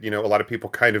obviously, a lot of people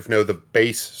kind of know the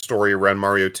base story around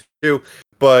Mario 2,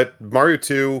 but Mario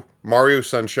 2, Mario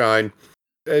Sunshine,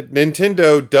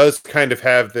 Nintendo does kind of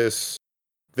have this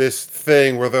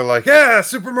thing where they're like, yeah,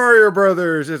 Super Mario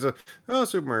Brothers is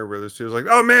Super Mario Brothers 2 is like,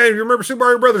 oh man, you remember Super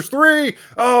Mario Brothers 3?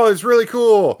 Oh, it's really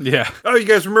cool. Yeah. Oh, you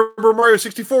guys remember Mario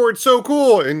 64? It's so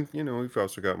cool. And we've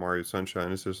also got Mario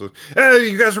Sunshine. It's just like, hey,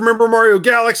 you guys remember Mario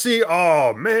Galaxy?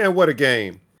 Oh man, what a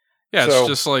game. Yeah, it's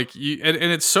just like and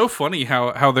it's so funny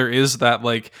how there is that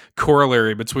like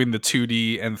corollary between the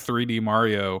 2D and 3D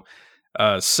Mario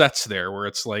sets there, where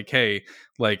it's like, hey,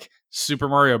 like Super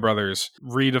Mario Brothers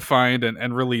redefined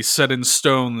and really set in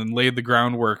stone and laid the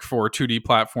groundwork for 2D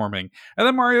platforming. And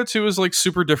then Mario 2 is like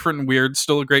super different and weird,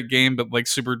 still a great game, but like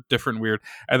super different and weird.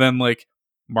 And then like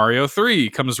Mario 3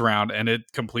 comes around and it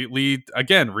completely,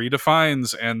 again,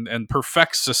 redefines and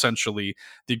perfects essentially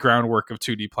the groundwork of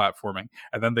 2D platforming.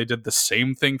 And then they did the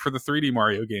same thing for the 3D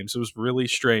Mario games. It was really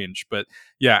strange. But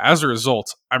yeah, as a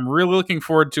result, I'm really looking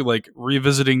forward to like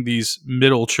revisiting these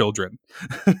middle children.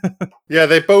 Yeah,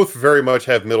 they both very much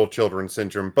have middle children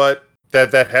syndrome, but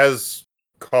that has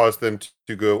caused them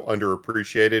to go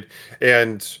underappreciated.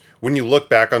 And when you look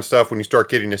back on stuff, when you start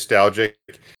getting nostalgic,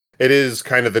 it is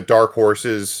kind of the dark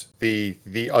horses, the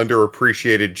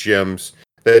underappreciated gems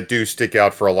that do stick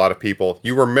out for a lot of people.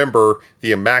 You remember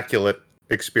the immaculate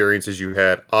experiences you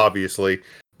had, obviously,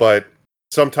 but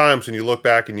sometimes when you look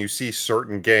back and you see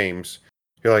certain games,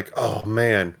 you're like, oh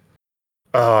man,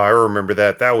 oh, I remember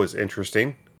that. That was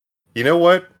interesting. You know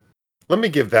what? Let me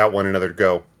give that one another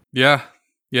go. Yeah,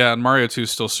 and Mario 2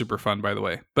 is still super fun, by the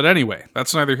way. But anyway,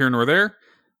 that's neither here nor there.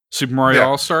 Super Mario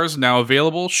All-Stars now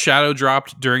available, shadow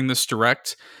dropped during this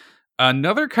Direct.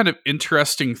 Another kind of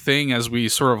interesting thing as we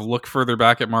sort of look further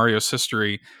back at Mario's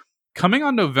history, coming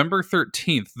on November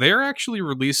 13th, they're actually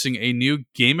releasing a new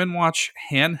Game & Watch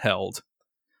handheld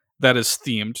that is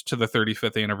themed to the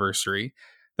 35th anniversary,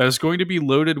 that is going to be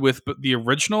loaded with the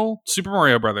original Super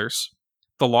Mario Brothers,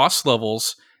 the Lost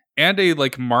Levels, and a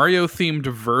like Mario themed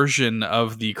version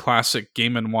of the classic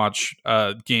Game & Watch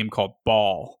game called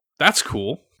Ball. That's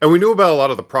cool. And we knew about a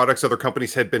lot of the products other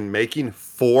companies had been making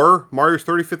for Mario's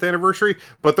 35th anniversary,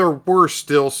 but there were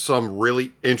still some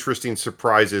really interesting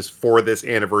surprises for this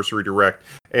anniversary direct.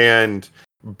 And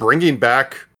bringing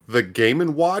back the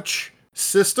Game & Watch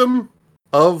system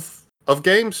of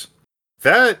games,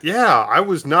 that, yeah, I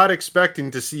was not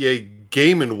expecting to see a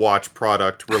Game & Watch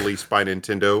product released by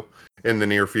Nintendo in the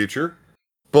near future.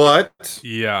 But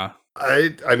yeah.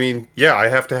 I mean, yeah, I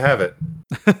have to have it.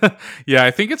 Yeah,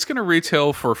 I think it's going to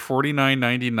retail for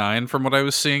 $49.99 from what I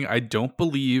was seeing. I don't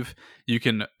believe you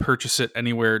can purchase it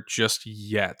anywhere just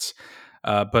yet.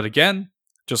 But again,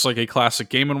 just like a classic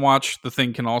Game & Watch, the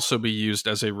thing can also be used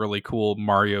as a really cool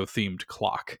Mario-themed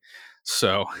clock.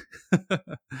 So,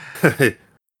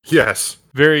 yes.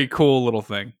 Very cool little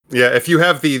thing. Yeah, if you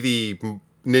have the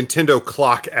Nintendo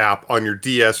Clock app on your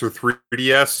DS or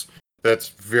 3DS, that's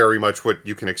very much what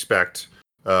you can expect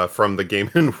from the Game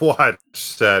 & Watch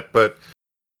set. But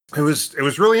it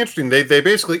was really interesting. They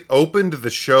basically opened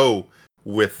the show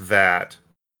with that,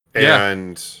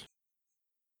 and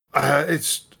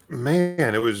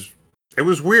it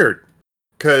was weird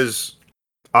because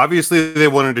obviously they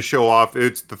wanted to show off.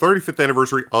 It's the 35th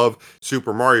anniversary of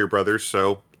Super Mario Brothers,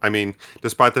 so I mean,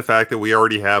 despite the fact that we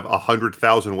already have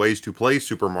 100,000 ways to play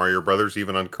Super Mario Brothers,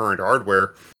 even on current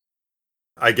hardware,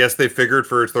 I guess they figured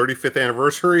for its 35th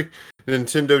anniversary,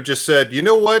 Nintendo just said, you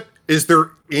know what? Is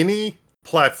there any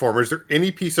platform, is there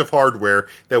any piece of hardware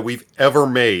that we've ever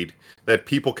made that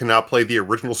people cannot play the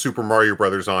original Super Mario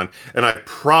Brothers on? And I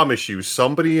promise you,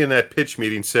 somebody in that pitch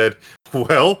meeting said,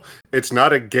 well, it's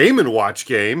not a Game & Watch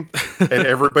game. And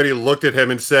everybody looked at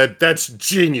him and said, that's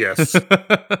genius.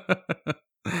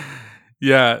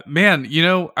 Yeah, man, you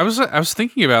know, I was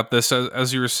thinking about this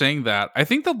as you were saying that. I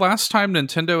think the last time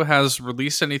Nintendo has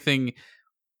released anything,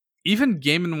 even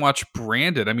Game & Watch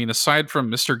branded, I mean, aside from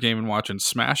Mr. Game & Watch and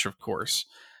Smash, of course,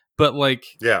 but like,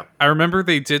 yeah, I remember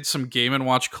they did some Game &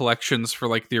 Watch collections for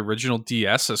like the original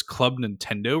DS as Club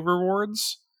Nintendo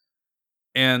rewards.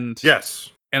 And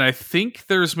yes. And I think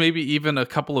there's maybe even a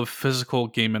couple of physical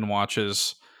Game &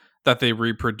 Watches that they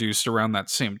reproduced around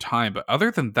that same time. But other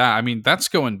than that, I mean, that's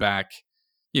going back,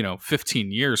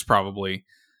 15 years probably.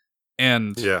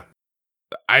 And yeah,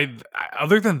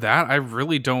 other than that,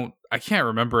 I can't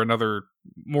remember another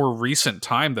more recent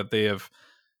time that they have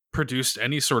produced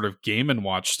any sort of Game &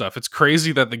 Watch stuff. It's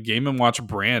crazy that the Game & Watch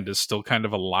brand is still kind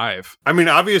of alive. I mean,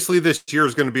 obviously this year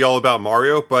is going to be all about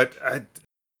Mario, but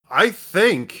I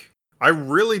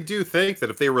really do think that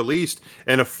if they released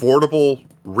an affordable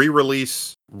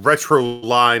re-release retro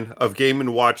line of Game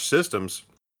 & Watch systems,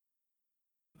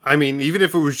 I mean, even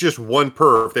if it was just one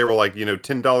per, if they were like,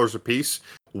 $10 a piece,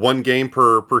 one game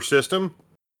per system,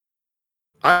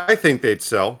 I think they'd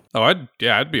sell. Oh,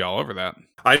 I'd be all over that.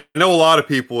 I know a lot of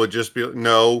people would just be,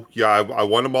 no, yeah, I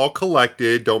want them all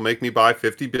collected. Don't make me buy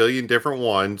 50 billion different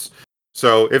ones.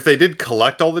 So if they did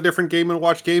collect all the different Game &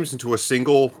 Watch games into a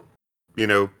single,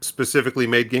 specifically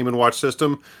made Game & Watch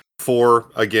system for,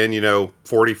 again, $40,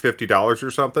 $50 or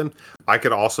something, I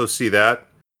could also see that.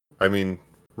 I mean,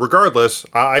 regardless,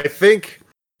 I think,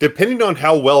 depending on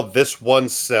how well this one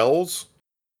sells,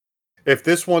 if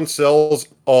this one sells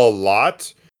a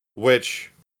lot,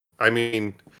 which, I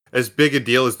mean, as big a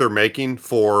deal as they're making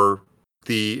for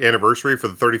the anniversary, for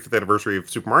the 35th anniversary of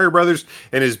Super Mario Brothers,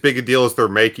 and as big a deal as they're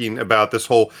making about this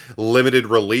whole limited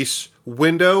release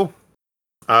window,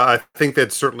 I think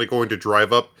that's certainly going to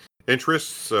drive up interest.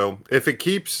 So if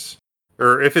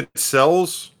it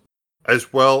sells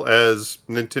as well as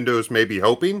Nintendo's maybe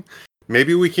hoping,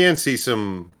 maybe we can see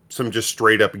some just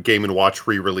straight up Game & Watch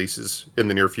re-releases in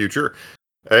the near future.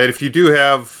 And if you do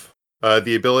have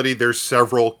the ability, there's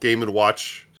several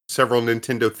several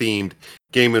Nintendo themed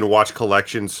Game & Watch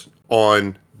collections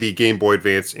on the Game Boy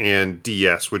Advance and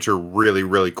DS, which are really,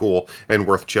 really cool and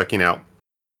worth checking out.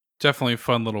 Definitely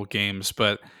fun little games,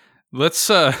 but let's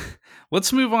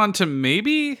move on to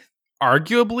maybe,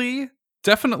 arguably,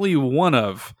 definitely one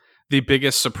of the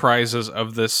biggest surprises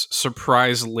of this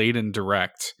surprise-laden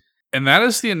direct. And that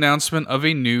is the announcement of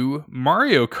a new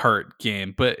Mario Kart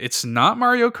game, but it's not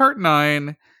Mario Kart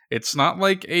 9. It's not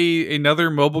like another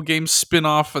mobile game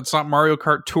spin-off. It's not Mario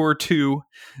Kart Tour 2.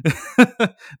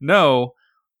 No,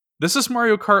 this is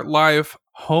Mario Kart Live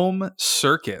Home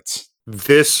Circuit.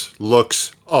 This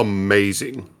looks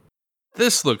amazing.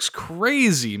 This looks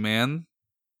crazy, man.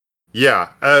 Yeah.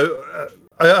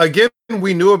 Again,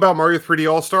 we knew about Mario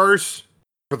 3D All Stars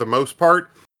for the most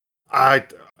part. I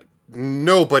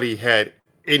nobody had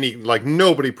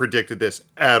nobody predicted this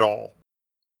at all.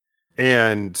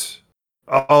 And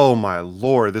oh my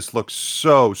lord, this looks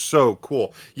so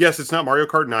cool. Yes, it's not Mario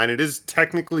Kart 9. It is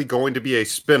technically going to be a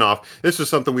spin-off. This is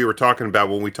something we were talking about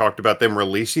when we talked about them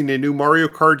releasing a new Mario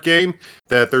Kart game,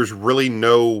 that there's really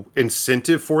no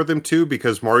incentive for them to,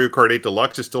 because Mario Kart 8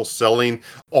 Deluxe is still selling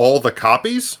all the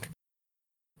copies.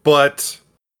 But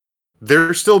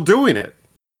they're still doing it.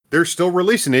 They're still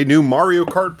releasing a new Mario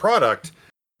Kart product,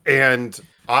 and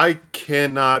I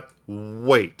cannot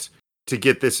wait to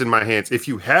get this in my hands. If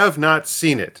you have not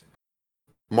seen it,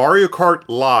 Mario Kart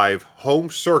Live Home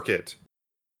Circuit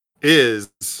is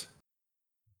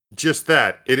just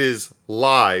that. It is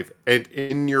live and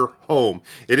in your home.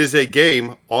 It is a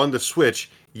game on the Switch,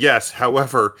 yes.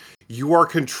 However, you are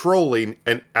controlling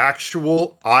an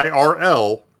actual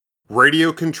IRL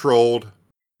radio-controlled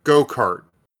go-kart.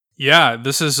 Yeah,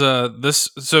 this is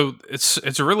so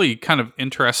it's really kind of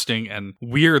interesting and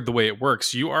weird the way it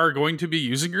works. You are going to be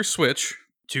using your Switch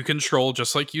to control,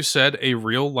 just like you said, a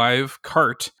real live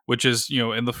kart, which is,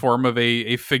 in the form of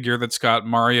a figure that's got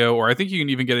Mario, or I think you can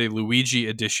even get a Luigi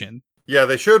edition. Yeah,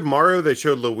 they showed Mario, they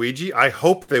showed Luigi. I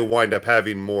hope they wind up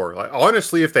having more. Like,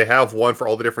 honestly, if they have one for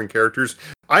all the different characters,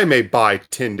 I may buy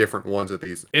 10 different ones of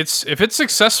these. If it's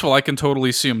successful, I can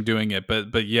totally see them doing it.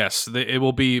 But yes, it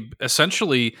will be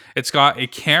essentially, it's got a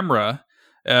camera,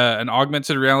 an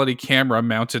augmented reality camera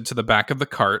mounted to the back of the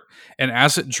cart, and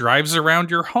as it drives around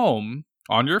your home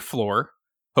on your floor,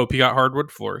 hope you got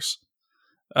hardwood floors.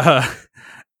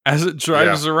 As it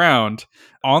drives around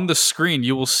on the screen,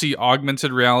 you will see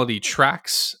augmented reality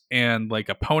tracks and like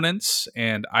opponents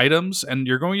and items, and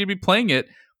you're going to be playing it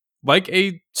like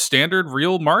a standard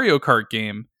real Mario Kart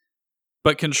game,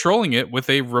 but controlling it with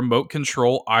a remote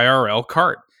control IRL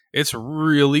kart. It's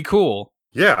really cool.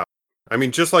 Yeah. I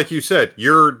mean, just like you said,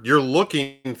 you're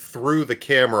looking through the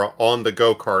camera on the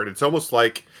go-kart. It's almost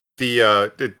like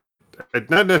the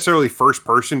not necessarily first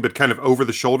person, but kind of over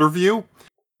the shoulder view.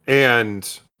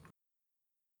 And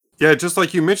yeah, just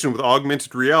like you mentioned with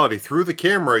augmented reality, through the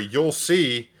camera, you'll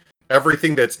see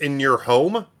everything that's in your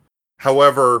home.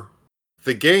 However,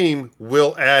 the game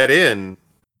will add in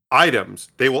items.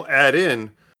 They will add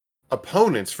in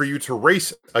opponents for you to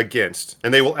race against.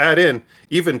 And they will add in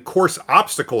even course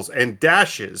obstacles and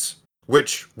dashes,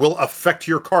 which will affect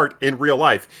your kart in real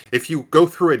life. If you go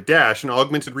through a dash, an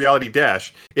augmented reality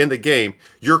dash in the game,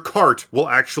 your kart will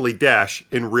actually dash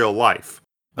in real life.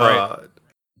 Right.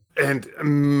 And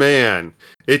man,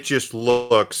 it just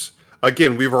looks,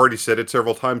 again, we've already said it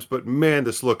several times, but man,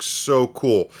 this looks so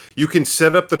cool. You can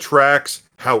set up the tracks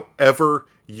however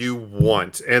you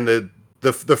want. And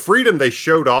the freedom they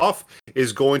showed off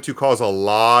is going to cause a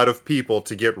lot of people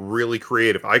to get really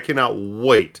creative. I cannot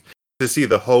wait to see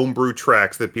the homebrew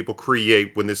tracks that people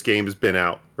create when this game has been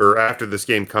out, or after this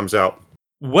game comes out.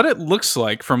 What it looks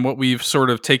like, from what we've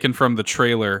sort of taken from the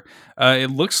trailer,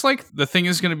 it looks like the thing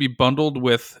is going to be bundled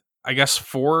with, I guess,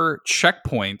 4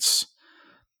 checkpoints.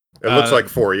 It looks like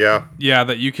 4, yeah. Yeah,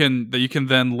 that you can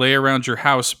then lay around your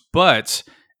house. But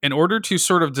in order to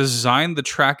sort of design the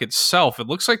track itself, it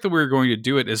looks like the way we're going to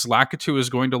do it is Lakitu is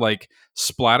going to like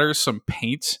splatter some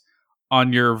paint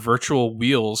on your virtual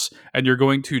wheels, and you're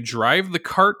going to drive the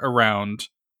cart around,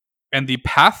 and the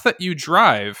path that you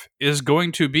drive is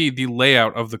going to be the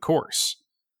layout of the course.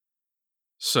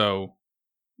 So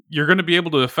you're going to be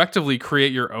able to effectively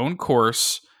create your own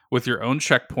course with your own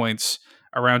checkpoints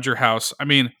around your house. I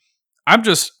mean,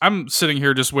 I'm sitting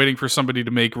here just waiting for somebody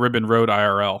to make Ribbon Road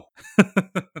IRL.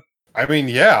 I mean,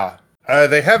 yeah.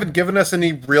 They haven't given us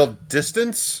any real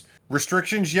distance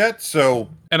restrictions yet, so...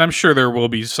 And I'm sure there will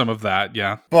be some of that,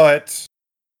 yeah. But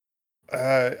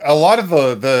a lot of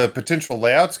the potential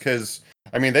layouts, because,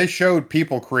 I mean, they showed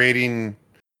people creating...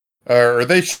 or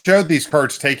they showed these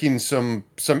carts taking some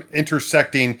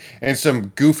intersecting and some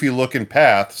goofy-looking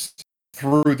paths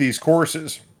through these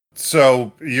courses.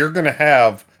 So you're going to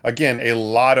have, again, a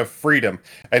lot of freedom.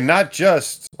 And not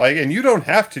just... and you don't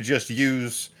have to just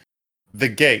use the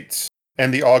gates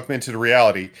and the augmented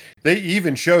reality. They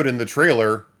even showed in the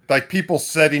trailer, people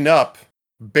setting up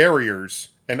barriers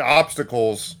and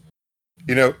obstacles,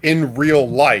 in real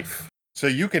life. So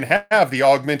you can have the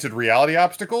augmented reality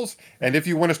obstacles, and if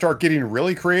you want to start getting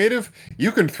really creative,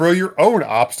 you can throw your own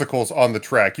obstacles on the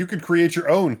track. You can create your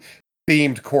own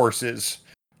themed courses.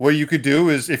 What you could do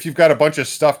is, if you've got a bunch of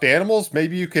stuffed animals,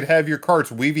 maybe you could have your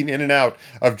carts weaving in and out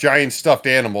of giant stuffed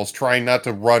animals, trying not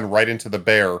to run right into the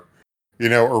bear.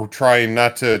 Or trying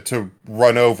not to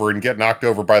run over and get knocked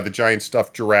over by the giant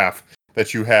stuffed giraffe.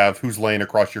 that you have who's laying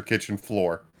across your kitchen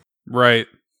floor. Right.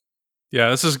 Yeah,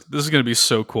 this is going to be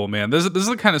so cool, man. This is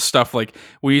the kind of stuff like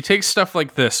when you take stuff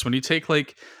like this, when you take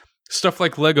like stuff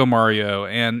like Lego Mario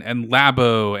and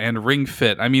Labo and Ring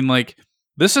Fit. I mean, like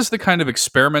this is the kind of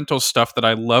experimental stuff that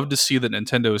I love to see that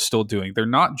Nintendo is still doing. They're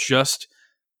not just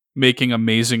making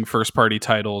amazing first party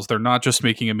titles. They're not just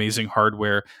making amazing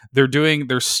hardware.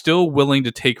 They're still willing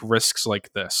to take risks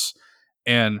like this.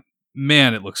 And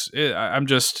man, I'm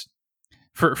just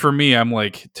for me, I'm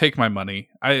like, take my money.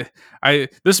 I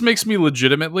this makes me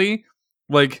legitimately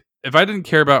like if I didn't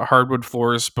care about hardwood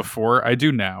floors before, I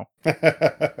do now.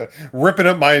 Ripping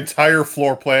up my entire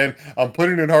floor plan. I'm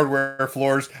putting in hardware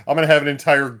floors. I'm gonna have an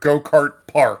entire go-kart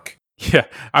park. Yeah,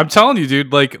 I'm telling you,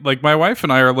 dude. Like my wife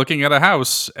and I are looking at a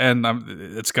house, and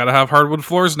it's got to have hardwood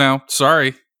floors now.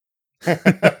 Sorry, got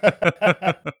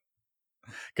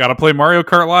to play Mario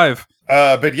Kart Live.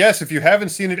 But yes, if you haven't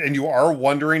seen it and you are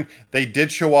wondering, they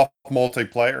did show off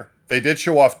multiplayer. They did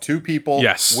show off two people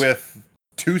with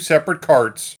two separate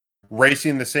carts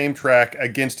racing the same track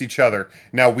against each other.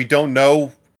 Now, we don't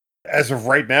know, as of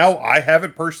right now, I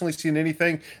haven't personally seen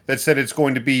anything that said it's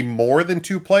going to be more than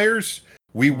two players.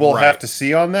 We will have to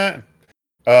see on that.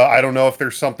 I don't know if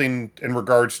there's something in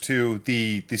regards to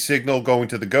the signal going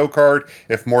to the go-kart,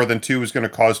 if more than two is going to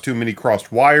cause too many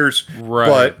crossed wires.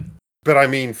 Right. But I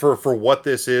mean, for what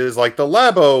this is, like the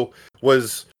Labo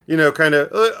was, kind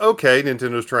of, okay,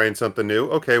 Nintendo's trying something new.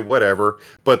 Okay, whatever.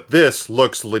 But this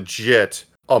looks legit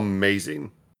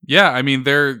amazing. Yeah, I mean,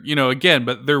 they're,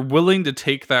 but they're willing to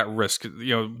take that risk.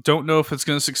 Don't know if it's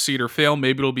going to succeed or fail.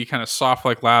 Maybe it'll be kind of soft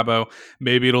like Labo.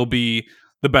 Maybe it'll be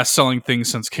the best-selling thing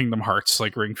since Kingdom Hearts,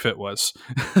 like Ring Fit was.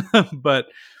 But,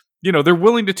 they're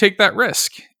willing to take that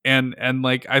risk. And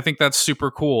like, I think that's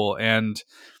super cool. And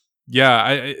yeah,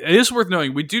 it is worth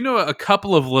knowing. We do know a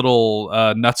couple of little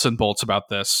nuts and bolts about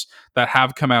this that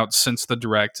have come out since the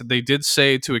Direct. They did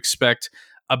say to expect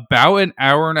about an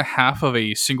hour and a half of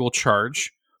a single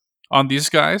charge on these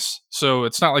guys. So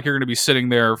it's not like you're going to be sitting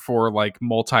there for like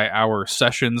multi-hour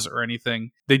sessions or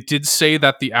anything. They did say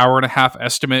that the hour and a half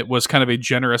estimate was kind of a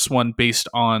generous one based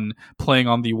on playing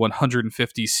on the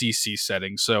 150cc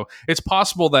setting. So it's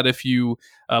possible that if you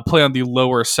play on the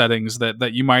lower settings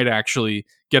that you might actually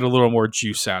get a little more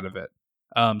juice out of it.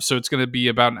 So it's going to be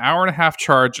about an hour and a half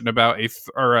charge and about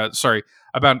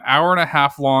about an hour and a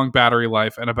half long battery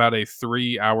life and about a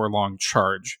 3-hour long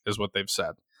charge is what they've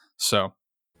said. So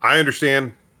I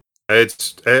understand.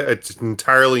 It's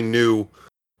entirely new,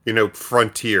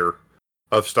 frontier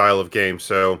of style of game.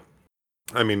 So,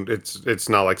 I mean, it's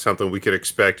not like something we could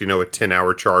expect, a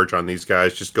 10-hour charge on these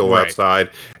guys. Just go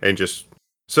outside and just...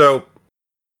 So,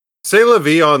 say la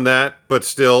vie on that, but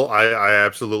still, I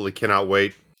absolutely cannot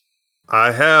wait.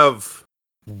 I have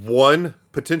one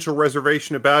potential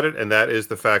reservation about it, and that is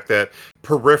the fact that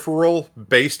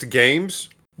peripheral-based games,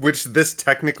 which this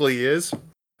technically is...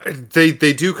 They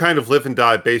do kind of live and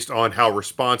die based on how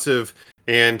responsive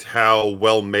and how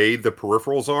well made the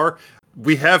peripherals are.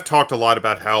 We have talked a lot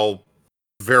about how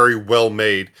very well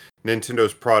made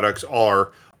Nintendo's products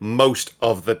are most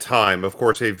of the time. Of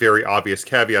course, a very obvious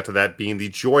caveat to that being the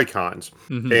Joy-Cons.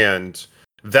 Mm-hmm. And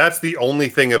that's the only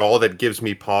thing at all that gives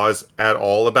me pause at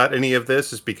all about any of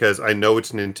this, is because I know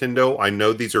it's Nintendo. I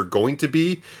know these are going to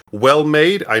be well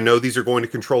made. I know these are going to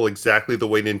control exactly the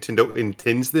way Nintendo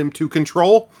intends them to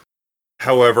control.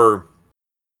 However,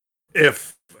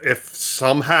 if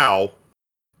somehow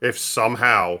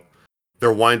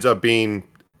there winds up being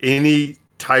any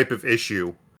type of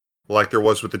issue like there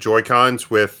was with the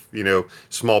Joy-Cons, with,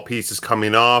 small pieces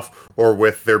coming off, or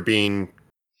with there being,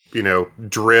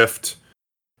 drift,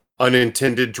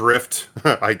 unintended drift,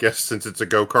 I guess, since it's a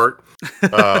go-kart.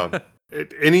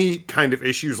 Any kind of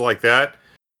issues like that,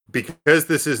 because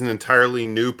this is an entirely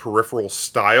new peripheral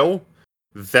style,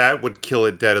 that would kill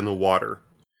it dead in the water.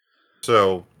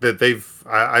 So that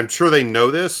I'm sure they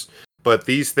know this, but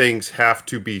these things have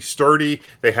to be sturdy.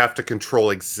 They have to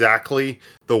control exactly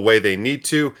the way they need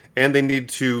to, and they need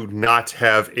to not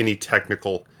have any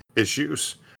technical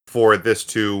issues for this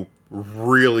to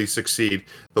really succeed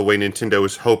the way Nintendo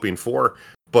is hoping for.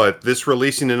 But this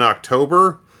releasing in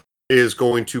October is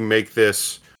going to make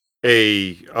this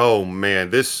it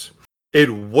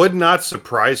would not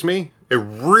surprise me. It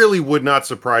really would not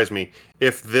surprise me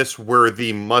if this were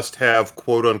the must-have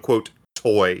quote-unquote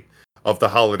toy of the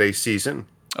holiday season.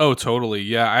 Oh, totally.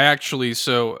 Yeah, I actually,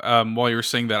 while you were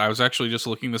saying that, I was actually just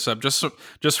looking this up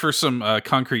just for some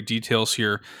concrete details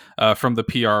here from the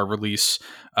PR release.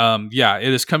 It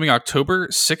is coming October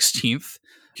 16th.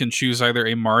 can choose either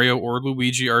a Mario or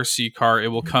Luigi RC car. It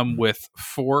will come with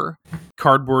 4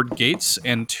 cardboard gates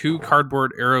and 2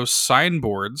 cardboard arrow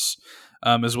signboards,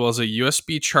 as well as a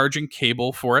USB charging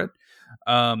cable for it.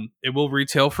 It will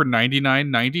retail for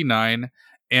 $99.99,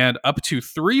 and up to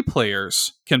 3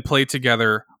 players can play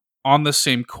together on the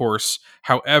same course.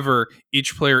 However,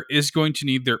 each player is going to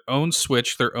need their own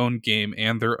Switch, their own game,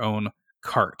 and their own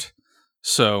cart.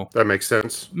 So That makes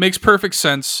sense. makes perfect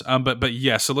sense. But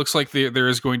yes, it looks like there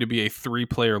is going to be a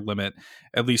 3-player limit,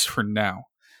 at least for now.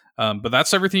 But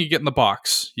that's everything you get in the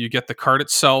box. You get the cart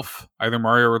itself, either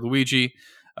Mario or Luigi.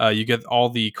 You get all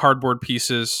the cardboard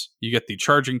pieces. You get the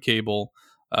charging cable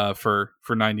for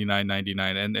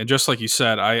 $99.99. And just like you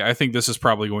said, I think this is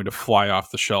probably going to fly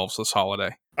off the shelves this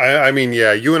holiday. I mean,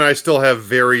 yeah, you and I still have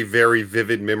very, very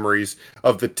vivid memories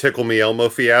of the Tickle Me Elmo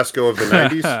fiasco of the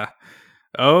 90s.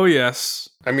 Oh, yes.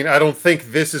 I mean, I don't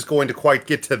think this is going to quite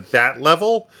get to that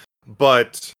level,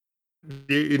 but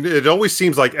it always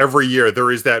seems like every year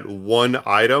there is that one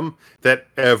item that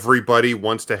everybody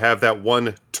wants to have, that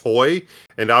one toy.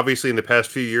 And obviously in the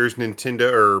past few years,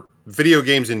 Nintendo, or video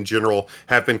games in general,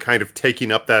 have been kind of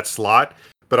taking up that slot.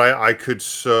 But I could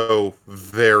so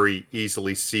very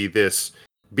easily see this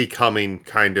becoming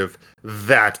kind of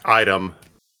that item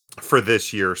for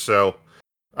this year. So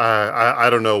I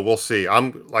don't know. We'll see.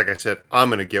 Like I said, I'm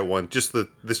gonna get one.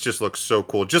 This just looks so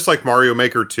cool. Just like Mario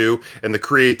Maker 2 and the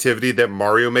creativity that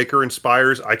Mario Maker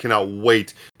inspires. I cannot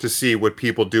wait to see what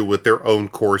people do with their own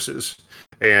courses.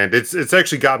 And it's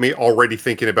actually got me already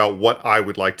thinking about what I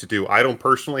would like to do. I don't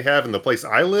personally have, in the place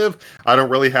I live, I don't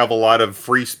really have a lot of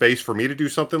free space for me to do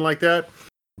something like that.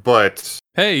 But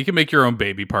hey, you can make your own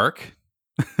baby park.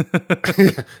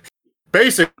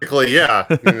 basically, yeah.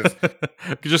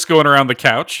 Just going around the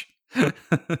couch.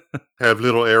 Have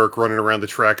little Eric running around the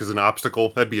track as an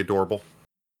obstacle. That'd be adorable.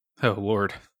 Oh,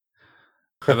 Lord.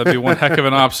 Yeah, that'd be one heck of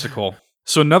an obstacle.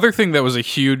 So another thing that was a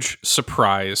huge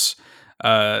surprise,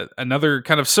 another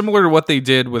kind of similar to what they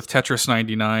did with Tetris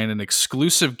 99, an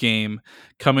exclusive game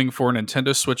coming for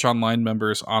Nintendo Switch Online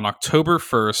members on October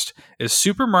 1st, is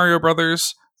Super Mario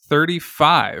Bros.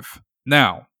 35.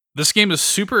 Now, this game is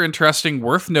super interesting,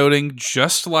 worth noting,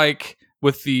 just like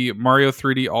with the Mario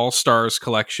 3D All-Stars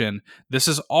collection. This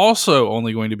is also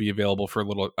only going to be available for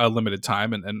a limited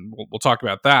time, and we'll talk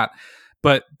about that.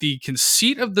 But the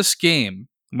conceit of this game,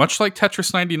 much like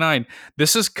Tetris 99,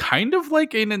 this is kind of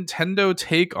like a Nintendo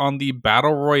take on the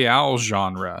Battle Royale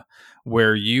genre,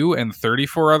 where you and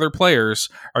 34 other players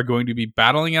are going to be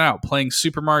battling it out, playing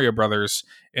Super Mario Brothers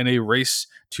in a race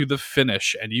to the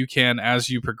finish. And you can, as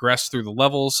you progress through the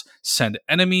levels, send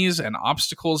enemies and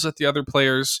obstacles at the other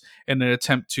players in an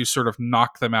attempt to sort of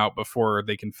knock them out before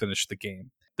they can finish the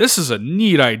game. This is a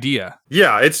neat idea.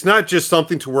 Yeah, it's not just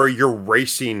something to where you're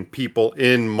racing people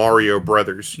in Mario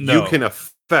Brothers. No. You can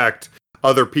affect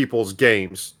other people's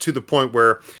games to the point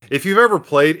where, if you've ever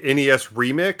played NES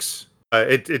Remix,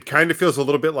 it kind of feels a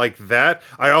little bit like that.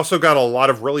 I also got a lot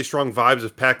of really strong vibes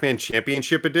of Pac-Man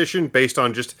Championship Edition based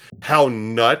on just how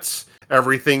nuts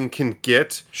everything can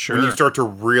get when you start to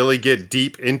really get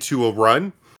deep into a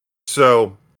run.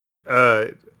 So,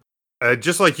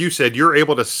 just like you said, you're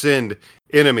able to send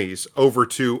enemies over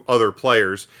to other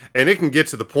players, and it can get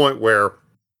to the point where,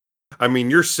 I mean,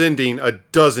 you're sending a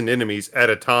dozen enemies at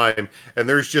a time, and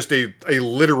there's just a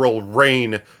literal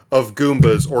rain of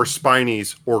Goombas or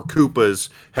Spinies or Koopas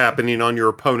happening on your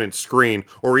opponent's screen,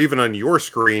 or even on your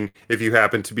screen if you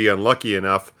happen to be unlucky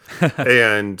enough.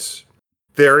 And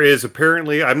there is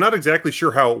apparently, I'm not exactly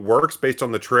sure how it works based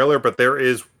on the trailer, but there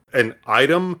is an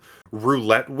item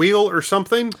roulette wheel or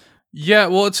something. Yeah,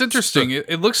 well, it's interesting.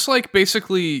 It looks like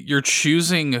basically you're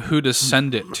choosing who to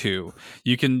send it to.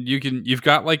 You've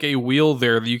got like a wheel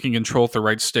there that you can control with the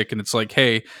right stick, and it's like,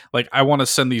 hey, like I want to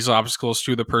send these obstacles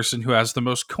to the person who has the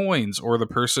most coins, or the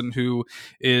person who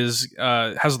is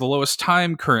has the lowest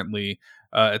time currently,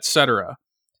 etc.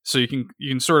 So you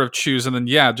can sort of choose, and then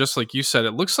yeah, just like you said,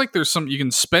 it looks like there's you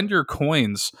can spend your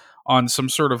coins on some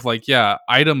sort of like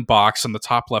item box in the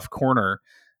top left corner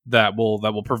that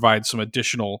will provide some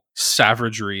additional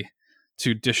savagery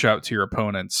to dish out to your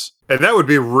opponents. And that would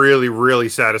be really, really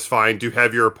satisfying to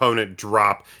have your opponent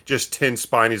drop just 10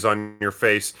 Spinies on your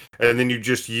face, and then you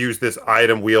just use this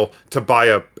item wheel to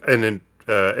buy an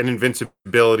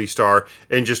invincibility star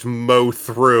and just mow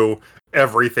through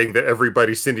everything that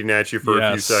everybody's sending at you for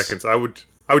a few seconds. I would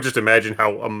just imagine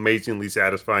how amazingly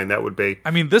satisfying that would be.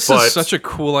 I mean, this is such a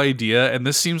cool idea, and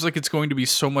this seems like it's going to be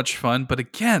so much fun, but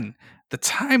again, the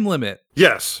time limit.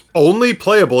 Yes, only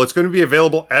playable. It's going to be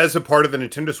available as a part of the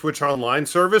Nintendo Switch Online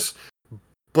service,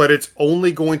 but it's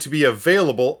only going to be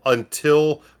available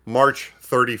until March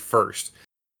 31st.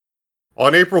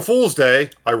 On April Fool's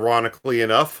Day, ironically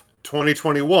enough,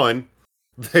 2021,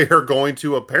 they are going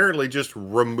to apparently just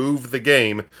remove the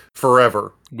game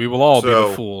forever. We will all be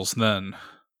the fools then.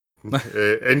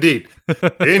 Indeed.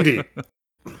 Indeed.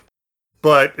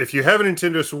 But if you have a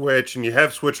Nintendo Switch and you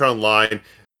have Switch Online,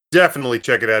 definitely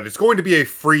check it out. It's going to be a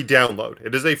free download.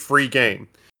 It is a free game.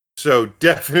 So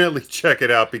definitely check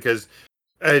it out because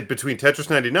between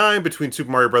Tetris 99, between Super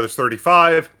Mario Bros.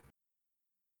 35,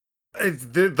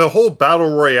 the whole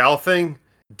Battle Royale thing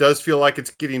does feel like it's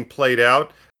getting played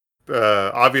out.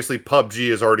 Obviously,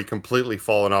 PUBG has already completely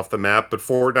fallen off the map, but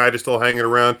Fortnite is still hanging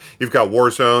around. You've got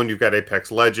Warzone, you've got Apex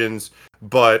Legends,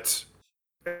 but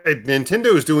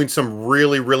Nintendo is doing some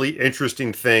really, really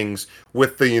interesting things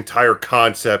with the entire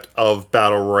concept of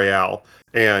Battle Royale.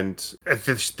 And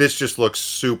this just looks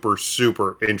super,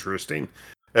 super interesting.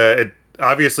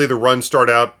 Obviously, the runs start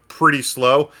out pretty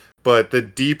slow, but the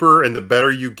deeper and the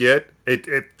better you get,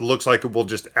 it looks like it will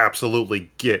just absolutely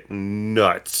get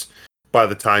nuts by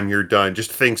the time you're done.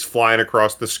 Just things flying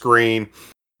across the screen.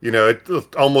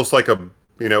 It's almost like a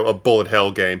bullet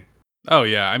hell game. Oh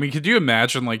yeah, I mean, could you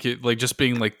imagine like just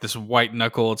being like this white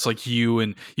knuckle? It's like you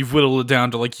and you've whittled it down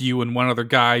to like you and one other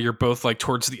guy. You're both like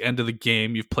towards the end of the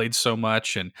game. You've played so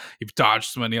much and you've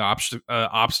dodged so many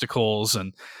obstacles.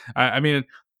 And I mean,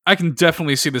 I can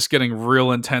definitely see this getting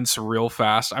real intense real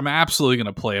fast. I'm absolutely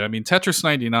going to play it. I mean, Tetris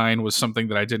 99 was something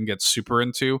that I didn't get super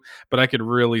into, but I could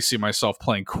really see myself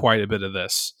playing quite a bit of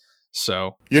this.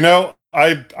 So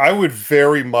I would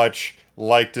very much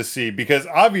like to see, because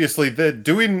obviously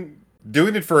doing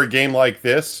it for a game like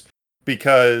this,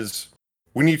 because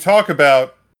when you talk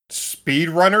about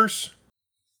speedrunners,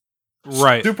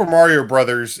 right, Super Mario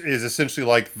Brothers is essentially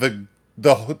like the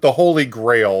holy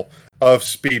grail of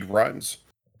speedruns.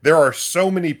 There are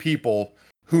so many people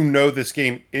who know this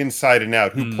game inside and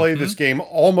out, who play this game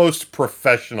almost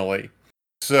professionally.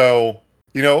 So,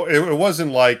 it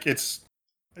wasn't like it's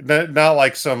not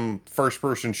like some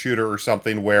first-person shooter or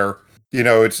something where,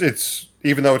 it's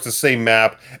even though it's the same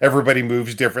map, everybody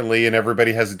moves differently and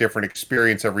everybody has a different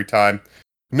experience every time.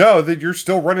 No, that you're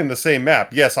still running the same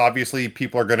map. Yes, obviously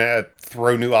people are going to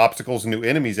throw new obstacles and new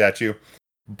enemies at you,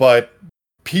 but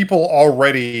people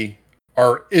already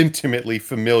are intimately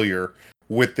familiar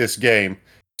with this game.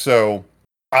 So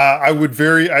I'd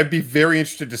be very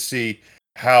interested to see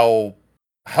how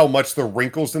much the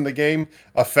wrinkles in the game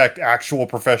affect actual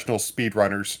professional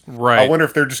speedrunners. Right. I wonder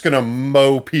if they're just going to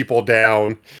mow people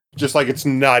down just like it's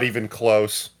not even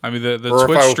close. I mean, the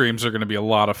Twitch streams are going to be a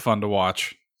lot of fun to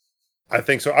watch. I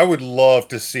think so. I would love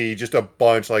to see just a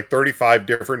bunch, like 35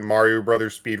 different Mario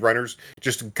Brothers speedrunners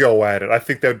just go at it. I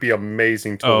think that would be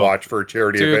amazing to watch for a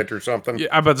charity event or something. Yeah,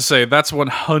 I'm about to say, that's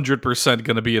 100%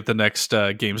 going to be at the next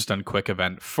Games Done Quick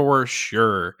event, for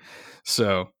sure.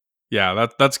 So, yeah,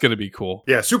 that's going to be cool.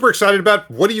 Yeah, super excited about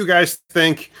it. What do you guys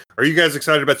think? Are you guys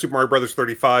excited about Super Mario Brothers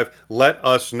 35? Let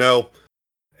us know.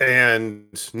 And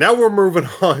now we're moving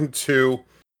on to...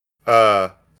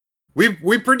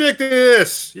 We predicted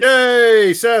this!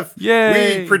 Yay, Seth!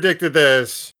 Yay! We predicted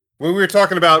this. When we were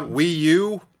talking about Wii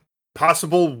U,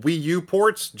 possible Wii U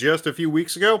ports just a few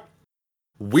weeks ago,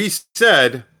 we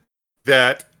said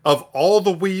that of all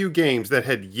the Wii U games that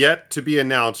had yet to be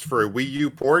announced for a Wii U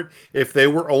port, if they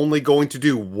were only going to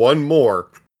do one more,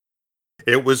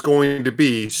 it was going to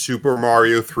be Super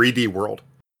Mario 3D World.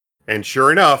 And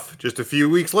sure enough, just a few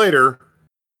weeks later,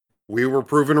 we were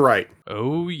proven right.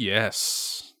 Oh,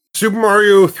 yes. Super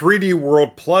Mario 3D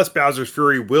World plus Bowser's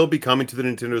Fury will be coming to the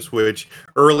Nintendo Switch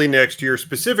early next year,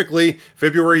 specifically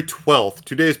February 12th,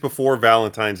 2 days before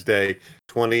Valentine's Day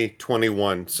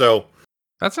 2021. So,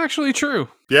 that's actually true.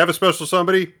 If you have a special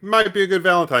somebody, might be a good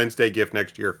Valentine's Day gift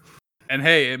next year. And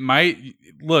hey, it might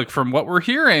look, from what we're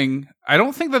hearing, I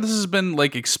don't think that this has been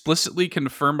like explicitly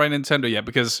confirmed by Nintendo yet,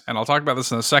 because, and I'll talk about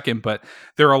this in a second, but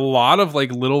there are a lot of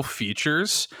like little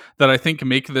features that I think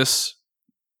make this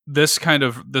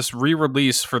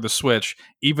re-release for the Switch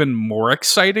even more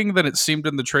exciting than it seemed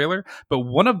in the trailer. But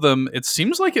one of them, it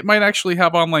seems like it might actually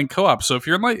have online co-op. So if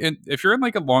you're in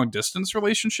like a long distance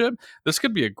relationship, this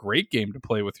could be a great game to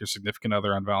play with your significant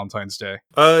other on Valentine's Day.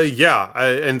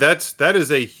 And that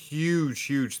is a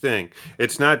huge thing.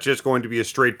 It's not just going to be a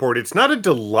straight port. It's not a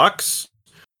deluxe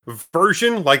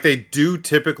version like they do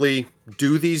typically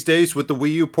do these days with the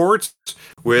Wii U ports,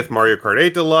 with Mario Kart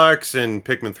 8 Deluxe and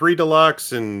Pikmin 3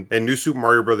 Deluxe and New Super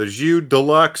Mario Bros. U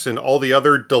Deluxe and all the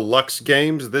other deluxe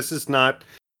games. This is not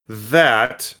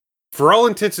that. For all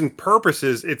intents and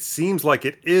purposes, it seems like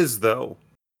it is, though.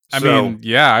 I mean,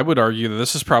 yeah, I would argue that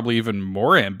this is probably even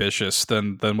more ambitious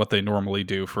than what they normally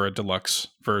do for a deluxe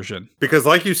version. Because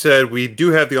like you said, we do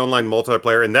have the online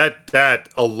multiplayer, and that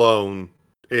alone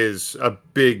is a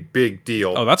big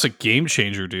deal. Oh, that's a game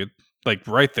changer, dude. Like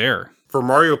right there. For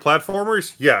Mario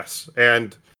platformers, yes.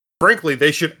 And frankly,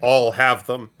 they should all have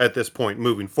them at this point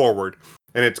moving forward.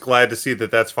 And it's glad to see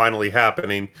that that's finally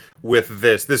happening with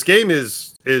this. This game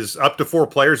is up to 4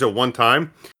 players at one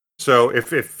time. So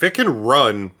if it can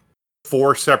run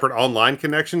 4 separate online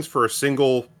connections for a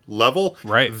single level,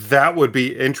 right, that would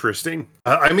be interesting.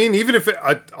 I mean, even if it,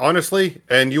 honestly,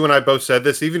 and you and I both said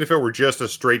this, even if it were just a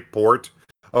straight port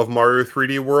of Mario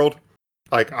 3D World,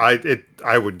 like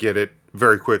I would get it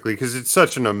very quickly because it's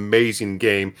such an amazing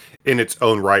game in its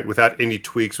own right, without any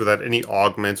tweaks, without any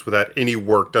augments, without any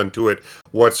work done to it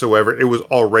whatsoever. It was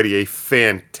already a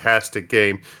fantastic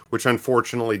game, which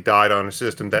unfortunately died on a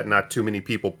system that not too many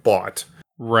people bought.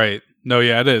 Right. No,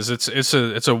 yeah, it is. It's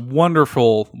a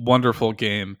wonderful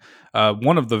game.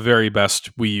 One of the very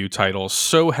best Wii U titles.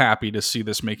 So happy to see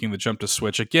this making the jump to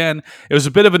Switch again. It was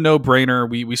a bit of a no-brainer.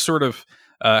 We sort of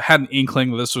had an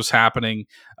inkling that this was happening.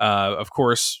 Of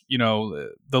course, you know,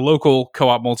 the local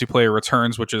co-op multiplayer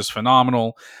returns, which is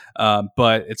phenomenal.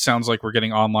 But it sounds like we're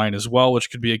getting online as well, which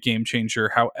could be a game changer.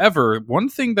 However, one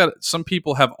thing that some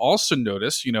people have also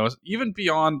noticed, you know, even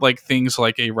beyond like things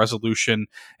like a resolution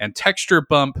and texture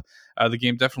bump, the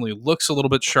game definitely looks a little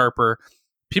bit sharper.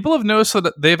 People have noticed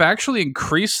that they've actually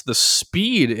increased the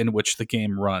speed in which the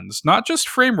game runs, not just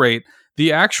frame rate,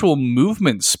 the actual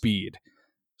movement speed,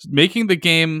 making the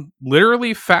game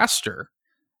literally faster,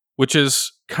 which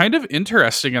is kind of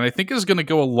interesting, and I think is going to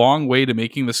go a long way to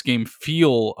making this game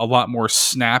feel a lot more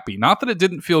snappy. Not that it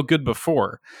didn't feel good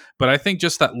before, but I think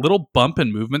just that little bump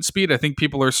in movement speed, I think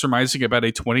people are surmising about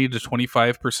a 20 to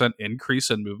 25% increase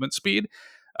in movement speed,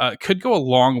 could go a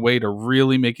long way to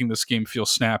really making this game feel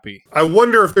snappy. I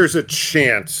wonder if there's a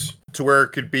chance to where it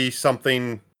could be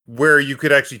something where you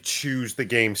could actually choose the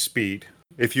game speed.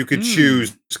 If you could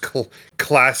choose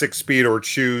classic speed or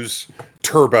choose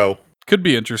turbo. Could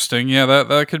be interesting. Yeah,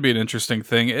 that could be an interesting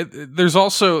thing. There's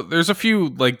a few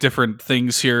like different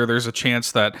things here. There's a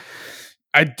chance that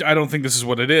I don't think this is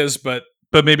what it is, but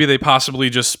maybe they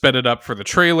possibly just sped it up for the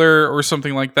trailer or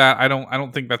something like that. I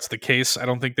don't think that's the case. I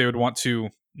don't think they would want to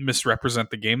misrepresent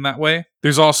the game that way.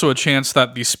 There's also a chance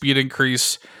that the speed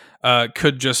increase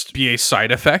could just be a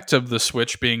side effect of the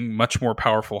Switch being much more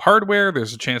powerful hardware.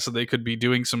 There's a chance that they could be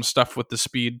doing some stuff with the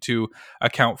speed to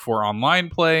account for online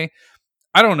play.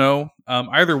 I don't know.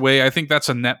 Either way, I think that's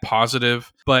a net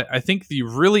positive. But I think the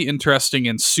really interesting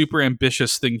and super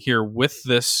ambitious thing here with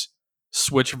this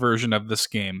Switch version of this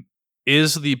game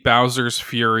is the Bowser's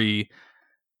Fury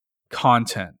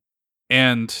content.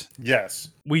 And yes,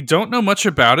 we don't know much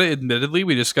about it, admittedly.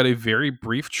 We just got a very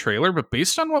brief trailer, but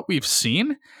based on what we've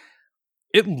seen,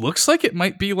 it looks like it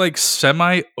might be like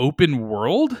semi-open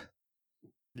world.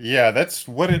 Yeah, that's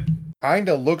what it kind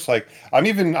of looks like.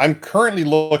 I'm currently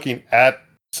looking at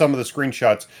some of the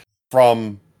screenshots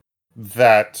from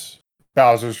that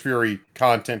Bowser's Fury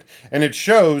content, and it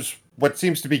shows what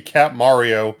seems to be Cat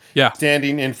Mario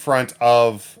standing in front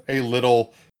of a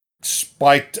little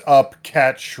spiked up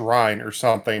cat shrine or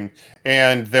something,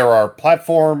 and there are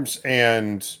platforms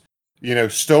and, you know,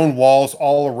 stone walls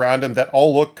all around him that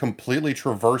all look completely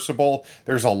traversable.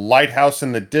 There's a lighthouse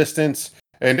in the distance,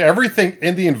 and everything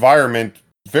in the environment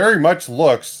very much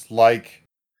looks like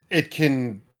it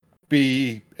can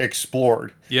be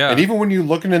explored. Yeah. And even when you're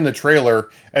looking in the trailer,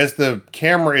 as the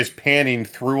camera is panning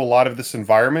through a lot of this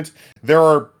environment, there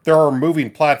are moving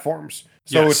platforms.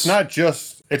 So it's not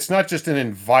just an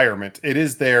environment. It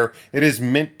is there. It is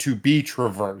meant to be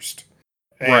traversed.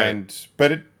 And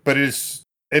right. But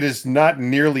it is not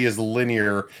nearly as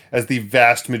linear as the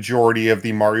vast majority of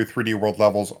the Mario 3D World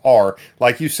levels are.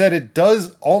 Like you said, it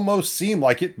does almost seem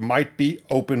like it might be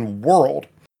open world.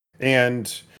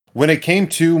 And when it came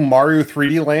to Mario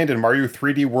 3D Land and Mario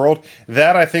 3D World,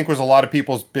 that I think was a lot of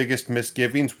people's biggest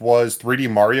misgivings was 3D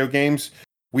Mario games.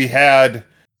 We had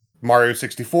Mario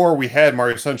 64, we had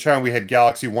Mario Sunshine, we had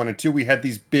Galaxy 1 and 2, we had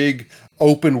these big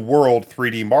open world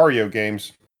 3D Mario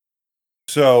games.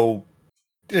 So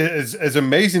as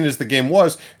amazing as the game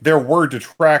was, there were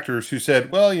detractors who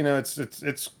said, well, you know,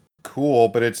 it's cool,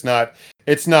 but it's not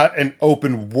an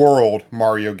open world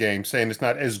Mario game, saying it's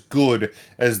not as good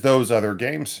as those other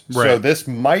games. Right. So this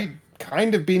might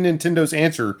kind of be Nintendo's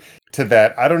answer to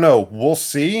that. I don't know. We'll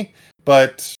see.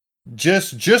 But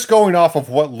just going off of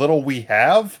what little we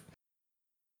have,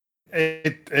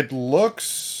 it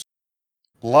looks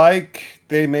like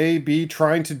they may be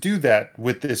trying to do that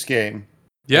with this game.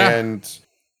 Yeah. And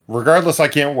regardless, I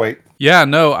can't wait. Yeah,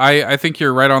 no, I think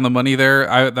you're right on the money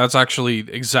there. That's actually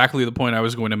exactly the point I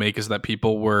was going to make, is that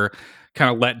people were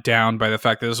kind of let down by the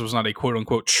fact that this was not a quote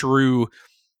unquote true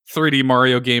 3D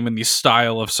Mario game in the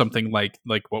style of something like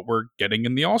what we're getting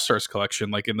in the All Stars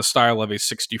collection, like in the style of a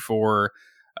 64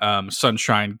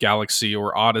 Sunshine, Galaxy,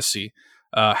 or Odyssey.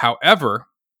 However,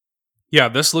 yeah,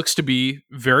 this looks to be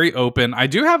very open. I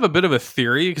do have a bit of a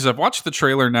theory because I've watched the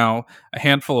trailer now a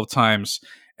handful of times,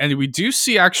 and we do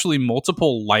see actually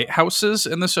multiple lighthouses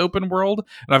in this open world.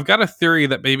 And I've got a theory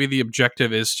that maybe the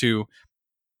objective is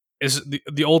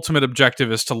the ultimate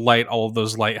objective is to light all of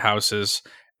those lighthouses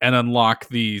and unlock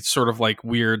the sort of like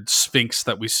weird sphinx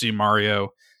that we see Mario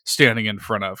standing in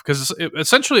front of. Because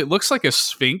essentially it looks like a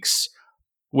sphinx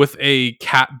with a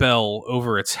cat bell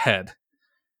over its head.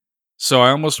 So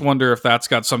I almost wonder if that's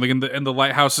got something. And the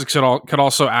lighthouses could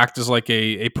also act as like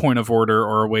a point of order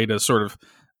or a way to sort of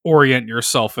orient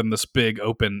yourself in this big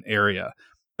open area.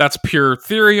 That's pure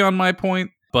theory on my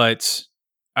point, but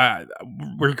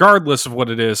regardless of what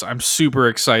it is, I'm super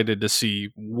excited to see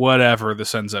whatever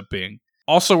this ends up being.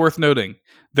 Also worth noting,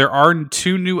 there are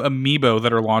 2 new amiibo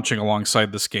that are launching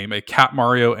alongside this game, a Cat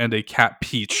Mario and a Cat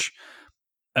Peach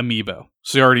amiibo.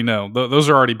 So you already know, those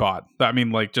are already bought. I mean,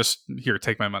 like, just here,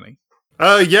 take my money.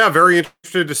 Yeah, very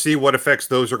interested to see what effects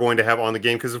those are going to have on the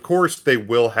game, because of course they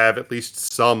will have at least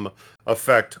some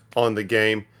effect on the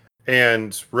game,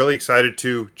 and really excited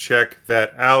to check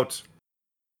that out.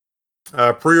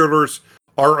 Pre-orders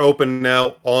are open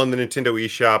now on the Nintendo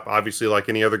eShop. Obviously, like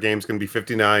any other game, is going to be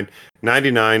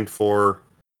 $59.99 for,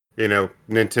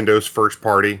 Nintendo's first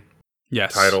party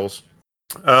titles.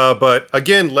 But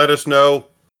again, let us know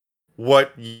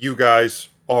what you guys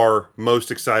are most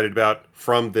excited about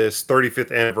from this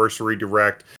 35th anniversary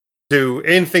direct. To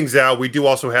end things out, we do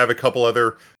also have a couple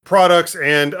other products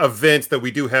and events that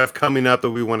we do have coming up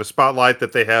that we want to spotlight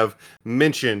that they have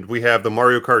mentioned. We have the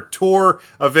Mario Kart Tour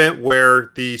event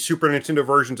where the Super Nintendo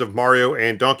versions of Mario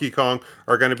and Donkey Kong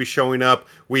are going to be showing up.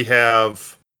 We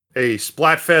have a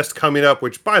Splatfest coming up,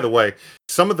 which, by the way,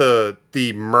 some of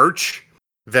the merch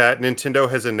that Nintendo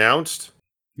has announced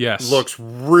looks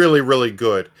really, really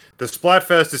good. The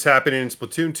Splatfest is happening in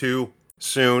Splatoon 2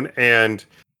 soon, and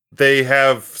they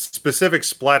have specific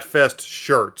Splatfest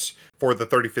shirts for the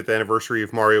 35th anniversary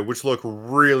of Mario, which look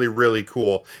really, really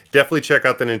cool. Definitely check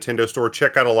out the Nintendo store.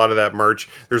 Check out a lot of that merch.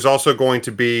 There's also going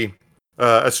to be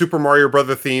a Super Mario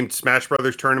Brother themed Smash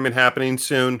Brothers tournament happening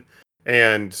soon,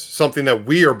 and something that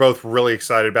we are both really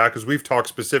excited about, because we've talked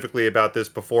specifically about this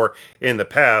before in the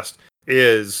past,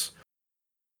 is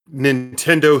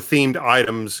Nintendo themed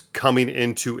items coming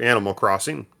into Animal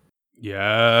Crossing.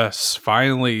 Yes,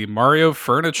 finally, Mario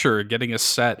furniture getting a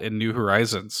set in New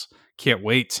Horizons. Can't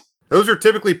wait. Those are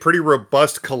typically pretty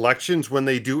robust collections when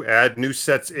they do add new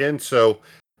sets in, so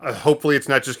hopefully it's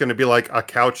not just going to be like a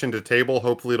couch and a table.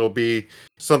 Hopefully it'll be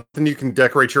something you can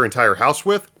decorate your entire house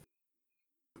with.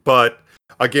 But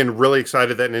again, really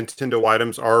excited that Nintendo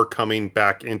items are coming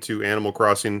back into Animal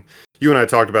Crossing. You and I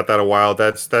talked about that a while.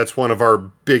 That's one of our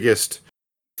biggest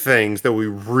things that we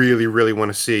really, really want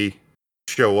to see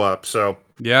show up. So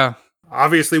yeah,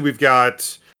 obviously we've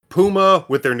got Puma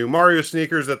with their new Mario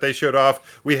sneakers that they showed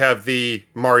off. We have the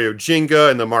Mario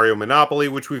Jenga and the Mario Monopoly,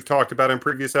 which we've talked about in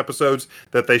previous episodes,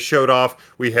 that they showed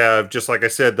off. We have, just like I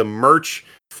said, the merch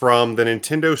from the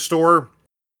Nintendo store.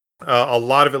 A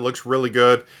lot of it looks really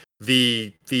good.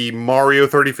 The Mario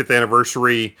 35th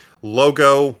anniversary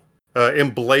logo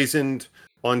emblazoned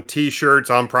on t-shirts.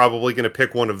 I'm probably going to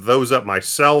pick one of those up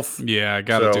myself. Yeah, I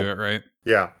gotta do it, right?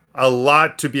 Yeah, a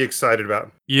lot to be excited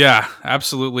about. Yeah,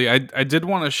 absolutely. I did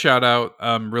want to shout out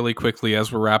really quickly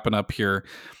as we're wrapping up here.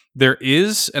 There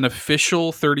is an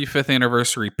official 35th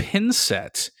anniversary pin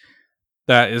set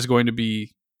that is going to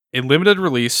be a limited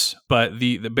release, but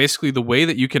the basically the way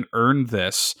that you can earn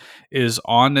this is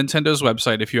on Nintendo's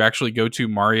website. If you actually go to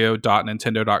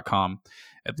mario.nintendo.com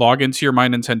and log into your My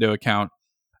Nintendo account,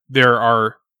 there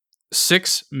are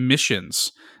 6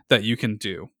 missions that you can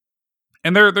do.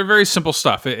 And they're very simple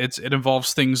stuff. It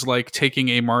involves things like taking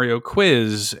a Mario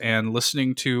quiz and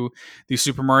listening to the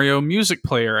Super Mario music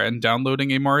player and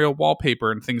downloading a Mario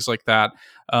wallpaper and things like that.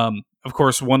 Of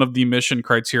course, one of the mission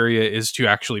criteria is to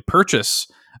actually purchase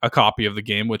a copy of the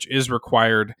game, which is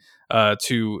required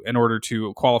in order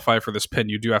to qualify for this pin.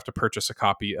 You do have to purchase a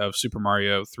copy of Super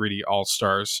Mario 3D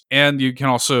All-Stars. And you can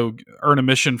also earn a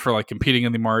mission for like competing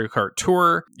in the Mario Kart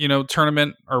Tour,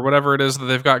 tournament or whatever it is that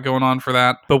they've got going on for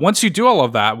that. But once you do all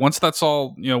of that, once that's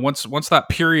all, once that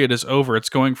period is over, it's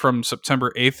going from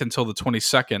September 8th until the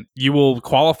 22nd, you will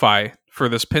qualify for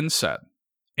this pin set.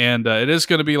 And it is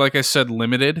going to be, like I said,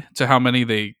 limited to how many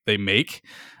they make.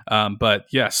 But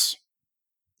yes,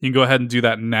 You can go ahead and do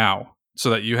that now so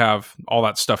that you have all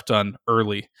that stuff done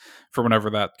early for whenever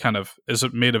that kind of is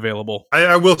made available.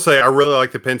 I will say I really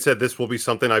like the pin set. This will be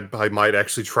something I might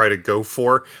actually try to go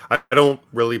for. I don't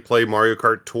really play Mario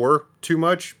Kart Tour too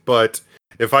much, but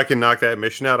if I can knock that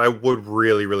mission out, I would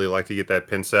really, really like to get that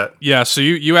pin set. Yeah, so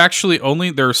you actually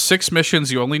there are 6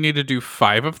 missions. You only need to do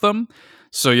 5 of them.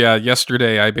 So yeah,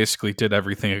 yesterday I basically did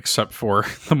everything except for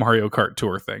the Mario Kart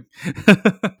Tour thing.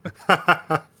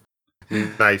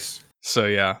 Nice. So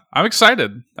yeah, I'm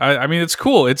excited. I mean, it's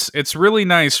cool. It's really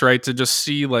nice, right, to just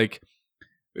see like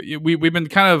we've been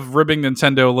kind of ribbing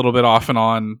Nintendo a little bit off and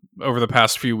on over the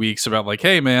past few weeks about like,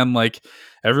 hey man, like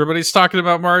everybody's talking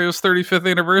about Mario's 35th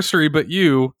anniversary, but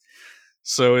you.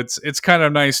 So it's kind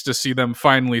of nice to see them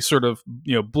finally sort of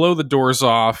blow the doors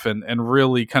off and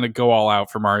really kind of go all out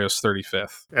for Mario's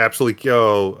 35th. Absolutely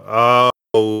go.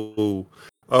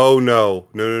 Oh no.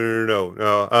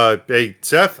 Hey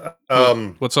Seth.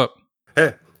 What's up?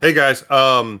 Hey guys.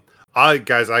 I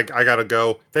gotta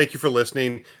go. Thank you for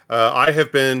listening. I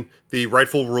have been the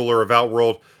rightful ruler of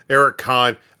Outworld, Eric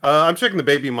Kahn. I'm checking the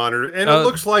baby monitor, and it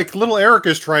looks like little Eric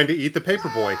is trying to eat the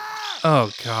paperboy.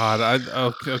 Oh God!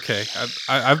 Okay.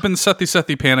 I've been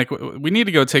Sethy panic. We need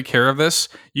to go take care of this.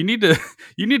 You need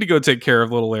to go take care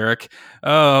of little Eric.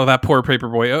 Oh, that poor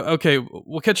paperboy. Okay,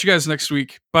 we'll catch you guys next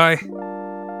week. Bye.